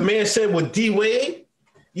the man said with D Wade.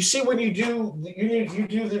 You see when you do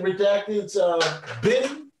the redacted's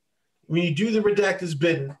bidding? When you do the redacted's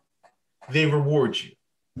bidding, they reward you.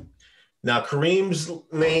 Now, Kareem's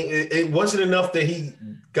name, it wasn't enough that he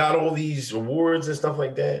got all these awards and stuff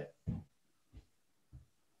like that.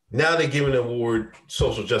 Now they're giving an award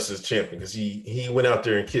social justice champion because he went out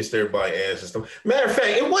there and kissed everybody's ass and stuff. Matter of fact,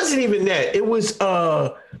 it wasn't even that. It was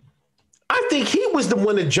I think he was the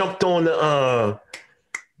one that jumped on the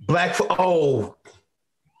black. Oh,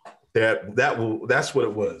 that's what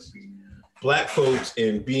it was. Black folks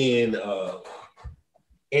and being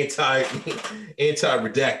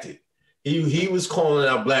anti-redacted. He was calling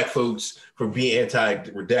out black folks for being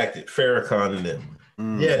anti-redacted. Farrakhan and them.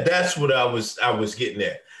 Yeah, that's what I was getting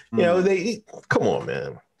at. They come on,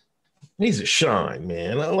 man. He's a shine,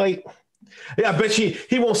 man. I bet you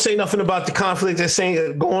he won't say nothing about the conflict that's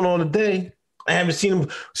going on today. I haven't seen him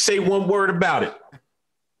say one word about it.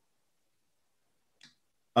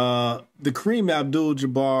 The Kareem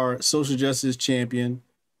Abdul-Jabbar Social Justice Champion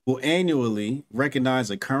will annually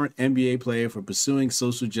recognize a current NBA player for pursuing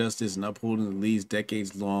social justice and upholding the league's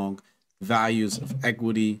decades-long values of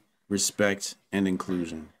equity, respect, and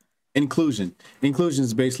inclusion. Inclusion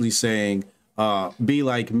is basically saying, be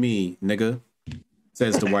like me, nigga,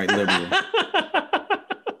 says the white liberal.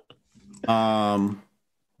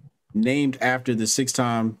 Named after the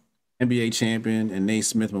 6-time NBA champion and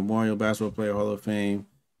Naismith Memorial Basketball Player Hall of Fame.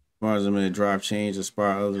 Mars a minute drive change,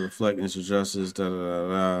 inspire others to reflect into justice,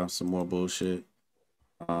 some more bullshit.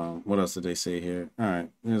 What else did they say here? All right,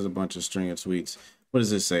 there's a bunch of string of tweets. What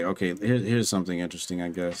does this say? Okay, here's something interesting, I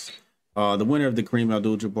guess. The winner of the Kareem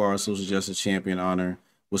Abdul-Jabbar Social Justice Champion honor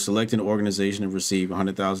will select an organization to receive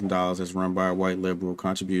 $100,000 as run by a white liberal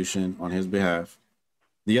contribution on his behalf.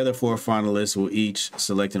 The other 4 finalists will each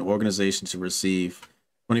select an organization to receive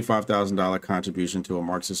 $25,000 contribution to a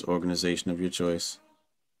Marxist organization of your choice.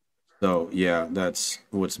 So, yeah, that's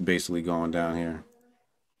what's basically going down here.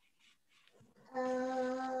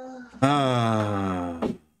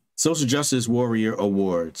 Social Justice Warrior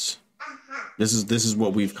Awards. This is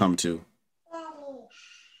what we've come to.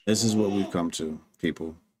 This is what we've come to,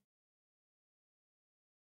 people.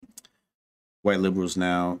 White liberals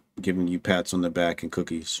now giving you pats on the back and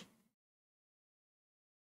cookies.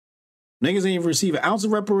 Niggas ain't even receive an ounce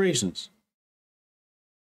of reparations.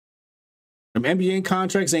 Them NBA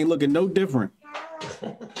contracts ain't looking no different.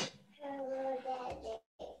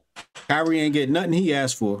 Kyrie ain't getting nothing he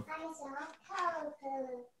asked for.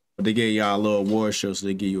 But they gave y'all a little award show, so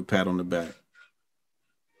they give you a pat on the back.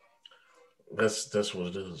 That's what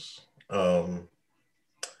it is.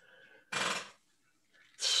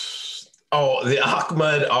 the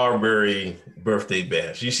Ahmaud Arbery birthday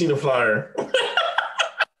bash. You seen the flyer?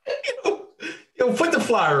 Yo, put the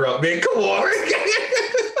flyer up, man. Come on.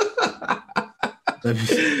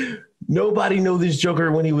 Nobody knew this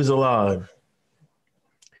Joker when he was alive.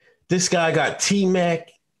 This guy got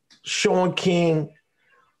T-Mac, Sean King,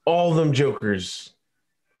 all them Jokers.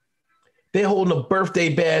 They holding a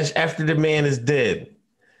birthday bash after the man is dead.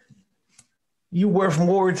 You worth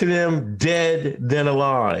more to them dead than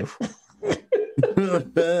alive.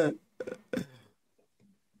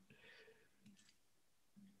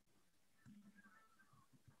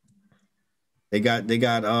 They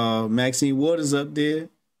got Maxine Waters up there.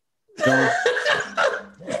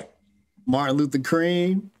 Martin Luther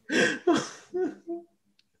King.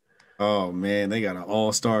 Oh man, they got an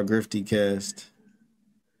all-star grifty cast.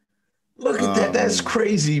 Look at that. That's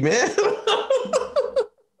crazy, man.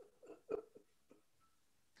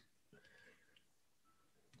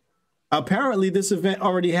 Apparently this event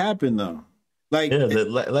already happened though. Like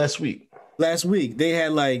last week. Last week they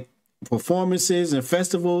had like performances and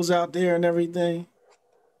festivals out there and everything.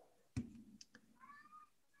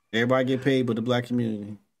 Everybody get paid but the black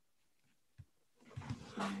community.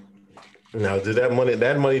 Now, did that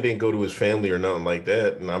money didn't go to his family or nothing like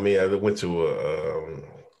that? And I mean, I went to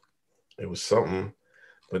it was something,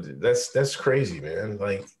 but that's crazy, man.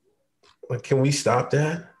 Like, can we stop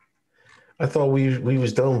that? I thought we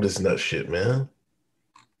was done with this nut shit, man.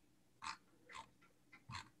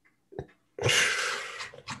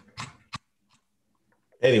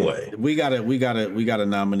 Anyway, we gotta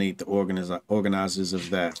nominate the organizers of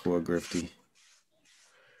that for a grifty.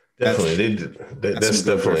 Definitely, that's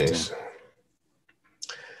definitely.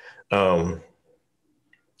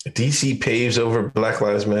 DC paves over Black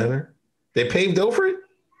Lives Matter. They paved over it.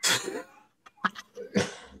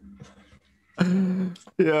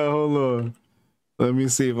 Yeah, hold on. Let me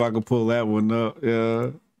see if I can pull that one up.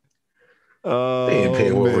 Yeah. They didn't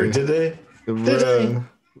pave over it, did they?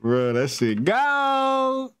 Bro, that shit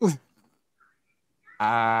go.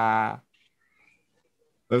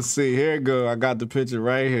 Let's see. Here it go. I got the picture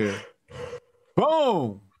right here.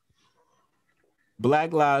 Boom.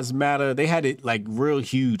 Black Lives Matter. They had it like real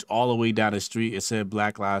huge all the way down the street. It said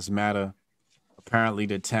Black Lives Matter. Apparently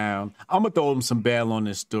the town. I'm going to throw them some bail on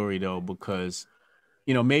this story though, because,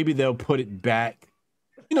 you know, maybe they'll put it back.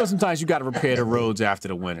 You know, sometimes you got to repair the roads after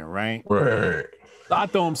the winter, right? Right. So I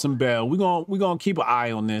throw them some bail. We're gonna keep an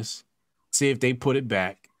eye on this, see if they put it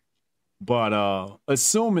back. But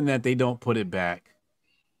assuming that they don't put it back,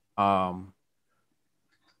 you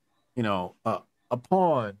know, a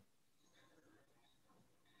pawn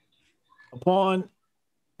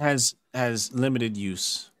has limited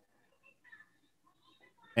use,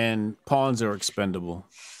 and pawns are expendable.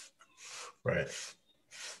 Right.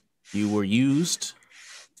 You were used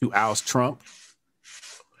to oust Trump,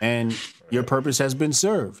 and your purpose has been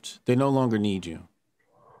served. They no longer need you.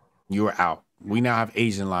 You are out. We now have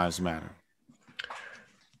Asian Lives Matter.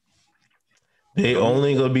 They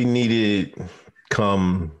only gonna be needed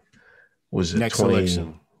come next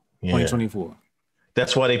election, 2024.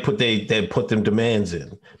 That's why they put them demands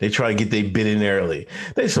in. They try to get their bid in early.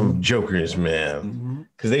 They some jokers, man,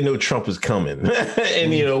 because they know Trump is coming.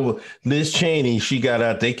 And you know, Liz Cheney, she got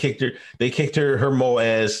out. They kicked her mo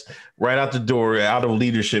ass right out the door, out of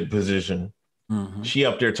leadership position. Mm-hmm. She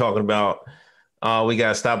up there talking about, we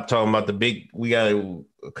gotta stop talking about we gotta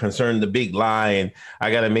concern the big lie, and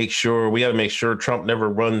we gotta make sure Trump never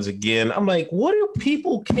runs again. I'm like, what are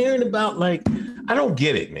people caring about? Like, I don't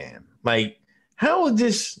get it, man. Like, how is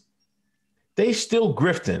this? They still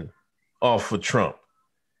grifting off of Trump.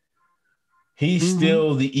 He's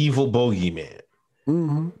still the evil bogeyman.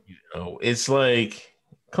 Mm-hmm. You know, it's like,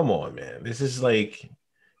 come on, man. This is like,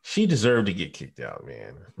 she deserved to get kicked out,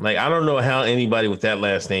 man. Like, I don't know how anybody with that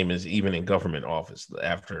last name is even in government office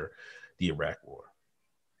after the Iraq War.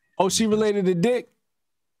 Oh, she related to Dick?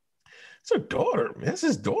 It's her daughter, man. It's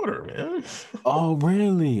his daughter, man. Oh,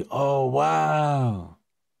 really? Oh, wow.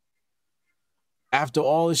 After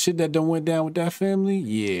all the shit that done went down with that family,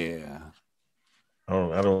 yeah.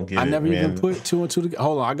 I don't get it. I never even put two and two together.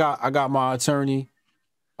 Hold on, I got my attorney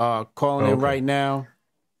calling in right now.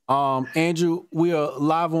 Andrew, we are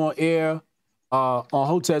live on air on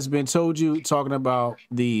Hotep's Been Told You, talking about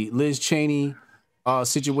the Liz Cheney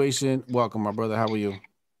situation. Welcome, my brother. How are you?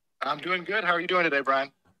 I'm doing good. How are you doing today,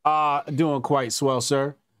 Brian? Doing quite swell,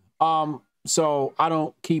 sir. So I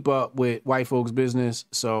don't keep up with white folks' business,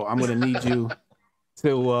 so I'm gonna need you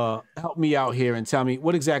to help me out here and tell me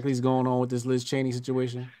what exactly is going on with this Liz Cheney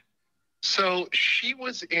situation. So she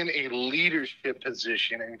was in a leadership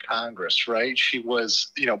position in Congress, right? She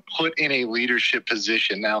was, put in a leadership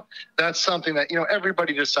position. Now, that's something that,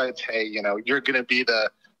 everybody decides, hey, you're going to be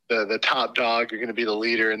the top dog, you're going to be the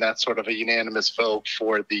leader, and that's sort of a unanimous vote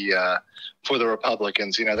for the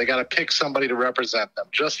Republicans. They got to pick somebody to represent them,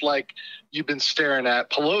 just like you've been staring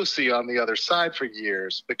at Pelosi on the other side for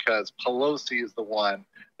years, because Pelosi is the one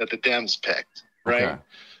that the Dems picked, right? Okay.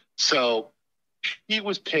 So he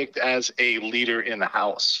was picked as a leader in the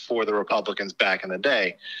House for the Republicans back in the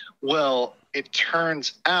day. Well, it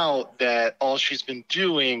turns out that all she's been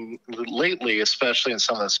doing lately, especially in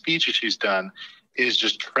some of the speeches she's done, is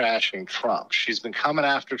just trashing Trump. She's been coming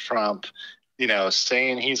after Trump,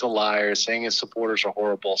 saying he's a liar, saying his supporters are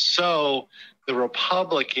horrible. So the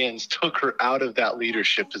Republicans took her out of that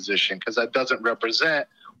leadership position because that doesn't represent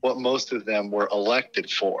what most of them were elected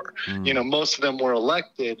for. Most of them were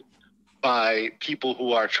elected by people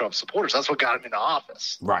who are Trump supporters. That's what got him into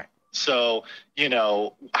office. Right. So,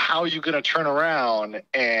 how are you going to turn around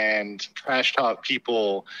and trash talk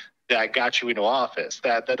people that got you into office?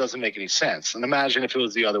 That doesn't make any sense. And imagine if it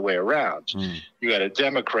was the other way around. You got a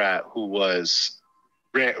Democrat who was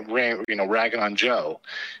ragging on Joe,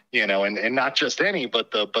 and not just any,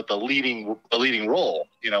 but the leading role,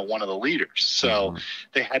 one of the leaders. So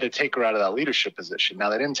they had to take her out of that leadership position. Now,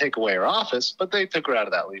 they didn't take away her office, but they took her out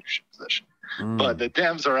of that leadership position. But the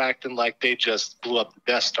Dems are acting like they just blew up the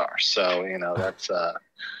Death Star. So,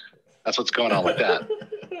 that's what's going on with that.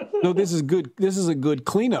 So this is good. This is a good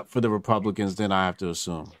cleanup for the Republicans, then, I have to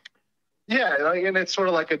assume. Yeah, and it's sort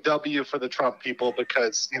of like a W for the Trump people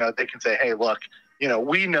because, they can say, hey, look,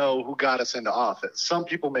 we know who got us into office. Some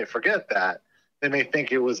people may forget that. They may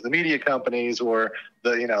think it was the media companies or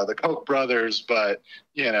the Koch brothers. But,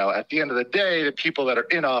 at the end of the day, the people that are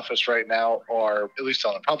in office right now are, at least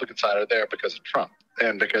on the Republican side, are there because of Trump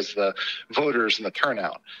and because the voters and the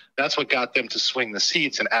turnout. That's what got them to swing the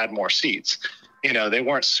seats and add more seats. They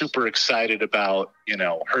weren't super excited about,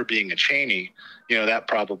 her being a Cheney. That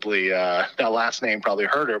probably, that last name probably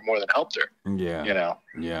hurt her more than helped her. Yeah.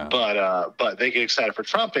 Yeah. But they get excited for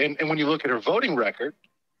Trump. And when you look at her voting record,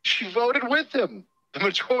 she voted with him the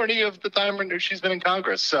majority of the time she's been in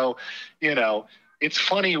Congress. So, it's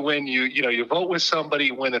funny when you vote with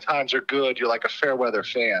somebody when the times are good, you're like a fair weather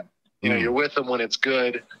fan. You're with them when it's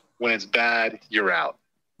good. When it's bad, you're out.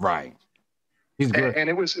 Right. He's good. And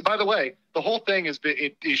it was, by the way, the whole thing is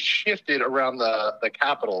shifted around the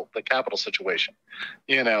Capitol situation.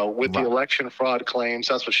 With the election fraud claims,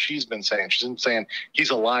 that's what she's been saying. She's been saying he's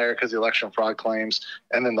a liar because the election fraud claims,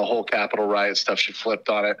 and then the whole Capitol riot stuff. She flipped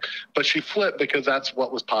on it, but she flipped because that's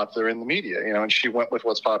what was popular in the media. And she went with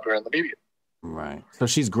what's popular in the media. Right. So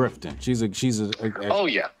she's grifting. She's a Oh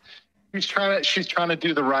yeah, she's trying to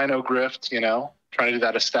do the rhino grift. Trying to do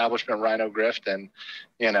that establishment rhino grift. And,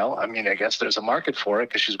 I guess there's a market for it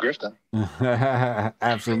because she's grifting.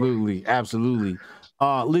 Absolutely. Absolutely.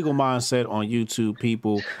 Legal Mindset on YouTube,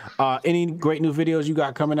 people. Any great new videos you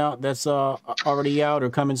got coming out that's already out or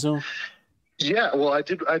coming soon? Yeah, well, I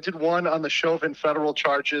did one on the Chauvin federal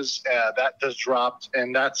charges that just dropped.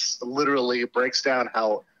 And that's literally breaks down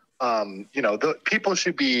how, the people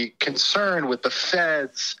should be concerned with the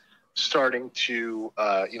feds starting to,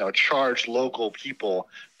 charge local people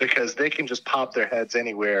because they can just pop their heads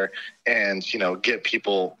anywhere and, get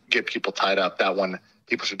people tied up. That one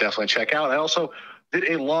people should definitely check out. I also did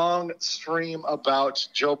a long stream about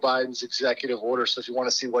Joe Biden's executive order. So if you want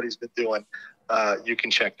to see what he's been doing, you can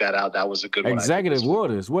check that out. That was a good one. Executive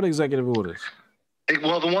orders? What executive orders?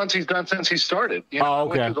 Well, the ones he's done since he started. Okay. I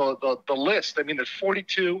went through the list. I mean, there's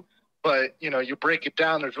 42. But, you break it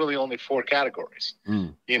down, there's really only 4 categories.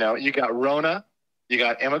 You got Rona, you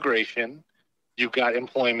got immigration, you got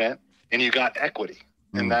employment, and you got equity.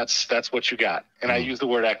 And that's what you got. And I use the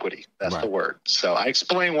word equity. That's the word. So I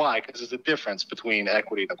explain why, because there's a difference between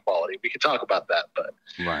equity and equality. We could talk about that, but,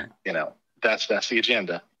 that's the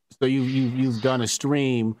agenda. So you've done a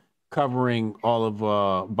stream covering all of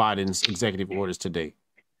Biden's executive orders to date.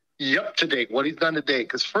 Yep, to date, what he's done to date.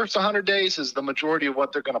 Because first 100 days is the majority of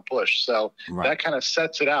what they're going to push. So that kind of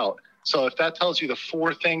sets it out. So if that tells you the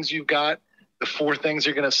 4 things you've got, the 4 things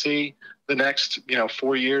you're going to see the next,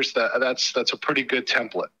 4 years, that's a pretty good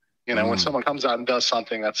template. When someone comes out and does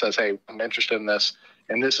something that says, hey, I'm interested in this,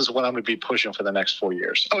 and this is what I'm going to be pushing for the next 4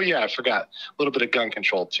 years. Oh, yeah, I forgot. A little bit of gun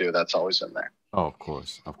control, too. That's always in there. Oh, of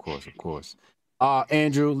course.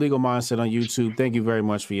 Andrew, Legal Mindset on YouTube. Thank you very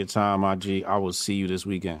much for your time, IG. I will see you this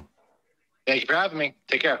weekend. Thank you for having me.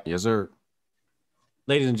 Take care. Yes, sir.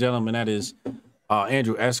 Ladies and gentlemen, that is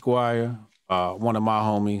Andrew Esquire, one of my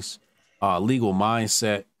homies, Legal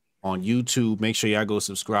Mindset. on YouTube. Make sure y'all go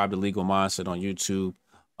subscribe to Legal Mindset on YouTube.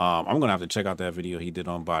 I'm going to have to check out that video he did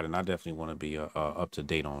on Biden. I definitely want to be up to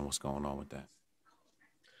date on what's going on with that.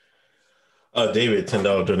 David,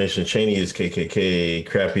 $10 donation. Cheney is KKK,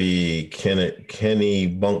 crappy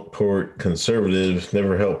Kenny Bunkport conservative,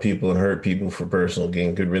 never help people and hurt people for personal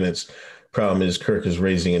gain. Good riddance. Problem is Kirk is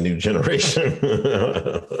raising a new generation.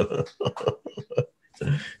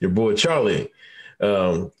 Your boy Charlie.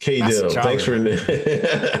 K-Dill, thanks for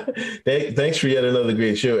thanks for yet another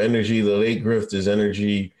great show. Energy, the late grift is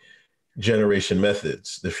energy generation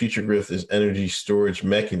methods. The future grift is energy storage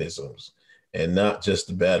mechanisms. And not just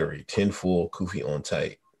the battery. Tin full, Koofy on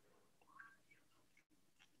tight.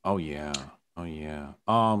 Oh yeah.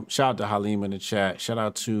 Shout out to Halim in the chat. Shout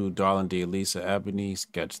out to Darling D. Lisa Ebony,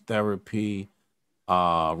 Sketch Therapy,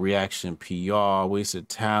 Reaction PR, Wasted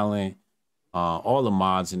Talent, all the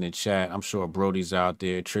mods in the chat. I'm sure Brody's out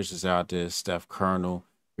there, Trish is out there, Steph Colonel.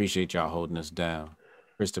 Appreciate y'all holding us down.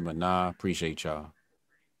 Krista Mana, appreciate y'all.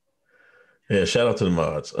 Yeah, shout out to the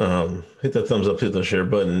mods. Hit that thumbs up, hit the share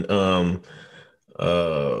button.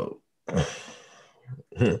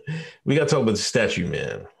 We got to talk about the statue,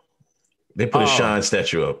 man. They put a Shine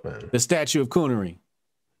statue up, man. The statue of coonery.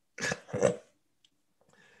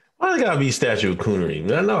 Why they gotta be a statue of coonery?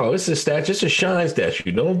 No, it's a statue. It's a Shine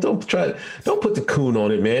statue. Don't put the coon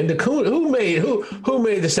on it, man. The coon. Who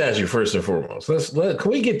made the statue first and foremost?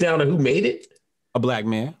 Can we get down to who made it? A black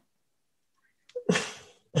man.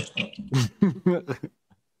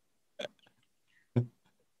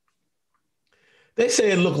 They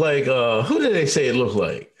say it looked like who did they say it looked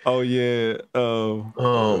like? Oh yeah.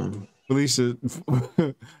 Felicia.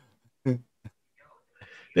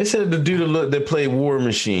 They said the dude that played War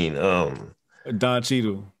Machine. Don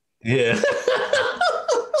Cheadle. Yeah.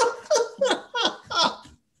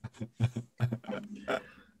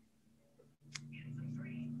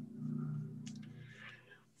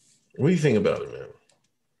 What do you think about it, man?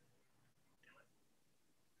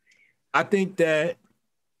 I think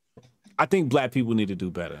black people need to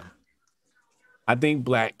do better. I think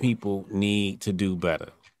black people need to do better.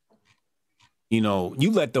 You know,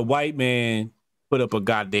 you let the white man put up a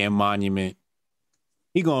goddamn monument,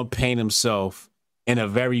 he gonna paint himself in a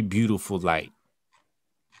very beautiful light.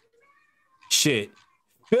 Shit,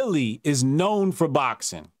 Philly is known for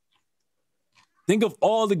boxing. Think of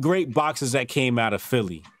all the great boxers that came out of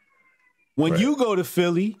Philly. When you go to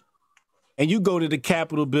Philly and you go to the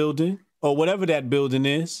Capitol building or whatever that building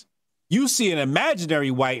is, you see an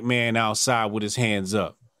imaginary white man outside with his hands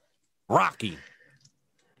up. Rocky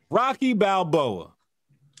Balboa.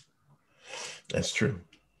 That's true.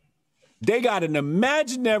 They got an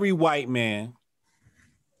imaginary white man,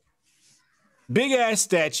 big ass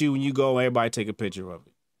statue. When you go, everybody take a picture of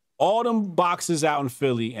it. All them boxes out in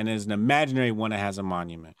Philly, and there's an imaginary one that has a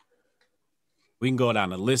monument. We can go down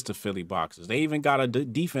the list of Philly boxers. They even got a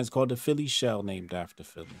defense called the Philly Shell named after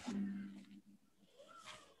Philly.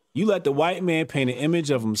 You let the white man paint an image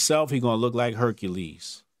of himself, he gonna look like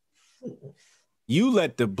Hercules. You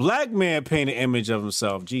let the black man paint an image of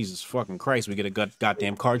himself, Jesus fucking Christ, we get a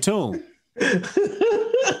goddamn cartoon.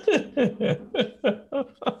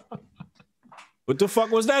 What the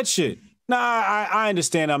fuck was that shit? Nah, I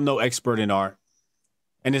understand I'm no expert in art.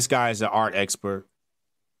 And this guy is an art expert.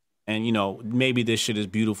 And, you know, maybe this shit is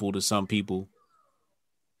beautiful to some people.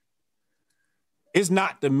 It's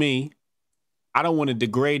not to me. I don't want to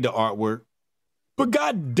degrade the artwork. But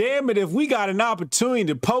God damn it, if we got an opportunity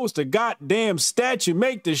to post a goddamn statue,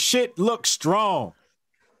 make the shit look strong.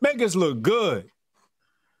 Make us look good.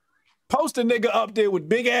 Post a nigga up there with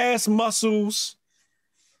big ass muscles.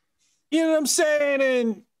 You know what I'm saying?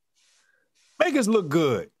 And make us look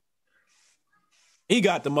good. He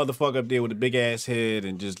got the motherfucker up there with a big ass head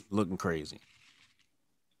and just looking crazy.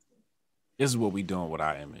 This is what we doing with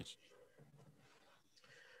our image.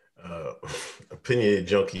 Opinionated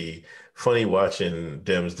junkie, funny watching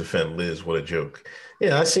Dems defend Liz. What a joke.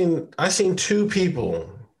 Yeah, I seen two people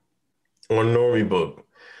on Normie Book.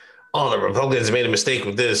 Oh, the Republicans made a mistake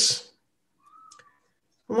with this.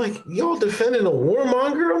 I'm like, y'all defending a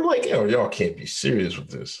warmonger? I'm like, yo, y'all can't be serious with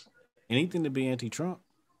this. Anything to be anti-Trump.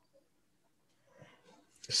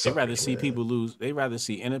 They'd rather see people lose. They'd rather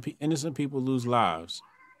see innocent people lose lives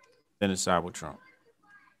than to side with Trump.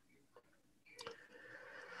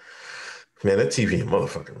 Man, that TV a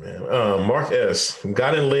motherfucker, man. Mark S.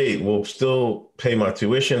 Got in late. Will still pay my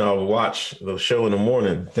tuition. I'll watch the show in the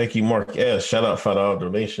morning. Thank you, Mark S. Shout out $5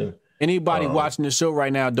 donation. Anybody watching the show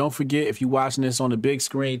right now, don't forget, if you're watching this on the big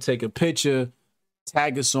screen, take a picture,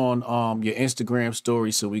 tag us on your Instagram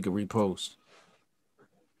story so we can repost.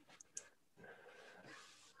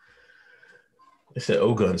 They said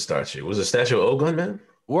Ogun statue. Was it a statue of Ogun, man?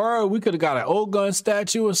 Word, we could have got an Ogun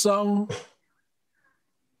statue or something.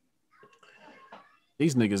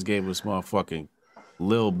 These niggas gave us motherfucking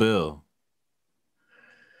Lil Bill.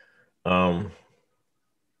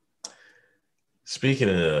 Speaking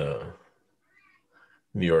of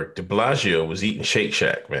New York, de Blasio was eating Shake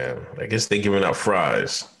Shack, man. I guess they're giving out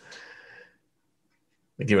fries.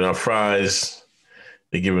 They're giving out fries.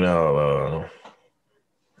 They're giving out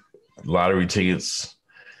lottery tickets.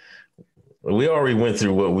 We already went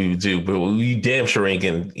through what we would do, but we damn sure ain't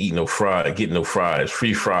getting no fries,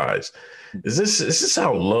 free fries. Is this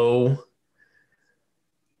how low?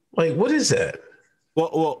 Like, what is that?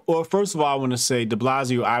 Well, first of all, I want to say de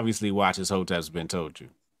Blasio obviously watches Hotep's Been Told You.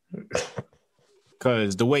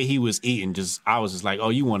 Because the way he was eating, I was just like, oh,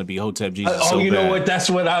 you want to be Hotep Jesus you know what? That's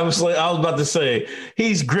what I was like. I was about to say.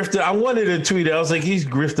 He's grifting. I wanted to tweet it. I was like, he's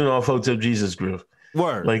grifting off Hotep Jesus grift.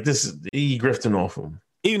 Word. Like he grifting off him.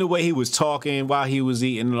 Even the way he was talking while he was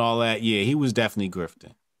eating and all that, yeah, he was definitely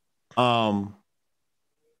grifting.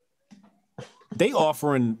 They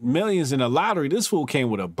offering millions in a lottery. This fool came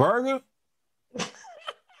with a burger.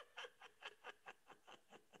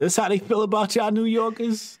 That's how they feel about y'all New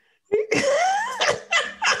Yorkers?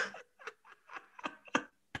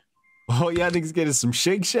 Oh, y'all niggas getting some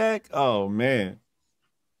Shake Shack? Oh, man.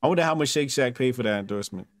 I wonder how much Shake Shack paid for that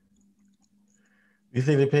endorsement. You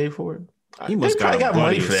think they paid for it? He must they got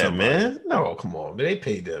money for that, man. No, come on. They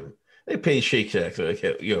paid them. They paid Shake Shack.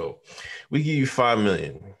 Yo, we give you $5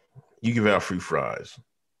 million. You give out free fries.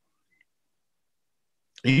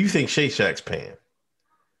 You think Shake Shack's paying?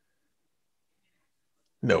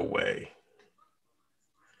 No way.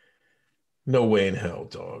 No way in hell,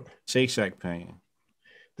 dog. Shake Shack paying.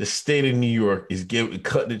 The state of New York is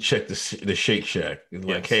cutting the check to the Shake Shack. It's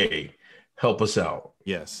like, hey, help us out.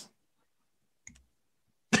 Yes.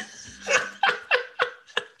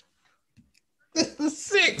 This is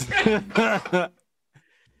sick.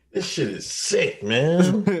 This shit is sick,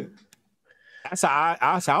 man. That's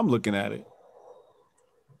how I'm looking at it.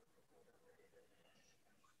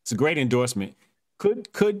 It's a great endorsement. Could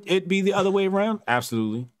it be the other way around?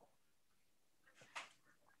 Absolutely.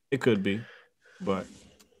 It could be, but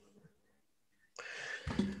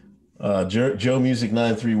Joe Music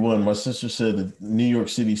 931. My sister said the New York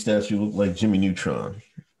City statue looked like Jimmy Neutron.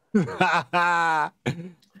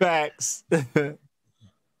 Facts.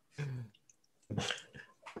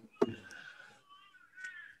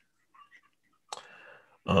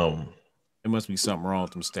 There must be something wrong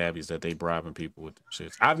with them stabbies that they bribing people with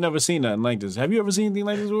shit. I've never seen nothing like this. Have you ever seen anything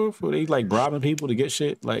like this, Wolf? Where they like bribing people to get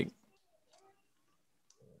shit? Like,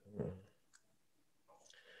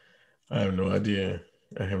 I have no idea.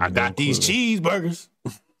 I got these cheeseburgers.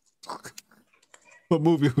 What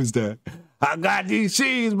movie was that? I got these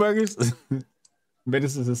cheeseburgers.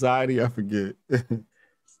 Menace to Society? I forget.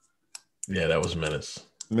 Yeah, that was Menace.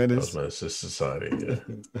 That was Menace to Society, yeah.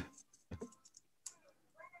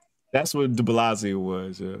 That's what de Blasio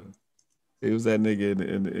was, yeah. It was that nigga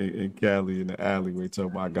in Cali in the alleyway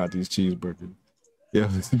talking about I got these cheeseburgers. Yeah,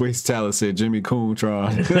 Waste Talent said Jimmy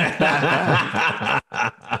Coontron.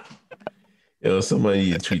 Yo, somebody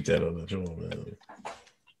need to tweet that on the joint, man.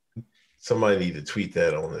 Somebody need to tweet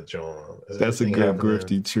that on the joint. That's a good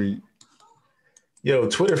grifty treat. Yo,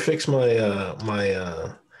 Twitter fixed my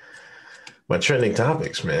my trending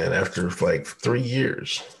topics, man, after like 3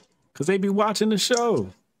 years. Because they be watching the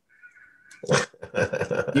show.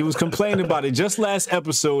 He was complaining about it just last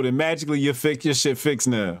episode, and magically your shit fixed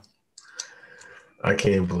now. I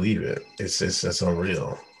can't believe it. It's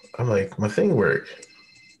unreal. I'm like, my thing worked.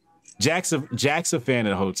 Jack's a fan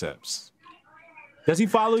of Hotep's. Does he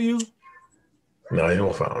follow you? No, he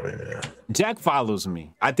don't follow me, man. Jack follows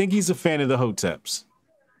me. I think he's a fan of the Hotep's.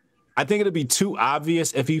 I think it'll be too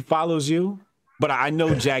obvious if he follows you, but I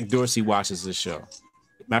know Jack Dorsey watches the show.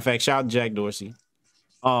 Matter of fact, shout out to Jack Dorsey.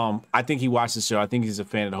 I think he watches the show. I think he's a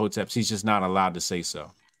fan of the Hotep's. He's just not allowed to say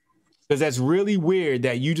so. Because that's really weird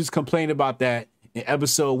that you just complained about that in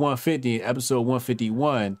episode 150 and episode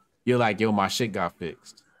 151. You're like, yo, my shit got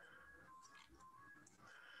fixed.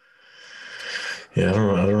 Yeah, I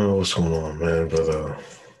don't know what's going on, man. But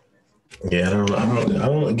yeah, I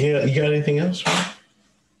don't. You got anything else?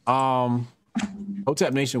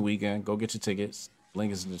 Hotep Nation weekend. Go get your tickets.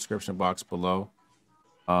 Link is in the description box below.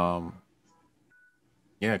 Yeah,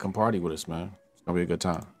 come party with us, man. It's gonna be a good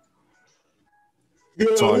time. Yeah,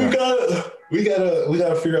 we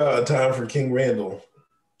gotta figure out a time for King Randall.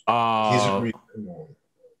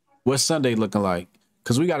 What's Sunday looking like?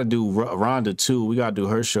 Because we got to do Rhonda too. We got to do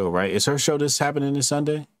her show, right? Is her show happening this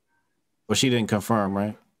Sunday? Well, she didn't confirm,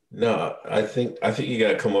 right? No, I think you got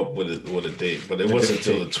to come up with a date, but it wasn't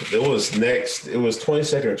until it was next. It was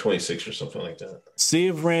 22nd or 26th or something like that. See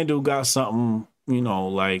if Randall got something,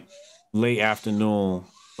 like late afternoon,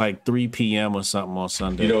 like 3 p.m. or something on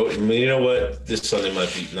Sunday. You know what? This Sunday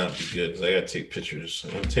might not be good because I got to take pictures.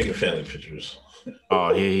 I'm taking family pictures.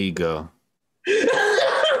 Oh, here you go.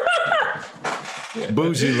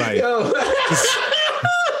 Bougie life.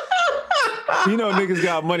 Niggas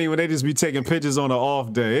got money when they just be taking pictures on an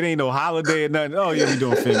off day. It ain't no holiday or nothing. Oh, yeah, we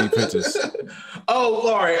doing family pictures. Oh,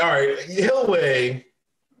 all right. Hillway.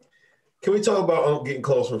 Can we talk about getting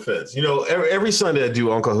calls from feds? Every Sunday I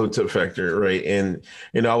do Uncle Hotep Factor, right? And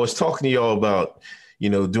I was talking to y'all about,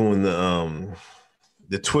 doing the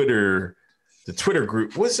Twitter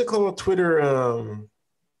group. What's it called? Twitter.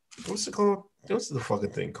 What's it called? What's the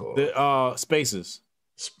fucking thing called? The Spaces.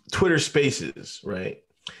 Twitter Spaces, right?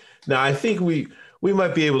 Now I think we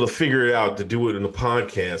might be able to figure it out to do it in a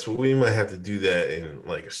podcast, but we might have to do that in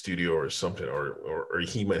like a studio or something, or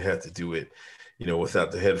he might have to do it,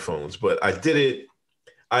 without the headphones. But I did it.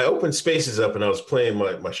 I opened Spaces up and I was playing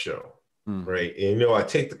my show, right? And I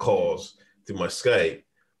take the calls through my Skype,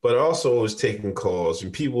 but I also was taking calls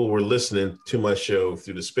and people were listening to my show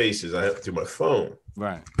through the Spaces I have through my phone.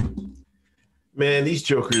 Right. Man, these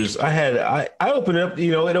jokers, I open it up,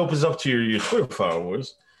 it opens up to your Twitter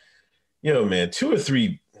followers. Man, 2 or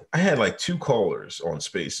 3, I had like 2 callers on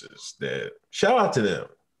Spaces that, shout out to them.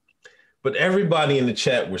 But everybody in the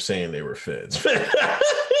chat were saying they were feds.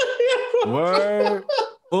 Word?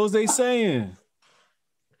 What was they saying?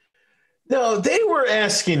 No, they were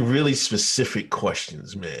asking really specific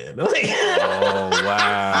questions, man. Oh,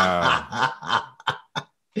 wow.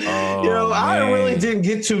 I really didn't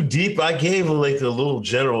get too deep. I gave him like the little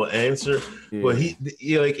general answer, but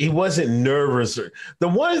he wasn't nervous. The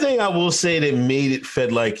one thing I will say that made it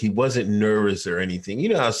fed like he wasn't nervous or anything. You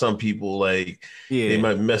know how some people they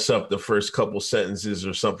might mess up the first couple sentences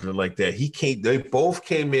or something like that. They both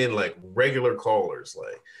came in like regular callers,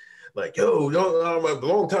 like yo,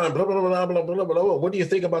 long time, blah blah blah blah blah blah. What do you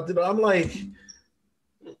think about that? I'm like.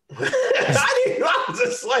 I was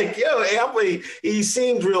just like, he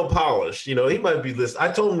seems real polished. He might be listening.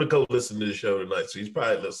 I told him to go listen to the show tonight, so he's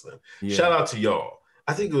probably listening. Yeah. Shout out to y'all.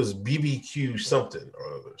 I think it was BBQ something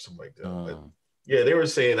or other, something like that. But they were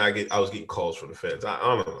saying I was getting calls from the feds. I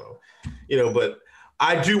don't know, but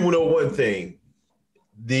I do know one thing.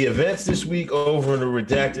 The events this week over in the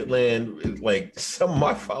redacted land, like some of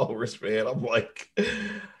my followers, man, I'm like.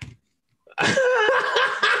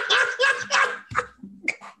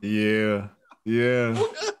 Yeah.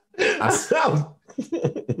 I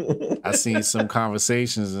seen some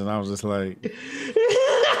conversations and I was just like,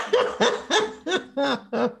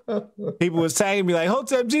 people was tagging me like,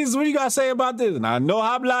 Hotep Jesus, what do you got to say about this? And I know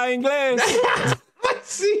habla inglés. I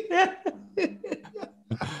see that.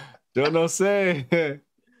 Don't know say.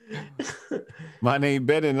 My name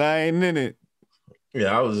better and I ain't in it.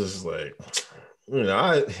 Yeah, I was just like,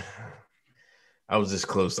 I was this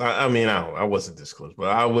close. I wasn't this close, but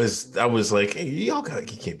I was like, hey, you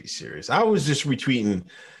can't be serious. I was just retweeting,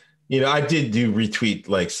 I did retweet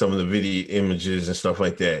like some of the video images and stuff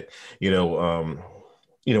like that.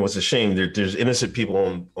 It's a shame there's innocent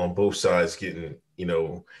people on both sides getting,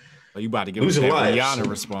 you about to give losing lives. Rihanna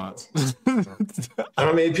response.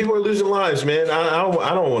 People are losing lives, man. I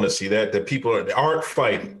don't want to see that people aren't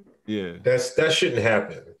fighting. Yeah. That shouldn't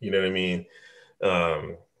happen. You know what I mean?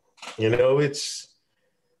 I'm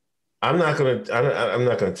not gonna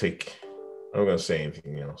say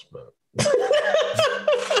anything else, but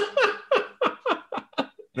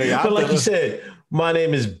but like you said, my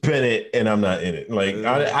name is Bennett and I'm not in it. Like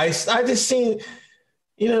I just seen,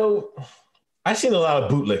 I seen a lot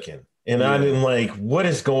of bootlicking and I didn't like, what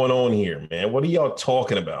is going on here, man? What are y'all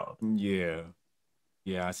talking about? Yeah,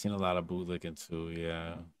 I seen a lot of bootlicking too.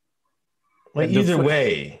 Yeah, like either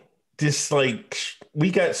way. This we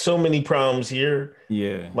got so many problems here.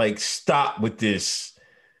 Yeah. Stop with this.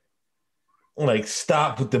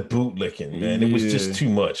 Stop with the bootlicking, man. It was just too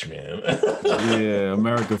much, man. Yeah,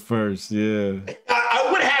 America first. Yeah.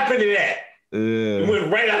 What happened to that? Yeah. It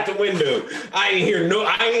went right out the window. I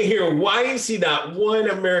ain't see not one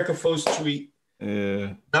America first tweet.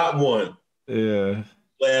 Yeah. Not one. Yeah.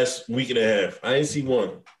 Last week and a half. I ain't see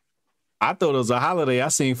one. I thought it was a holiday. I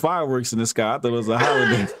seen fireworks in the sky. I thought it was a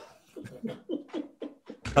holiday.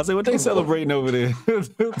 I said, what they celebrating over there?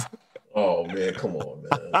 Oh, man, come on,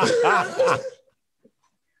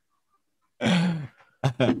 man.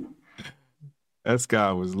 That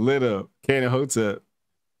sky was lit up. Cannon Hotep.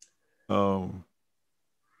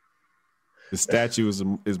 The statue is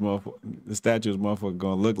motherfucker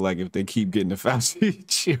gonna look like if they keep getting the Fauci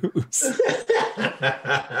shoes.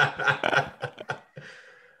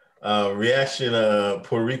 Reaction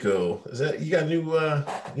Puerto Rico. Is that you got new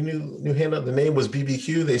handle? The name was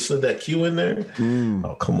BBQ. They slid that Q in there.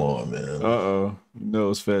 Oh, come on, man. You know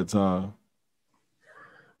it's fat time.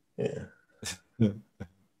 Yeah.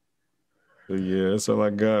 Yeah, that's all I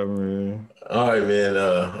got, man. All right, man.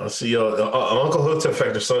 I'll see y'all. Uncle Hotep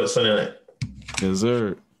Factor Sunday night. Yes,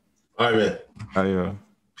 sir. All right, man.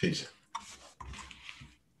 Peace.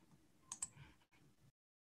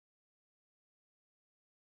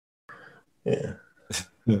 Yeah.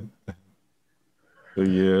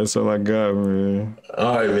 Yeah, that's all I got, man.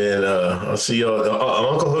 All right, man. I'll see y'all.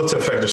 Uncle Hotep Factor.